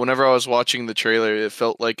I don't know, whenever I was watching the trailer, it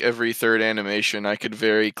felt like every third animation I could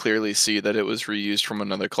very clearly see that it was reused from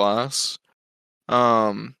another class.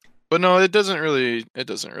 But no, it doesn't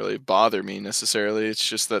really bother me necessarily. It's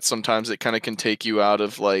just that sometimes it kind of can take you out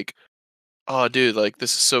of like, oh dude, like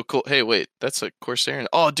this is so cool. Hey, wait, that's a Corsair.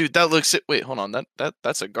 Oh dude, that looks it. Wait, hold on,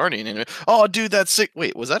 that's a Guardian anime. Oh dude, that's sick.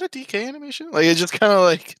 Wait, was that a DK animation? Like it just kind of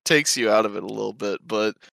like takes you out of it a little bit,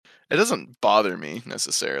 but it doesn't bother me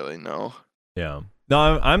necessarily. No. Yeah.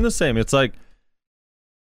 No, I'm the same. It's like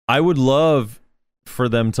I would love for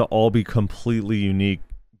them to all be completely unique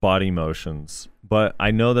body motions, but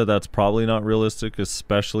I know that that's probably not realistic,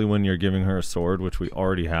 especially when you're giving her a sword, which we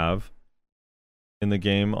already have in the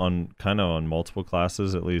game on multiple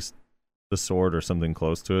classes, at least the sword or something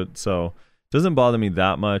close to it. So it doesn't bother me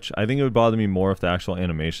that much. I think it would bother me more if the actual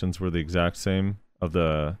animations were the exact same of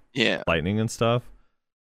the lightning and stuff.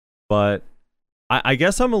 But I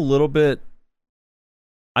guess I'm a little bit...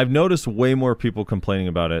 I've noticed way more people complaining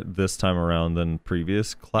about it this time around than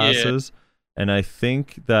previous classes. Yeah. And I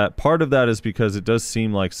think that part of that is because it does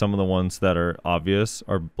seem like some of the ones that are obvious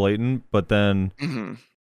are blatant, but then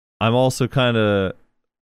I'm also kind of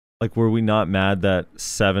like, were we not mad that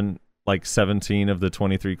 17 of the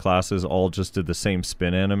 23 classes all just did the same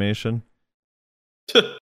spin animation?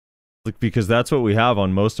 Like, because that's what we have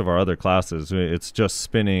on most of our other classes. It's just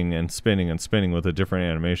spinning and spinning and spinning with a different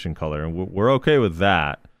animation color, and we're okay with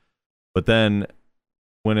that. But then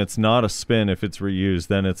when it's not a spin, if it's reused,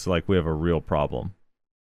 then it's like we have a real problem.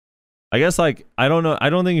 I guess, like, I don't know. I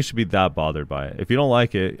don't think you should be that bothered by it. If you don't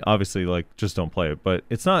like it, obviously, like, just don't play it. But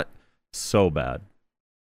it's not so bad.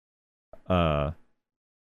 And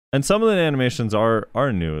some of the animations are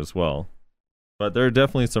new as well. But there are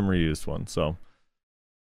definitely some reused ones, so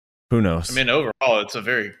who knows? I mean, overall, it's a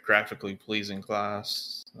very graphically pleasing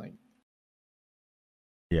class. Like,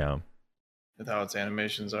 yeah, with how its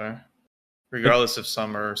animations are, regardless if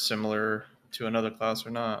some are similar to another class or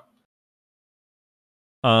not.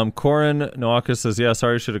 Corin Noaka says, "Yeah,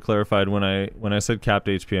 sorry, should have clarified when I said capped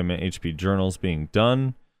HP, I meant HP journals being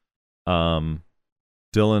done." Dylan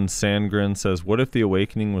Sandgren says, "What if the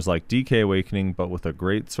Awakening was like DK Awakening but with a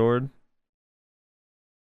great sword?"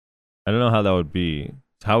 I don't know how that would be.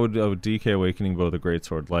 How would a DK Awakening go with a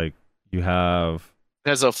greatsword? Like, you have... It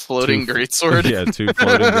has a floating greatsword? Yeah, 2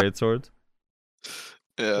 floating greatswords.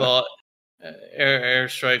 Yeah. Well,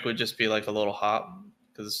 Airstrike would just be like a little hop,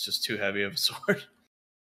 because it's just too heavy of a sword.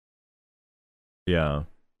 Yeah.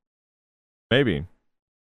 Maybe.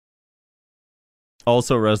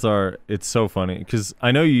 Also, Rezar, it's so funny, because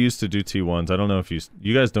I know you used to do T1s. I don't know if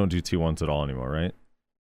you guys don't do T1s at all anymore, right?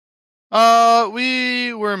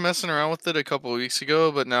 We were messing around with it a couple of weeks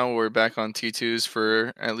ago, but now we're back on T2s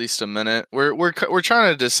for at least a minute. We're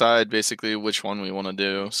trying to decide basically which one we want to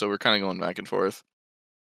do, so we're kind of going back and forth.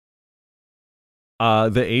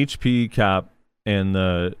 The HP cap and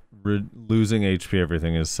the losing HP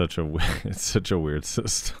everything is such a weird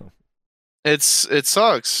system. It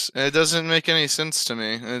sucks. It doesn't make any sense to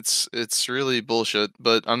me. It's really bullshit,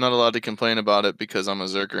 but I'm not allowed to complain about it because I'm a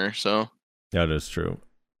Zerker, so. That is true.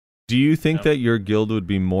 Do you think that your guild would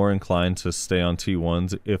be more inclined to stay on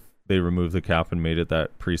T1s if they removed the cap and made it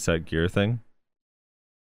that preset gear thing?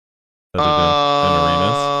 In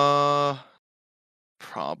arenas?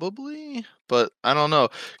 Probably, but I don't know.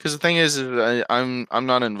 Because the thing is I'm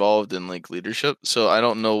not involved in like leadership, so I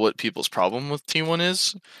don't know what people's problem with T1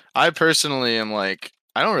 is. I personally am like,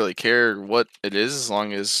 I don't really care what it is as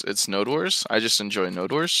long as it's Node Wars. I just enjoy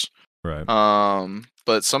Node Wars. Right.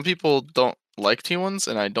 But some people don't like T1s,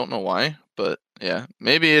 and I don't know why, but yeah,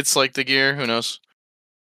 maybe it's like the gear, who knows.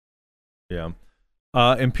 Yeah.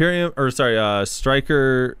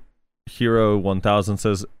 Striker Hero 1000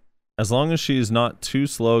 says, as long as she's not too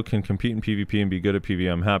slow, can compete in PvP and be good at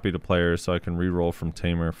PvE, I'm happy to play her so I can reroll from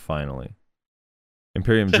Tamer finally.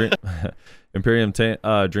 Dreamer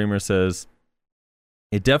says,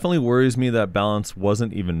 it definitely worries me that balance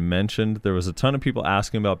wasn't even mentioned. There was a ton of people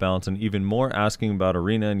asking about balance and even more asking about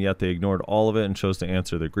arena, and yet they ignored all of it and chose to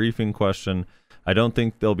answer the griefing question. I don't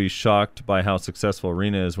think they'll be shocked by how successful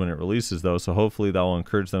arena is when it releases, though, so hopefully that will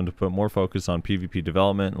encourage them to put more focus on PvP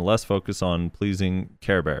development and less focus on pleasing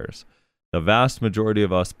Care Bears. The vast majority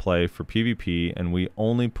of us play for PvP, and we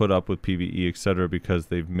only put up with PvE, etc., because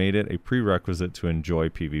they've made it a prerequisite to enjoy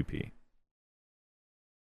PvP.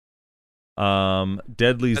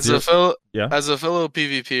 Deadly as a fellow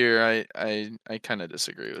PvPer, I kind of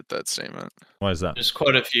disagree with that statement. Why is that? There's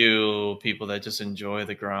quite a few people that just enjoy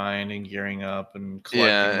the grind and gearing up and collecting.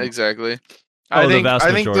 Yeah, exactly. The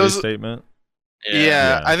vast majority statement.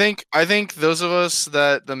 Yeah, I think those of us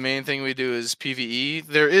that the main thing we do is PvE.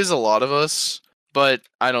 There is a lot of us, but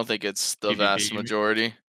I don't think it's the PvP, vast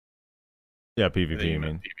majority. Yeah, PvP. You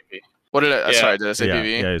mean? PvP. What did I? Yeah. Sorry, did I say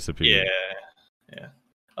PvE? Yeah, it's a PvP. Yeah.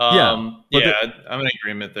 I'm in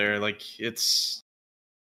agreement there. Like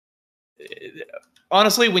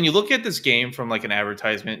honestly, when you look at this game from like an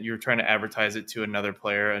advertisement, you're trying to advertise it to another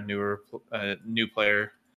player, a new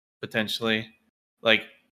player potentially. Like,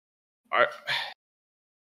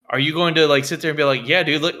 are you going to like sit there and be like, yeah,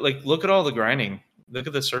 dude, look at all the grinding, look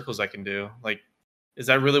at the circles I can do? Like, is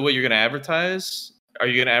that really what you're going to advertise? Are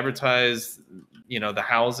you going to advertise, the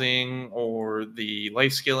housing or the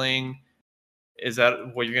life skilling? Is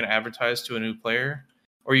that what you're going to advertise to a new player?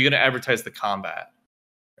 Or are you going to advertise the combat?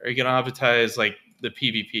 Are you going to advertise like the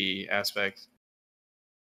PvP aspect?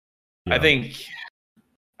 Yeah. I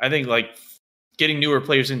think like getting newer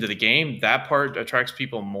players into the game, that part attracts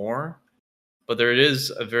people more. But there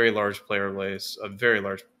is a very large player base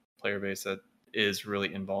that is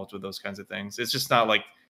really involved with those kinds of things. It's just not like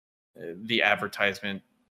the advertisement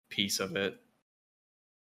piece of it.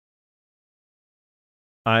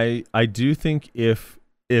 I do think if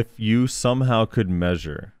you somehow could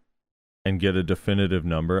measure and get a definitive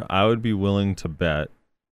number, I would be willing to bet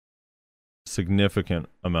significant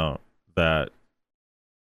amount that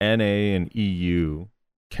NA and EU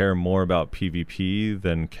care more about PvP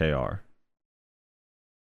than KR.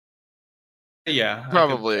 Yeah,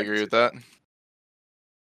 probably agree with that.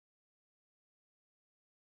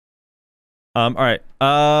 All right.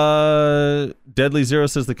 Deadly Zero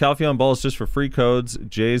says the Calpheon ball is just for free codes,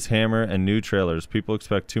 Jay's hammer, and new trailers. People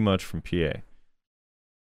expect too much from PA. I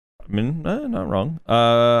mean, not wrong.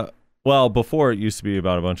 Well, before it used to be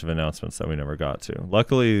about a bunch of announcements that we never got to.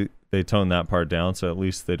 Luckily, they toned that part down, so at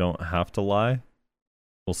least they don't have to lie.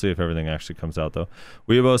 We'll see if everything actually comes out, though.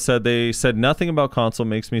 Weebo said they said nothing about console.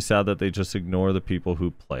 Makes me sad that they just ignore the people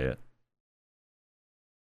who play it.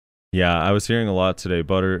 Yeah, I was hearing a lot today.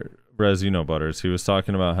 Butters, Butters. He was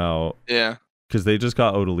talking about how... Yeah. Because they just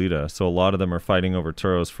got Odalita, so a lot of them are fighting over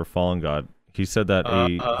Turos for Fallen God. He said that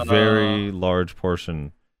a very large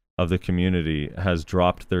portion of the community has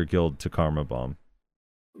dropped their guild to Karma Bomb.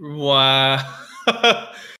 Wow.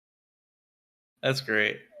 That's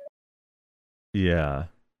great. Yeah.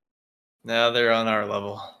 Now they're on our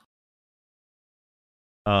level.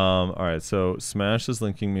 All right, so Smash is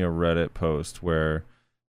linking me a Reddit post where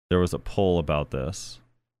there was a poll about this.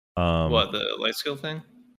 What, the life skill thing?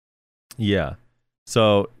 Yeah.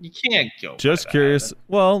 So you can't go. Just curious.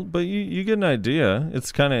 Well, but you get an idea.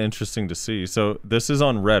 It's kind of interesting to see. So this is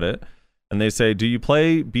on Reddit, and they say, "Do you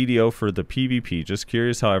play BDO for the PvP? Just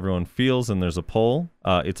curious how everyone feels." And there's a poll.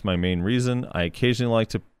 It's my main reason. I occasionally like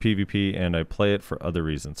to PvP, and I play it for other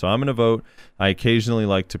reasons. So I'm gonna vote. I occasionally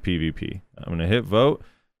like to PvP. I'm gonna hit vote,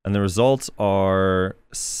 and the results are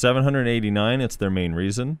 789. It's their main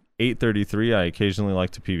reason. 833. I occasionally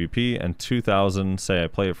like to PvP, and 2000 say I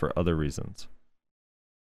play it for other reasons.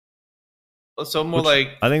 So more like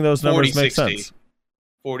I think those numbers make sense.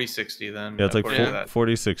 40-60 then. Yeah, it's like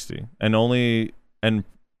 40-60. And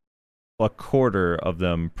a quarter of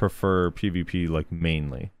them prefer PvP like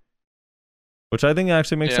mainly. Which I think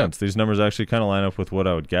actually makes sense. These numbers actually kind of line up with what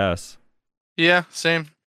I would guess. Yeah, same.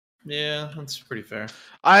 Yeah, that's pretty fair.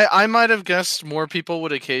 I might have guessed more people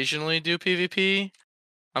would occasionally do PvP.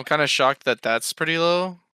 I'm kind of shocked that that's pretty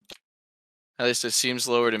low. At least it seems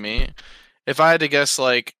lower to me. If I had to guess,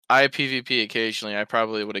 like, I PvP occasionally, I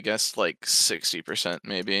probably would have guessed, like, 60%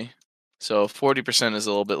 maybe. So 40% is a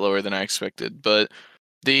little bit lower than I expected. But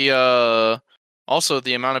the also,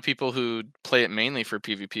 the amount of people who play it mainly for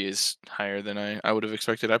PvP is higher than I would have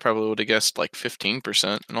expected. I probably would have guessed, like,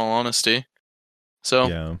 15%, in all honesty. So,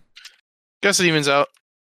 yeah. Guess it evens out.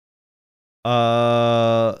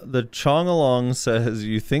 The Chongalong says,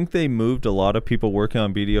 you think they moved a lot of people working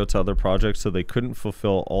on BDO to other projects so they couldn't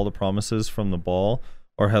fulfill all the promises from the ball,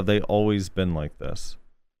 or have they always been like this?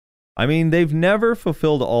 I mean, they've never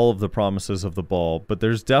fulfilled all of the promises of the ball, but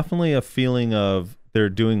there's definitely a feeling of they're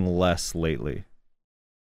doing less lately.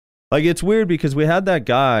 Like, it's weird because we had that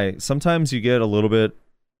guy, sometimes you get a little bit,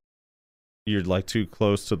 you're like too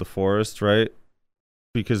close to the forest, right?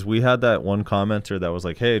 Because we had that one commenter that was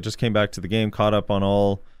like, hey, it just came back to the game, caught up on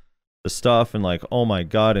all the stuff, and like, oh my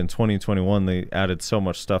god, in 2021 they added so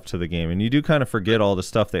much stuff to the game. And you do kind of forget all the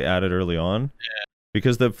stuff they added early on. Yeah.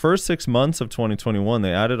 Because the first 6 months of 2021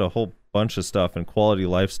 they added a whole bunch of stuff and quality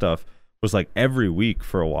life stuff was like every week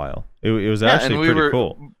for a while. It was actually pretty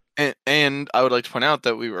cool. And I would like to point out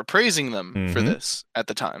that we were praising them for this at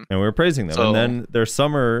the time. And we were praising them. And then their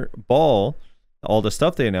summer ball, all the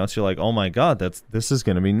stuff they announced, you're like, oh my God, this is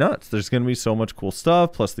going to be nuts. There's going to be so much cool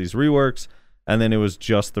stuff, plus these reworks. And then it was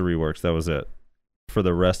just the reworks. That was it for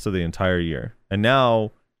the rest of the entire year. And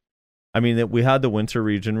now, I mean, we had the winter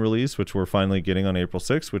region release, which we're finally getting on April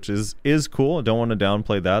 6th, which is cool. I don't want to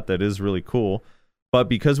downplay that. That is really cool. But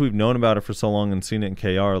because we've known about it for so long and seen it in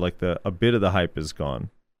KR, like a bit of the hype is gone.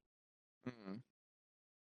 Mm-hmm.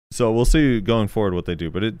 So we'll see going forward what they do.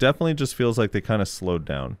 But it definitely just feels like they kind of slowed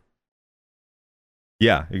down.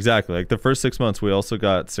 Yeah, exactly. Like the first 6 months, we also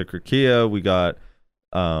got Sikrakia, we got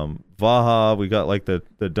Vaha, we got like the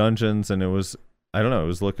dungeons, and it was, I don't know, it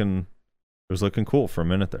was looking cool for a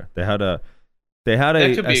minute there. They had a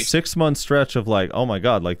 6 month stretch of like, oh my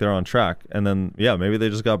God, like they're on track. And then, yeah, maybe they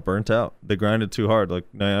just got burnt out. They grinded too hard.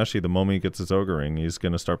 Like Nayaashi, the moment he gets his ogre ring, he's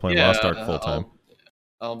going to start playing Lost Ark full time.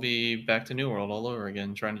 I'll be back to New World all over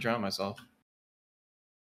again, trying to drown myself.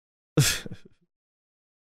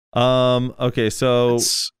 Okay, so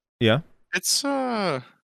yeah. It's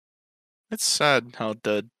sad how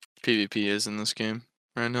dead PvP is in this game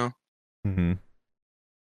right now. Mm-hmm.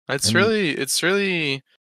 It's really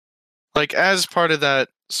like, as part of that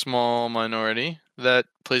small minority that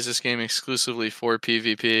plays this game exclusively for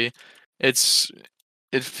PvP,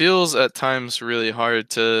 it feels at times really hard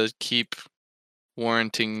to keep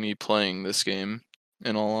warranting me playing this game,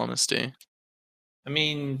 in all honesty. I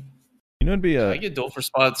mean, you know, I get Dolphur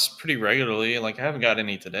spots pretty regularly. Like, I haven't got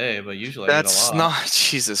any today, but usually I get a lot. That's not,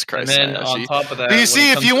 Jesus Christ. And then on top of that, you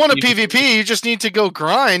see, if you want a PvP, you just need to go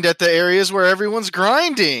grind at the areas where everyone's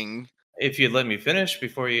grinding. If you'd let me finish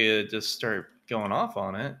before you just start going off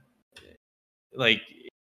on it. Like,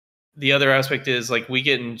 the other aspect is, like, we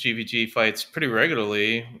get in GVG fights pretty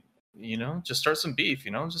regularly. You know, just start some beef,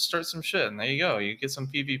 you know, just start some shit, and there you go. You get some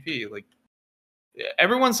PvP. Like,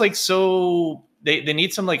 everyone's like, so they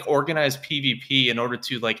need some like organized PvP in order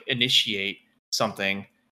to like initiate something.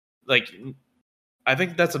 Like, I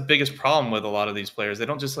think that's the biggest problem with a lot of these players. They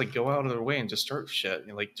don't just like go out of their way and just start shit. You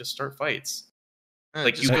know, like, just start fights. Yeah,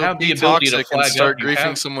 like, you have the ability to flag and start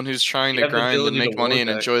griefing someone who's trying to grind and make money and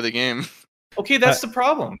enjoy the game. Okay, that's the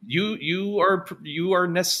problem. You're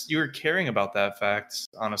caring about that fact,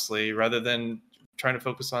 honestly, rather than trying to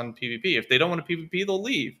focus on PvP. If they don't want a PvP, they'll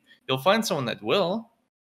leave. You'll find someone that will.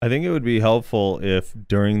 I think it would be helpful if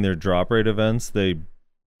during their drop rate events they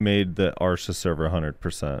made the Arsha server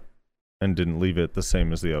 100% and didn't leave it the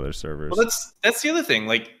same as the other servers. Well, that's the other thing.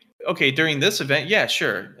 Like, okay, during this event, yeah,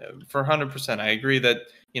 sure, for 100%, I agree that,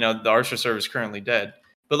 you know, the Arsha server is currently dead.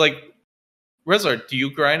 But like, Rezlar, do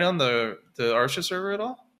you grind on the Arsha server at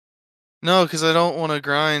all? No, because I don't want to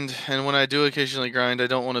grind, and when I do occasionally grind, I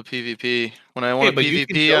don't want a PvP. When I want a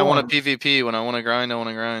PvP, I want a PvP. When I want to grind, I want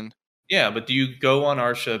to grind. Yeah, but do you go on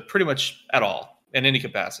Arsha pretty much at all, in any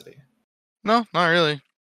capacity? No, not really.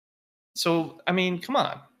 So, I mean, come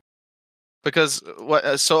on. Because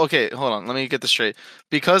what? So okay, hold on. Let me get this straight.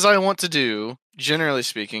 Because I want to do, generally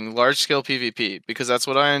speaking, large-scale PvP. Because that's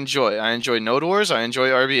what I enjoy. I enjoy Node Wars. I enjoy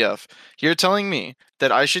RBF. You're telling me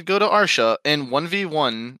that I should go to Arsha and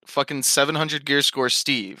 1v1 fucking 700 gear score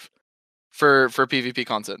Steve for PvP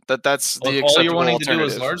content. That's the acceptable alternative. All you're wanting to do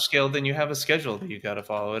is large scale, then you have a schedule that you got to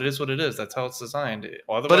follow. It is what it is. That's how it's designed.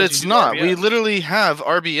 Otherwise, but it's not. RBF. We literally have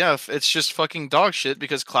RBF. It's just fucking dog shit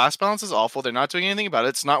because class balance is awful. They're not doing anything about it.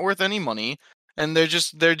 It's not worth any money. And they're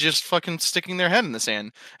just fucking sticking their head in the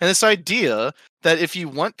sand. And this idea that if you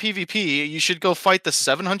want PvP, you should go fight the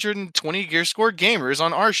 720 gear score gamers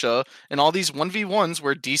on Arsha and all these 1v1s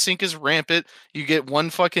where desync is rampant. You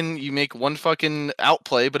make one fucking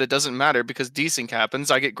outplay, but it doesn't matter because desync happens.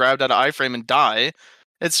 I get grabbed out of iframe and die.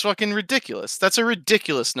 It's fucking ridiculous. That's a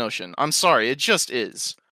ridiculous notion. I'm sorry, it just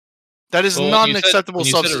is. That is not an acceptable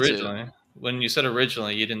substitute. When you said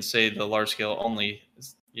originally, you didn't say the large scale only.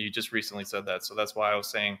 You just recently said that, so that's why I was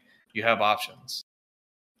saying you have options.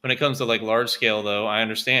 When it comes to like large scale, though, I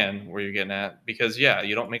understand where you're getting at because yeah,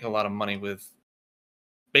 you don't make a lot of money with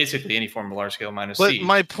basically any form of large scale minus But Siege.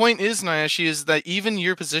 My point is, Nayaashi, is that even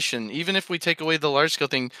your position, even if we take away the large scale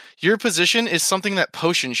thing, your position is something that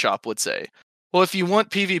Potion Shop would say. Well, if you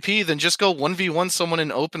want PvP, then just go 1v1 someone in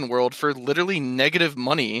open world for literally negative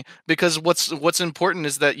money because what's important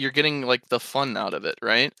is that you're getting like the fun out of it,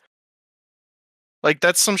 right? Like,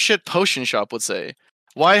 that's some shit Potion Shop would say.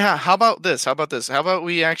 Why? How about this? How about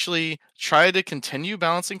we actually try to continue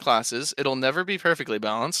balancing classes? It'll never be perfectly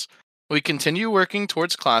balanced. We continue working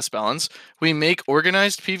towards class balance. We make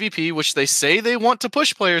organized PvP, which they say they want to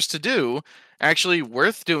push players to do, actually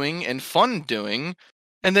worth doing and fun doing.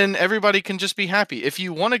 and then everybody can just be happy. If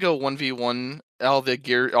you want to go 1v1 all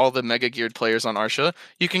the mega geared players on Arsha,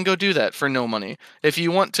 you can go do that for no money. If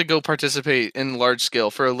you want to go participate in large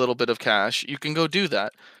scale for a little bit of cash, you can go do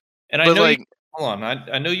that. And I know hold on,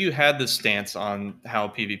 I know you had this stance on how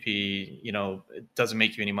PvP, it doesn't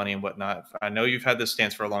make you any money and whatnot. I know you've had this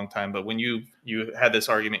stance for a long time, but when you had this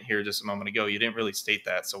argument here just a moment ago, you didn't really state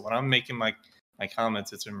that. So when I'm making my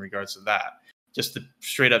comments, it's in regards to that, just the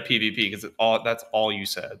straight up PvP, because that's all you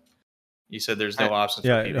said. You said there's no options.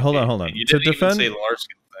 Yeah, for PvP. hold on. And you didn't even say the large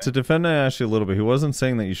scale thing. To defend Ashley a little bit, he wasn't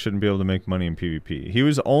saying that you shouldn't be able to make money in PvP. He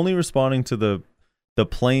was only responding to the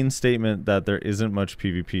plain statement that there isn't much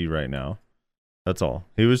PvP right now. That's all.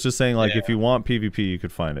 He was just saying, like, if you want PvP, you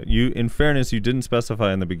could find it. In fairness, you didn't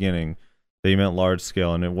specify in the beginning that you meant large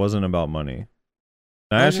scale, and it wasn't about money.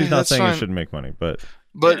 Now, Ashley's not saying you shouldn't make money, but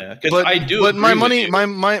I do. But my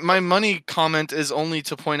money comment is only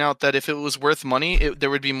to point out that if it was worth money, there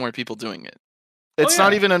would be more people doing it. It's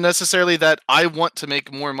not even necessarily that I want to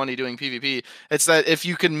make more money doing PvP. It's that if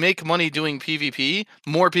you can make money doing PvP,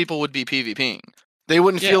 more people would be PvPing. They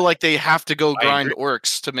wouldn't feel like they have to go grind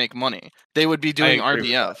orcs to make money. They would be doing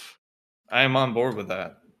RBF. I am on board with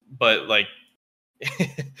that, but like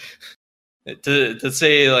to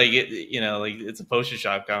say like like it's a potion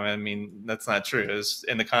shop comment. I mean, that's not true. It's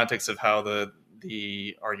in the context of how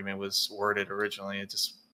the argument was worded originally.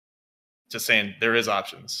 It's just saying there is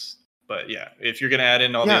options. But yeah, if you're gonna add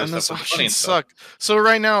in all the other stuff, those options suck. So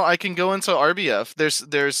right now I can go into RBF.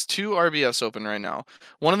 There's 2 RBFs open right now.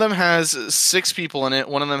 One of them has 6 people in it.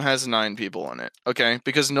 One of them has 9 people in it. Okay,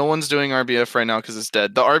 because no one's doing RBF right now because it's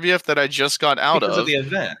dead. The RBF that I just got out of the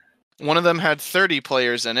event. One of them had 30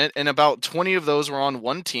 players in it, and about 20 of those were on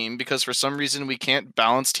one team because for some reason we can't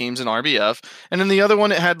balance teams in RBF. And then the other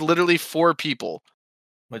one, it had literally 4 people.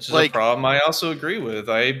 Which is a problem I also agree with.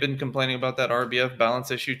 I've been complaining about that RBF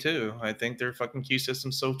balance issue too. I think their fucking queue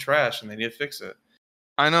system's so trash and they need to fix it.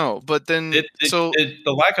 I know, but then the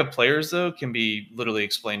lack of players though can be literally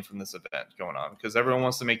explained from this event going on because everyone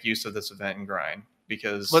wants to make use of this event and grind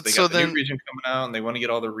because they got the new region coming out and they want to get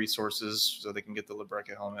all their resources so they can get the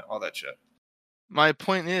Libreca helmet, all that shit. My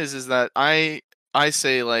point is that I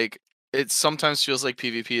say like it sometimes feels like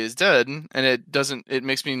PvP is dead and it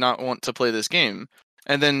makes me not want to play this game.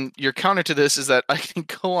 And then your counter to this is that I can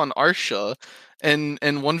go on Arsha and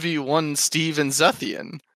 1v1 Steve and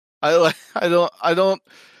Zethian. I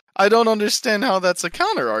don't understand how that's a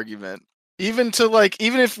counter argument. Even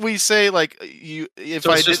if we say like if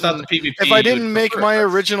I didn't make my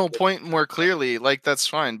original point more clearly, like that's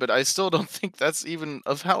fine, but I still don't think that's even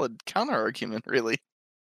a valid counter argument, really.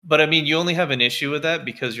 But I mean, you only have an issue with that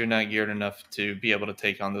because you're not geared enough to be able to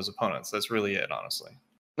take on those opponents. That's really it, honestly.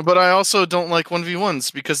 But I also don't like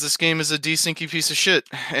 1v1s because this game is a desyncy piece of shit,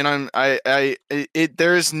 and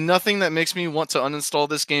there is nothing that makes me want to uninstall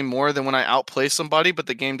this game more than when I outplay somebody, but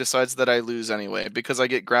the game decides that I lose anyway because I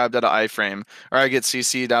get grabbed at an iframe or I get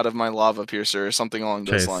CC'd out of my lava piercer or something along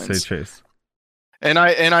those lines. Say Chase. And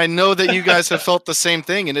I know that you guys have felt the same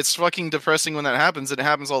thing, and it's fucking depressing when that happens. It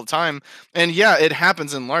happens all the time. And yeah, it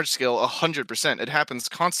happens in large scale 100%. It happens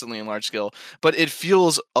constantly in large scale, but it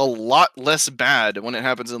feels a lot less bad when it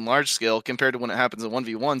happens in large scale compared to when it happens in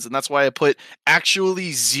 1v1s, and that's why I put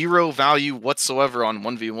actually 0 value whatsoever on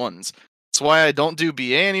 1v1s. It's why I don't do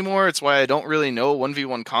BA anymore. It's why I don't really know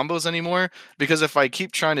 1v1 combos anymore, because if I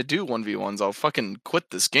keep trying to do 1v1s, I'll fucking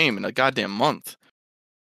quit this game in a goddamn month.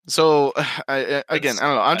 So I don't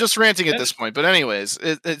know. I'm just ranting at this point, but anyways,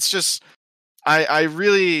 it's just I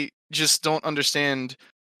really just don't understand.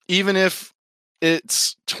 Even if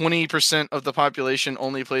it's 20% of the population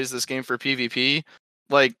only plays this game for PvP,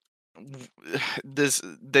 like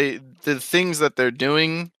the things that they're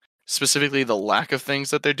doing, specifically the lack of things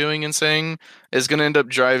that they're doing and saying, is going to end up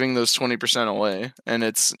driving those 20% away, and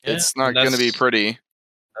it's not going to be pretty.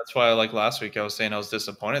 That's why, like last week, I was saying I was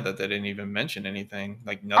disappointed that they didn't even mention anything,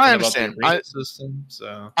 like nothing about the arena system.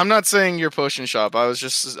 So I'm not saying you're potion shop. I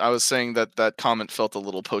was saying that comment felt a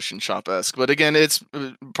little potion shop-esque. But again, it's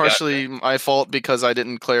partially my fault because I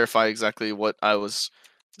didn't clarify exactly what I was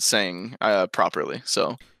saying properly.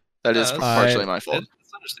 So that is partially my fault.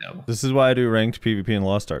 Understandable. This is why I do ranked PvP in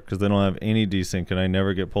Lost Ark, because they don't have any desync, and I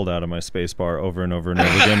never get pulled out of my spacebar over and over and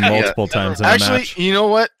over again multiple times in a match. Actually, you know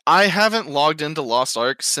what? I haven't logged into Lost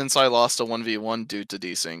Ark since I lost a 1v1 due to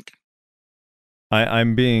desync.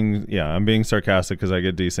 I'm being sarcastic because I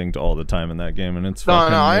get desynced all the time in that game, and it's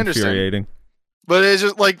fucking infuriating. But it's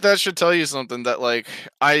just like that should tell you something that like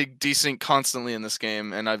I desync constantly in this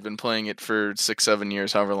game, and I've been playing it for 6-7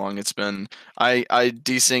 years, however long it's been. I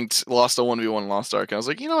desynced, lost a 1v1 Lost Ark, and I was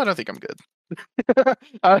like, you know what, I think I'm good.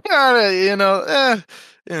 You know,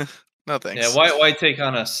 no thanks. Yeah, why take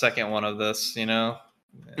on a second one of this, you know?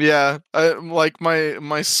 Yeah, like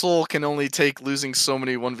my soul can only take losing so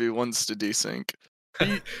many 1v1s to desync.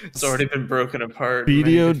 It's already been broken apart.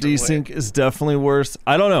 BDO desync is definitely worse.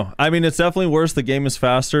 I don't know. I mean, it's definitely worse. The game is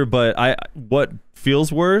faster, but what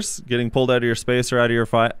feels worse, getting pulled out of your space or out of your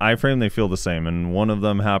iframe, they feel the same, and one of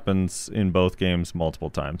them happens in both games multiple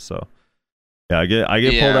times. So yeah, I get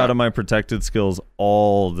pulled out of my protected skills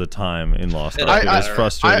all the time in Lost Ark. It is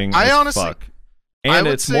frustrating as honestly, fuck. And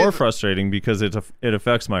it's more frustrating because it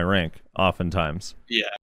affects my rank oftentimes. Yeah.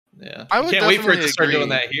 I can't wait for it to start doing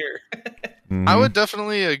that here. I would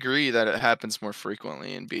definitely agree that it happens more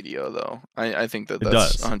frequently in BDO, though. I think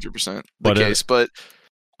that's 100% the case. But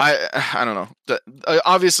I don't know.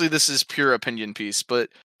 Obviously, this is pure opinion piece, but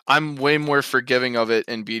I'm way more forgiving of it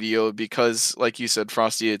in BDO because, like you said,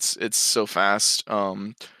 Frosty, it's so fast. I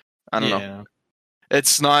don't know.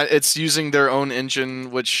 It's using their own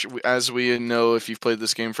engine, which, as we know, if you've played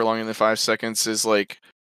this game for longer than 5 seconds, is like,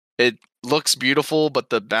 it looks beautiful, but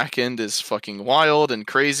the back end is fucking wild and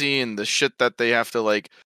crazy, and the shit that they have to like,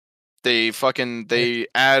 they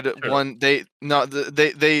add one, they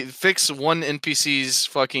fix one NPC's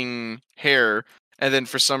fucking hair, and then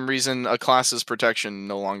for some reason a class's protection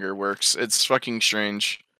no longer works. It's fucking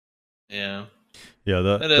strange. Yeah. Yeah,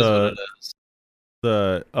 that is what it is.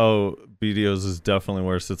 BDOs is definitely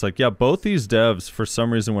worse. It's like, yeah, both these devs, for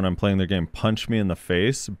some reason, when I'm playing their game, punch me in the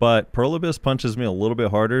face, but Pearl Abyss punches me a little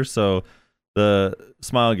bit harder, so the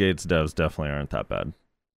Smilegate's devs definitely aren't that bad.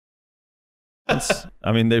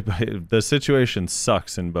 I mean, the situation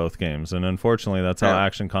sucks in both games, and unfortunately, that's how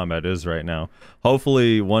action combat is right now.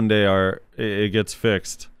 Hopefully, one day it gets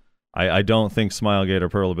fixed. I don't think Smilegate or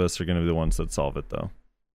Pearl Abyss are going to be the ones that solve it, though.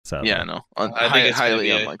 Sadly. Yeah, no. I think it's highly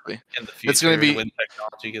unlikely. In the future, it's going to be when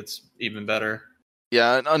technology gets even better.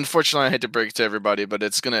 Yeah, unfortunately, I hate to break it to everybody, but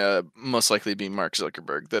it's going to most likely be Mark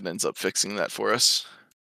Zuckerberg that ends up fixing that for us.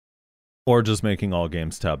 Or just making all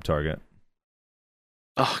games tab target.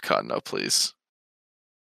 Oh, God, no, please.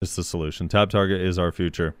 It's the solution. Tab target is our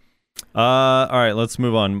future. All right, let's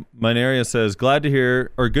move on. Mineria says, good to hear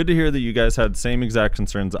that you guys had the same exact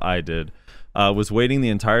concerns I did. Was waiting the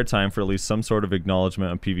entire time for at least some sort of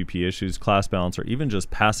acknowledgement of PvP issues, class balance, or even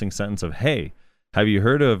just passing sentence of, hey, have you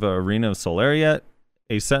heard of Arena of Solare yet?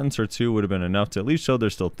 A sentence or two would have been enough to at least show they're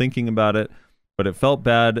still thinking about it, but it felt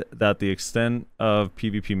bad that the extent of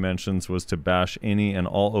PvP mentions was to bash any and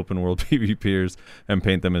all open world PvPers and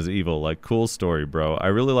paint them as evil. Like, cool story, bro. I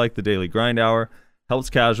really like the daily grind hour. Helps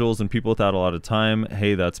casuals and people without a lot of time.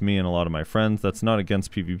 Hey, that's me and a lot of my friends. That's not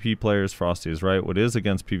against PvP players. Frosty is right. What is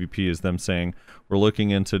against PvP is them saying we're looking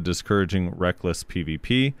into discouraging reckless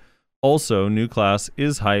PvP. Also, new class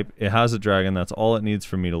is hype. It has a dragon. That's all it needs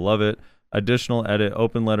for me to love it. Additional edit,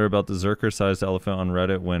 open letter about the Zerker-sized elephant on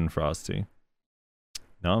Reddit. Win, Frosty.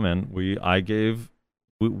 No, man. We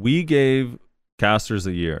gave casters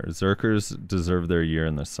a year. Zerkers deserve their year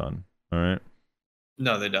in the sun. All right?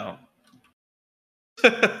 No, they don't.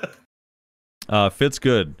 Fits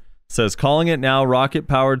good says calling it now rocket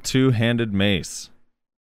powered two-handed mace.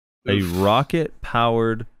 Oof. A rocket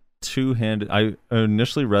powered two-handed. I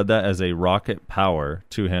initially read that as a rocket power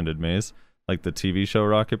two-handed mace, like the TV show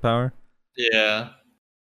Rocket Power. Yeah.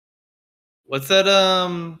 What's that?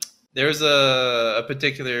 There's a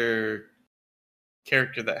particular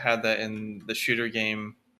character that had that in the shooter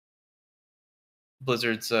game.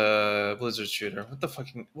 Blizzard's shooter.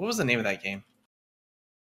 What was the name of that game?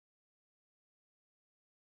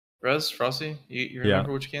 Frosty, you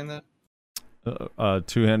remember which game that?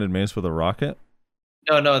 Two-handed mace with a rocket?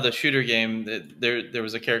 No, the shooter game. There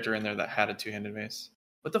was a character in there that had a two-handed mace.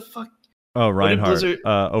 What the fuck? Oh, Reinhardt.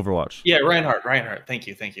 Overwatch. Yeah, Reinhardt. Thank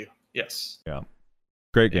you. Yes. Yeah.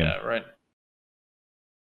 Great game. Yeah, right.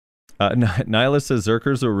 Nihilist says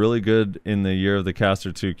Zerkers were really good in the year of the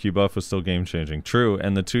Caster 2. Q-Buff was still game-changing. True,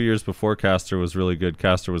 and the 2 years before Caster was really good.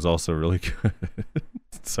 Caster was also really good.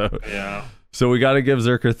 So we got to give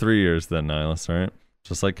Zerker 3 years then, Nihilist, all right?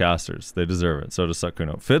 Just like casters. They deserve it. So does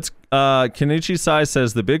Sakuno. Kenichi Sai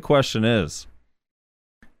says, the big question is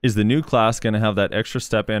the new class going to have that extra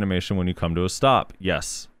step animation when you come to a stop?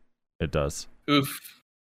 Yes, it does. Oof.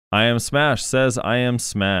 I am Smash says, I am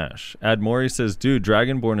Smash. Admori says, dude,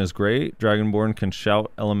 Dragonborn is great. Dragonborn can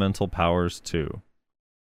shout elemental powers too.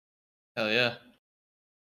 Hell yeah.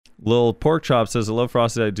 Lil Porkchop says, I love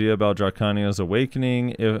Frosty's idea about Drakania's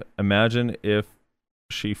awakening. Imagine if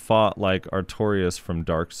she fought like Artorias from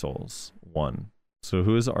Dark Souls 1. So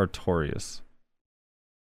who is Artorias?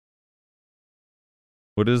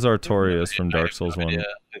 What is Artorias from Dark Souls 1? Who that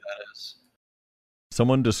is.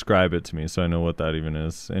 Someone describe it to me so I know what that even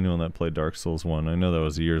is. Anyone that played Dark Souls 1. I know that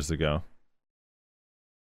was years ago.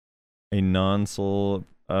 A non-soul...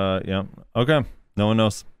 yeah. Okay. No one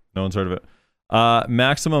knows. No one's heard of it.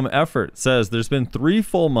 Maximum Effort says, there's been 3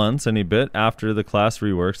 full months and a bit after the class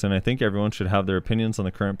reworks, and I think everyone should have their opinions on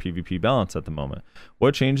the current PvP balance at the moment.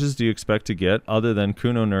 What changes do you expect to get other than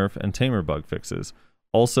Kuno nerf and Tamer bug fixes?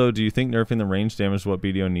 Also, do you think nerfing the range damage is what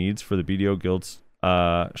BDO needs? For the BDO guilds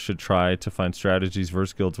should try to find strategies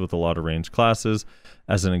versus guilds with a lot of range classes.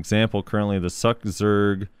 As an example, currently the Suck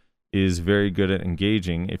Zerg is very good at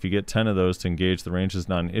engaging. If you get 10 of those to engage, the range is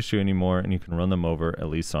not an issue anymore, and you can run them over, at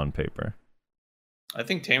least on paper. I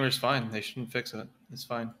think Tamer's fine. They shouldn't fix it. It's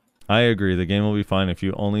fine. I agree. The game will be fine if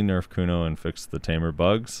you only nerf Kuno and fix the Tamer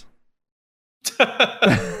bugs.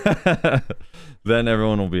 Then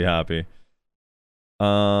everyone will be happy.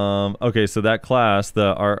 Okay, so that class,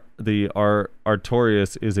 the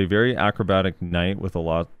Artorias, is a very acrobatic knight with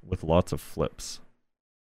lots of flips.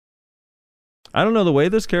 I don't know, the way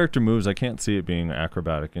this character moves, I can't see it being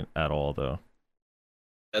acrobatic at all, though.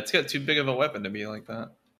 It's got too big of a weapon to be like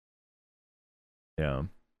that. Yeah.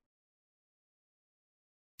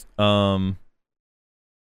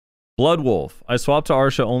 Blood Wolf. I swapped to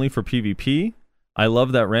Arsha only for PvP. I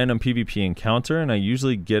love that random PvP encounter, and I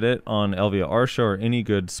usually get it on Elvia Arsha or any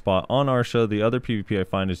good spot on Arsha. The other PvP I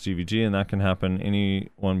find is GVG, and that can happen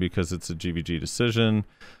anyone because it's a GVG decision.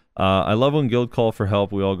 I love when guild call for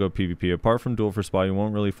help, we all go PvP. Apart from duel for spot, you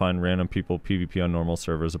won't really find random people PvP on normal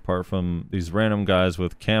servers, apart from these random guys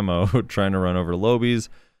with camo trying to run over lobbies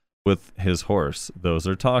with his horse. Those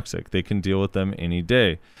are toxic. They can deal with them any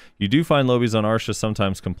day. You do find lobbies on Arsha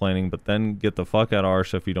sometimes complaining, but then get the fuck out of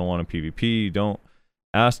Arsha if you don't want a PvP. You don't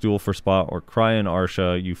ask duel for spot or cry in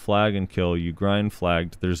Arsha. You flag and kill. You grind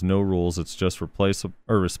flagged. There's no rules. It's just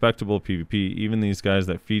respectable PvP. Even these guys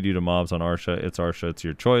that feed you to mobs on Arsha, it's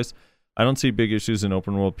your choice. I don't see big issues in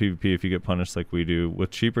open world PvP if you get punished like we do.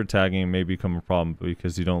 With cheaper tagging, it may become a problem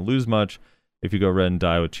because you don't lose much if you go red and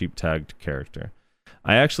die with cheap tagged character.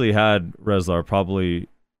 I actually had Rezlar probably,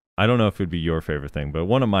 I don't know if it would be your favorite thing, but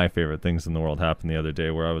one of my favorite things in the world happened the other day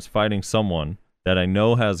where I was fighting someone that I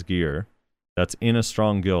know has gear that's in a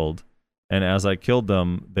strong guild, and as I killed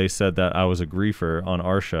them, they said that I was a griefer on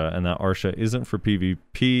Arsha, and that Arsha isn't for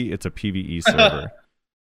PvP, it's a PvE server.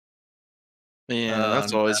 Yeah,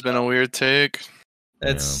 that's always been a weird take.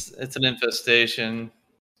 It's an infestation.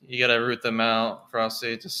 You gotta root them out,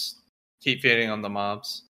 Frosty. Just keep feeding on the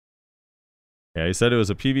mobs. Yeah, he said it was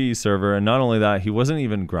a PvE server, and not only that, he wasn't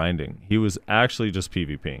even grinding. He was actually just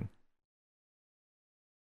PvPing.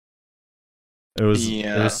 It was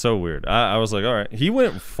so weird. I was like, all right. He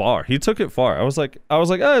went far. He took it far. I was like, oh,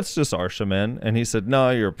 it's just Arsha, man. And he said, no,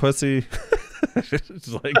 you're a pussy.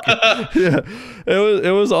 It's like, yeah,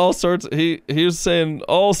 it was all sorts. He was saying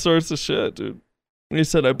all sorts of shit, dude. He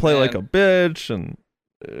said I play like a bitch, and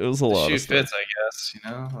it was a lot of stuff. Fits, I guess, you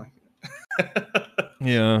know.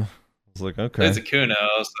 Yeah. I was like, okay. It's a Kuno,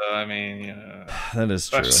 so I mean, you know. That is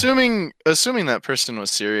true. Assuming that person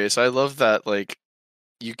was serious, I love that, like,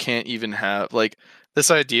 you can't even have, like,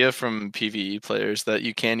 this idea from PvE players that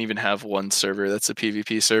you can't even have one server that's a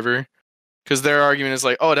PvP server. Because their argument is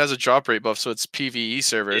like, oh, it has a drop rate buff, so it's PvE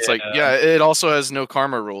server. It's like, yeah, it also has no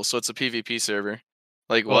karma rules, so it's a PvP server.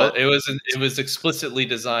 Like, what? It was explicitly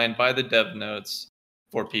designed by the dev notes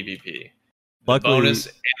for PvP. The luckily, bonus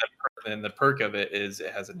and the perk of it is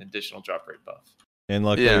it has an additional drop rate buff. And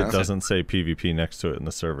luckily, it doesn't say PvP next to it in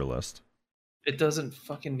the server list. It doesn't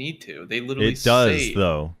fucking need to. They literally it does,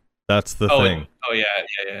 though. That's the thing.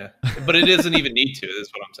 Yeah. But it doesn't even need to.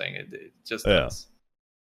 Is what I'm saying. It just does.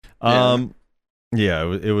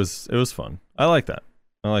 It was fun. I like that.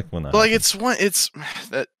 I like when that. Like it's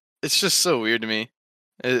just so weird to me.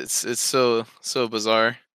 It's so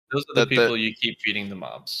bizarre. Those are the people you keep feeding the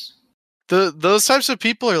mobs. Those types of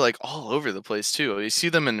people are like all over the place too. You see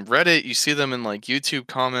them in Reddit, you see them in like YouTube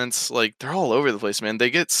comments, like they're all over the place, man. They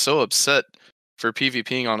get so upset for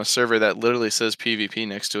PvPing on a server that literally says PvP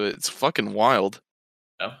next to it. It's fucking wild.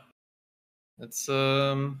 Yeah. It's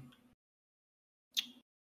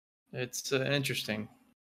interesting,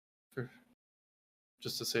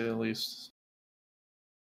 just to say the least.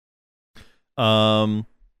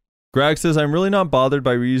 Greg says, I'm really not bothered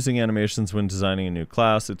by reusing animations when designing a new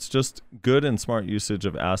class. It's just good and smart usage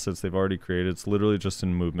of assets they've already created. It's literally just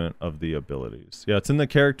in movement of the abilities. Yeah, it's in the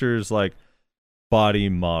character's like body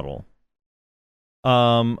model.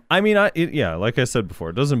 I mean, like I said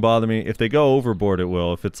before, it doesn't bother me. If they go overboard, it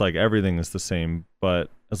will. If it's like everything is the same, but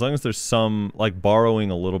as long as there's some like borrowing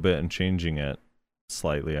a little bit and changing it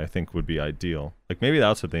slightly, I think would be ideal. Like maybe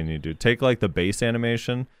that's what they need to do. Take like the base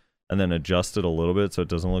animation and then adjust it a little bit so it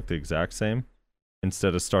doesn't look the exact same,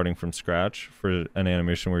 instead of starting from scratch for an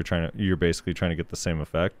animation where you're basically trying to get the same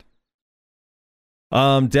effect.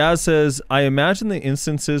 Daz says, I imagine the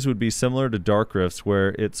instances would be similar to Dark Rifts,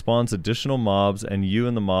 where it spawns additional mobs and you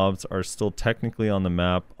and the mobs are still technically on the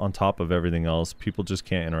map on top of everything else. People just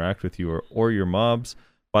can't interact with you or your mobs.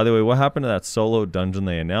 By the way, what happened to that solo dungeon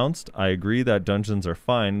they announced? I agree that dungeons are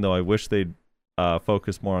fine, though I wish they'd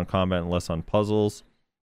focus more on combat and less on puzzles.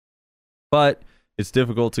 But it's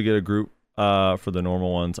difficult to get a group for the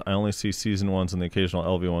normal ones. I only see season ones and the occasional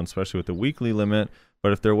LV ones, especially with the weekly limit.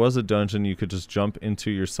 But if there was a dungeon you could just jump into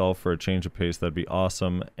yourself for a change of pace, that'd be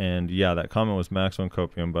awesome. And yeah, that comment was maximum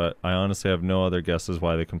copium, but I honestly have no other guesses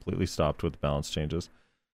why they completely stopped with the balance changes.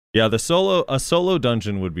 Yeah, a solo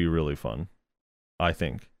dungeon would be really fun, I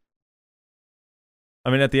think. I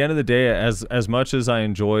mean, at the end of the day, as much as I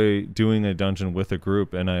enjoy doing a dungeon with a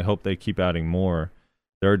group, and I hope they keep adding more,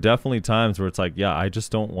 there are definitely times where it's like, yeah, I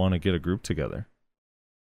just don't want to get a group together.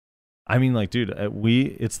 I mean, like, dude,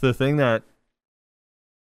 it's the thing that,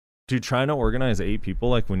 dude, trying to organize 8 people,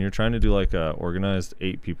 like when you're trying to do like a organized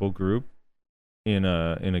 8 people group in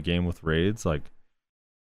a game with raids, like,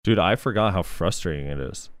 dude, I forgot how frustrating it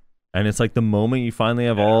is. And it's like the moment you finally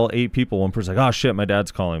have all 8 people, one person's like, oh shit, my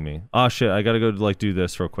dad's calling me. Oh shit, I gotta go like do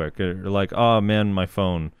this real quick. Or like, oh man, my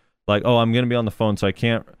phone. Like, oh, I'm gonna be on the phone, so I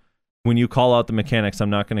can't. When you call out the mechanics, I'm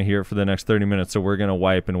not gonna hear it for the next 30 minutes, so we're gonna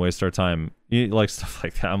wipe and waste our time. Like stuff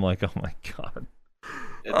like that. I'm like, oh my god.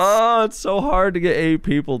 It's so hard to get 8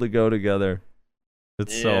 people to go together.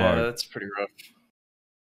 It's so hard. Yeah, that's pretty rough.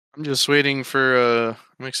 I'm just waiting for.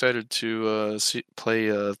 I'm excited to play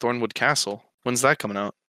Thornwood Castle. When's that coming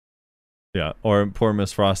out? Yeah, or poor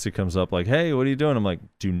Miss Frosty comes up like, hey, what are you doing? I'm like,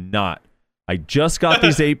 do not. I just got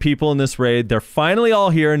these 8 people in this raid. They're finally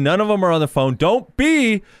all here. None of them are on the phone. Don't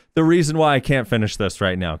be the reason why I can't finish this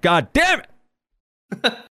right now. God damn it!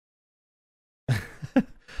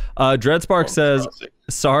 Dreadspark says,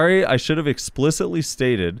 sorry, I should have explicitly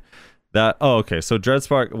stated that. Oh, okay. So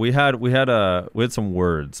Dreadspark, we had some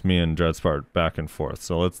words, me and Dreadspark, back and forth.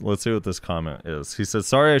 So let's see what this comment is. He said,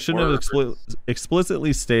 sorry, I shouldn't have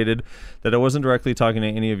explicitly stated that I wasn't directly talking to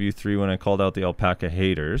any of you 3 when I called out the alpaca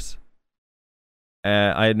haters.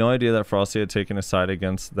 I had no idea that Frosty had taken a side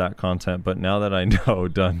against that content, but now that I know,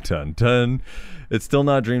 dun dun dun, it's still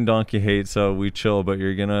not Dream Donkey hate, so we chill, but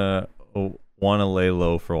you're gonna want to lay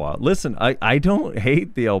low for a while. Listen, I don't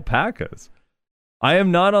hate the alpacas. I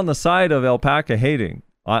am not on the side of alpaca hating.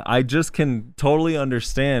 I just can totally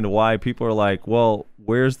understand why people are like, well,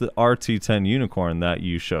 where's the RT10 unicorn that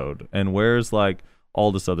you showed? And where's like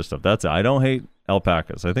all this other stuff? That's it. I don't hate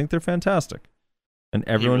alpacas. I think they're fantastic. And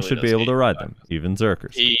everyone really should be able to ride them, even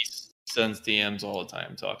Zerkers. He sends DMs all the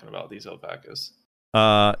time talking about these alpacas.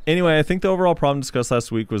 Anyway, I think the overall problem discussed last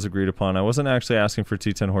week was agreed upon. I wasn't actually asking for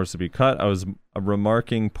T10 horse to be cut. I was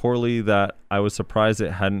remarking poorly that I was surprised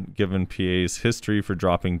it hadn't given PA's history for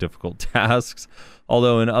dropping difficult tasks.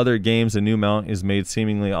 Although in other games, a new mount is made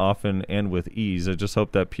seemingly often and with ease. I just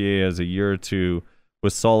hope that PA has a year or two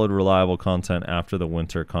with solid, reliable content after the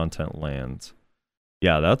winter content lands.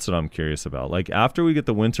 Yeah, that's what I'm curious about. Like, after we get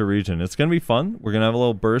the winter region, it's going to be fun. We're going to have a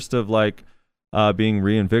little burst of, like, being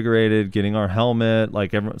reinvigorated, getting our helmet.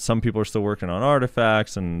 Like, some people are still working on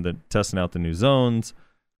artifacts and testing out the new zones.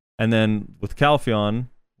 And then with Calpheon,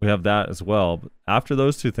 we have that as well. But after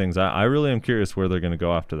those 2 things, I really am curious where they're going to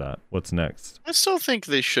go after that. What's next? I still think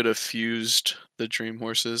they should have fused the Dream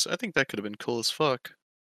Horses. I think that could have been cool as fuck.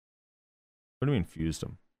 What do you mean fused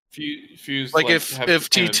them? Fuse, like if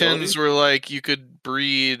T10s were like, you could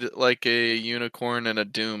breed like a unicorn and a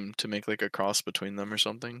doom to make like a cross between them or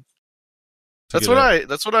something. That's what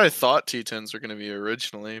I thought T10s were going to be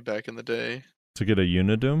originally back in the day. To get a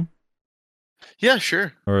Unidoom? Yeah,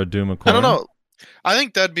 sure. Or a Doomicorn? I don't know. I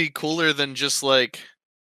think that'd be cooler than just like,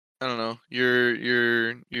 I don't know,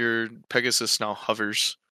 your Pegasus now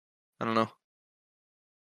hovers. I don't know.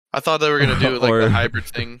 I thought they were going to do like the hybrid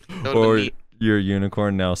thing. Or your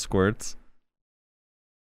unicorn now squirts.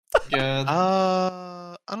 Yeah.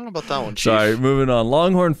 I don't know about that one, Chief. Sorry, moving on.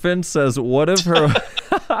 Longhorn Finch says, what if her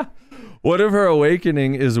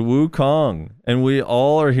awakening is Wukong and we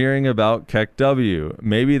all are hearing about Keck W?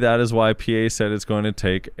 Maybe that is why PA said it's going to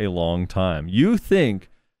take a long time. You think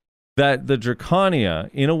that the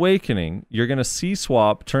Drakania in Awakening, you're going to see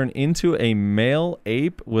swap turn into a male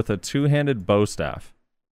ape with a 2-handed bow staff?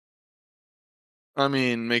 I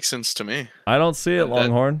mean, makes sense to me. I don't see it,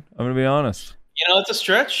 Longhorn. I'm going to be honest. You know, it's a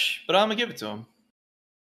stretch, but I'm going to give it to him.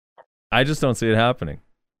 I just don't see it happening.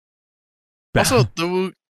 Also,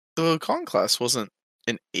 the Wukong class wasn't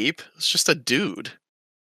an ape. It's just a dude.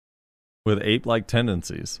 With ape-like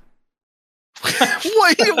tendencies.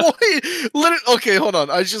 wait. Okay, hold on.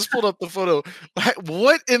 I just pulled up the photo.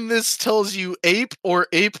 What in this tells you ape or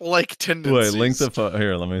ape-like tendencies? Wait, link the photo.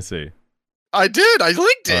 Here, let me see. I did. I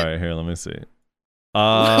linked it. All right, here, let me see.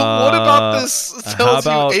 What about this tells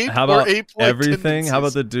you ape or ape-like everything? tendencies? How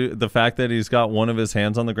about the fact that he's got one of his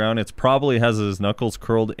hands on the ground? It's probably has his knuckles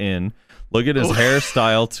curled in. Look at his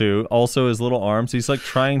hairstyle too. Also his little arms. He's like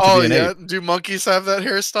trying to be an ape. Do monkeys have that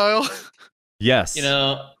hairstyle? Yes. You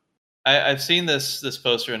know, I've seen this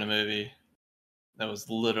poster in a movie that was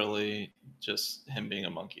literally just him being a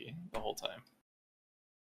monkey the whole time.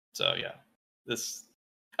 So yeah,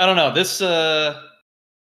 I don't know.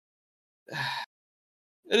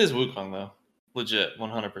 It is Wukong though, legit,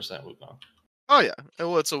 100% Wukong. Oh yeah,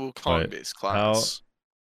 well, it's a Wukong-based class.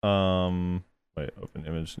 Wait, open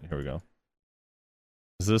image. Here we go.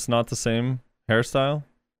 Is this not the same hairstyle?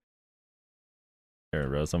 Here,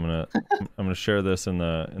 Rez, I'm gonna share this in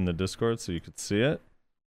the Discord so you could see it.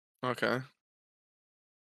 Okay.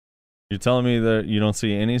 You're telling me that you don't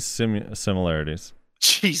see any similarities?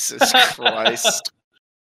 Jesus Christ.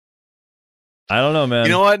 I don't know, man.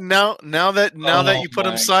 You know what? Now that you put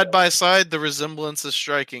them side by side, the resemblance is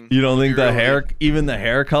striking. You don't think the hair, even the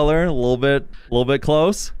hair color, a little bit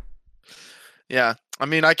close? Yeah. I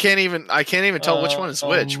mean, I can't even tell which one is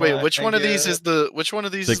which. Wait, which one of these is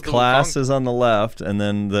the class is on the left, and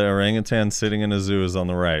then the orangutan sitting in a zoo is on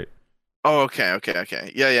the right. Oh, okay.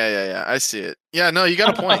 Yeah. I see it. Yeah, no, you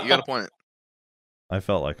got a point. I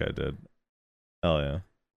felt like I did. Hell yeah.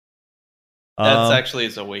 That's actually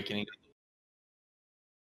his awakening.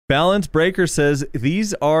 Balance Breaker says,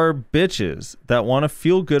 these are bitches that want to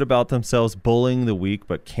feel good about themselves bullying the weak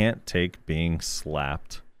but can't take being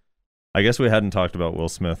slapped. I guess we hadn't talked about Will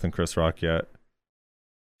Smith and Chris Rock yet.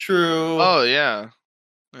 True. Oh, yeah.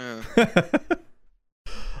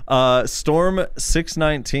 Storm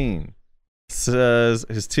 619 says,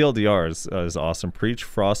 his TLDR is awesome. Preach,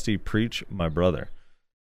 Frosty, preach, my brother.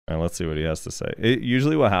 And let's see what he has to say.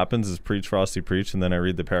 Usually what happens is preach, Frosty, preach, and then I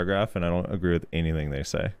read the paragraph and I don't agree with anything they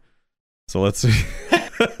say. So let's see.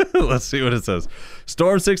 Let's see what it says.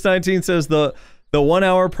 Storm 619 says the 1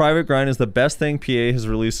 hour private grind is the best thing PA has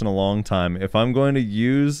released in a long time. If I'm going to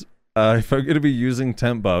be using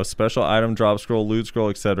temp buffs, special item, drop scroll, loot scroll,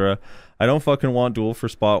 etc., I don't fucking want duel for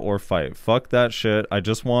spot or fight. Fuck that shit. I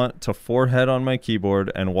just want to forehead on my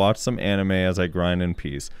keyboard and watch some anime as I grind in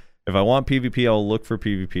peace. If I want PvP, I'll look for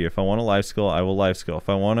PvP. If I want a life skill, I will life skill. If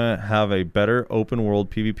I want to have a better open world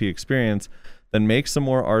PvP experience, then make some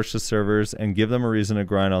more Arsh's servers and give them a reason to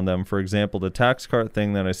grind on them. For example, the tax cart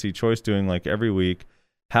thing that I see Choice doing like every week,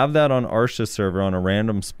 have that on Arsh's server on a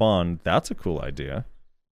random spawn. That's a cool idea.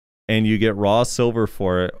 And you get raw silver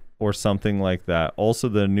for it or something like that. Also,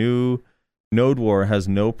 the new Node War has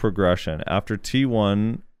no progression. After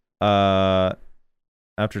T1,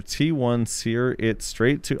 sear it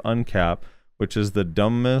straight to uncap, which is the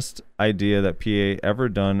dumbest idea that PA ever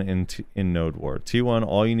done in Node War. T1,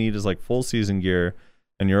 all you need is like full season gear,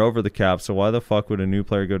 and you're over the cap. So why the fuck would a new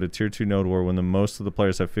player go to Tier 2 Node War when most of the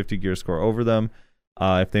players have 50 gear score over them?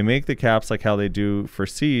 If they make the caps like how they do for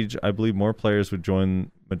Siege, I believe more players would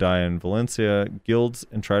join Medaya and Valencia guilds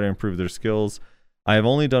and try to improve their skills. I have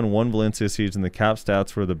only done one Valencia Siege, and the cap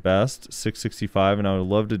stats were the best, 665, and I would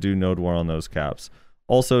love to do Node War on those caps.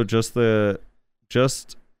 Also, just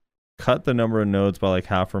cut the number of nodes by like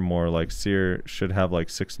half or more. Like Seer should have like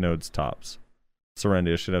 6 nodes tops.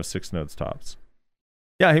 Serendia should have 6 nodes tops.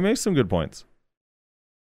 Yeah, he makes some good points.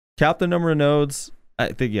 Cap the number of nodes.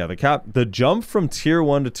 I think, yeah, the jump from tier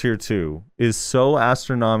 1 to tier 2 is so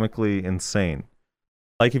astronomically insane.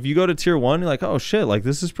 Like if you go to tier 1, you're like, oh shit, like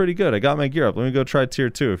this is pretty good. I got my gear up. Let me go try tier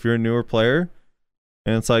 2. If you're a newer player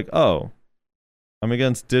and it's like, oh, I'm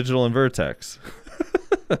against Digital and Vertex.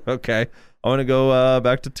 Okay, I want to go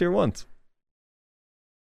back to tier 1s.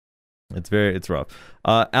 It's rough.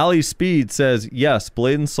 Ali Speed says, yes,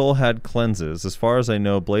 Blade and Soul had cleanses. As far as I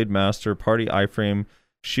know, Blade Master, Party iframe,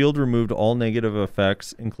 Shield removed all negative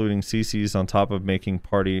effects, including CCs, on top of making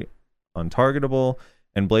Party untargetable,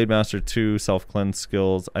 and Blade Master 2 self-cleanse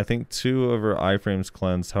skills. I think 2 of her iframes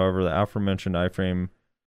cleansed. However, the aforementioned iframe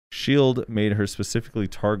Shield made her specifically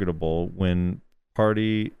targetable when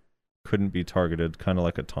Party couldn't be targeted, kind of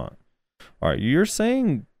like a taunt. All right, you're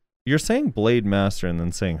saying Blade Master and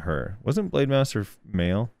then saying her. Wasn't Blade Master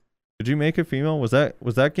male? Did you make it female? Was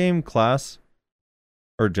that game class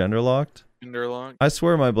or gender locked? Gender locked. I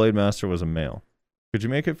swear my Blade Master was a male. Could you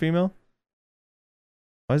make it female?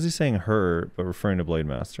 Why is he saying her but referring to Blade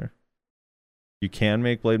Master? You can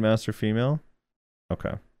make Blade Master female?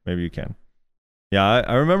 Okay, maybe you can. Yeah,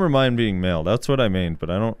 I remember mine being male. That's what I meant, but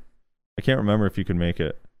I can't remember if you could make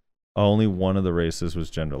it Only one of the races was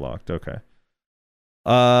gender locked. Okay.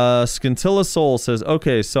 Scintilla Soul says,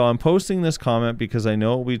 okay, so I'm posting this comment because I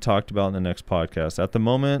know what we talked about in the next podcast. At the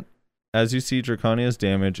moment, as you see Drakania's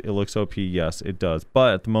damage, it looks OP. Yes, it does.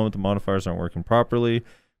 But at the moment, the modifiers aren't working properly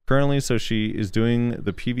currently, so she is doing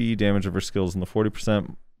the PvE damage of her skills, and the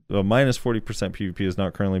 40%, minus 40% PvP is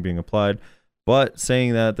not currently being applied. But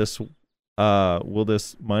saying that, this will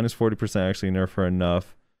this minus 40% actually nerf her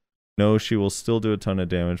enough? No, she will still do a ton of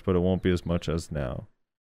damage, but it won't be as much as now.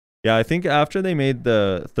 Yeah, I think after they made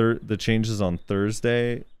the changes on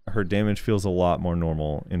Thursday, her damage feels a lot more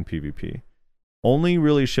normal in PvP. Only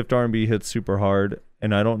really Shift R&B hits super hard,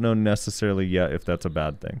 and I don't know necessarily yet if that's a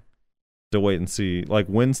bad thing. To wait and see. Like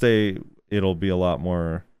Wednesday, it'll be a lot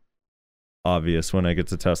more obvious when I get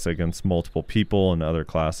to test against multiple people and other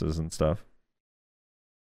classes and stuff.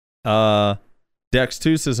 Dex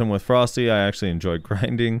 2 says, I'm with Frosty. I actually enjoy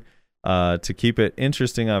grinding. To keep it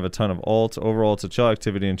interesting, I have a ton of alts. Overall, it's a chill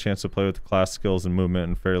activity and chance to play with the class skills and movement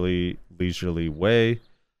in a fairly leisurely way.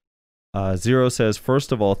 Zero says,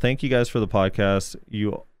 first of all, thank you guys for the podcast.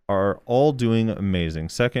 You are all doing amazing.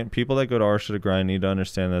 Second, people that go to Arsha to grind need to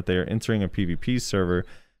understand that they are entering a PvP server.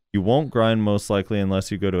 You won't grind most likely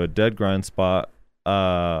unless you go to a dead grind spot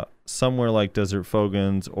somewhere like Desert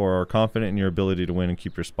Fogans or are confident in your ability to win and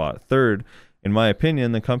keep your spot. Third, in my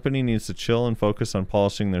opinion, the company needs to chill and focus on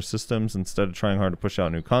polishing their systems instead of trying hard to push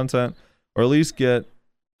out new content, or at least get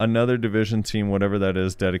another division team, whatever that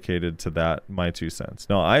is, dedicated to that. My 2 cents.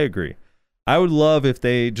 No, I agree. I would love if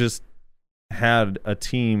they just had a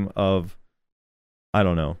team of, I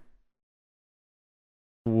don't know,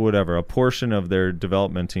 whatever, a portion of their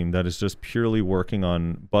development team that is just purely working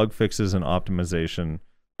on bug fixes and optimization,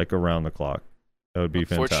 like around the clock. That would be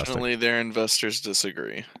fantastic. Unfortunately, their investors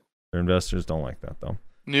disagree. Their investors don't like that, though.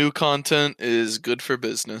 New content is good for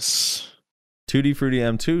business. 2D Fruity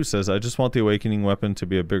M2 says, I just want the Awakening weapon to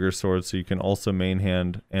be a bigger sword so you can also main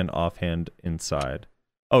hand and offhand inside.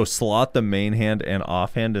 Oh, slot the main hand and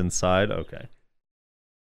offhand inside? Okay.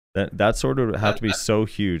 That sword would have to be so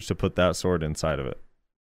huge to put that sword inside of it.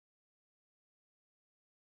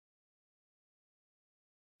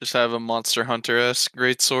 Just have a Monster Hunter-esque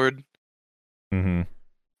greatsword. Mm-hmm.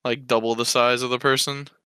 Like double the size of the person.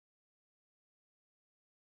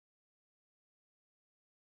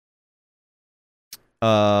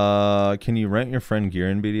 Can you rent your friend gear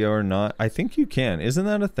in BDO or not? I think you can. Isn't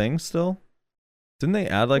that a thing still? Didn't they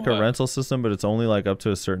add like a rental system, but it's only like up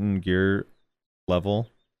to a certain gear level?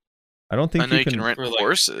 I don't think you can rent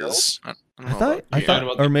horses. I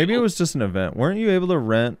thought, or maybe it was just an event. Weren't you able to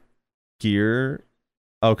rent gear?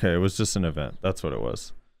 Okay, it was just an event. That's what it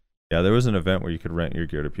was. Yeah, there was an event where you could rent your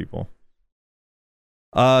gear to people.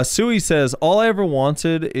 Sui says, all I ever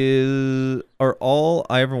wanted, it's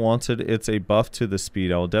a buff to the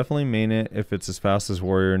speed. I will definitely main it if it's as fast as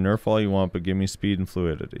Warrior. Nerf all you want, but give me speed and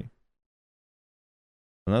fluidity.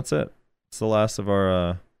 And that's it. It's the last of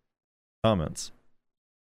our comments.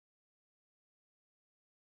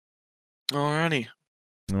 Alrighty.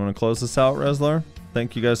 You want to close this out, Reslar?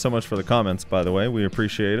 Thank you guys so much for the comments, by the way. We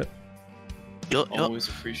appreciate it. Always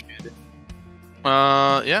appreciate it.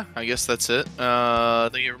 Yeah, I guess that's it.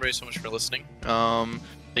 Thank you everybody so much for listening. Thank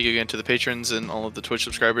you again to the patrons and all of the Twitch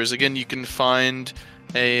subscribers. Again, you can find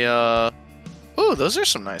a oh, those are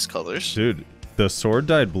some nice colors. Dude, the sword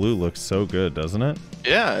dyed blue looks so good, doesn't it?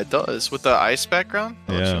 Yeah, it does. With the ice background,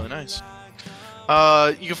 it looks really nice.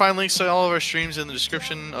 You can find links to all of our streams in the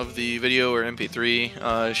description of the video or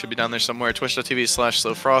MP3. It should be down there somewhere.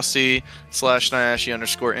 Twitch.tv/slowfrosty,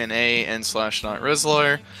 /Nyashi_NA, and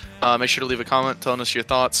 /NotReslar. Make sure to leave a comment telling us your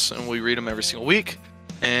thoughts, and we read them every single week.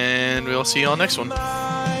 And we'll see you all next one.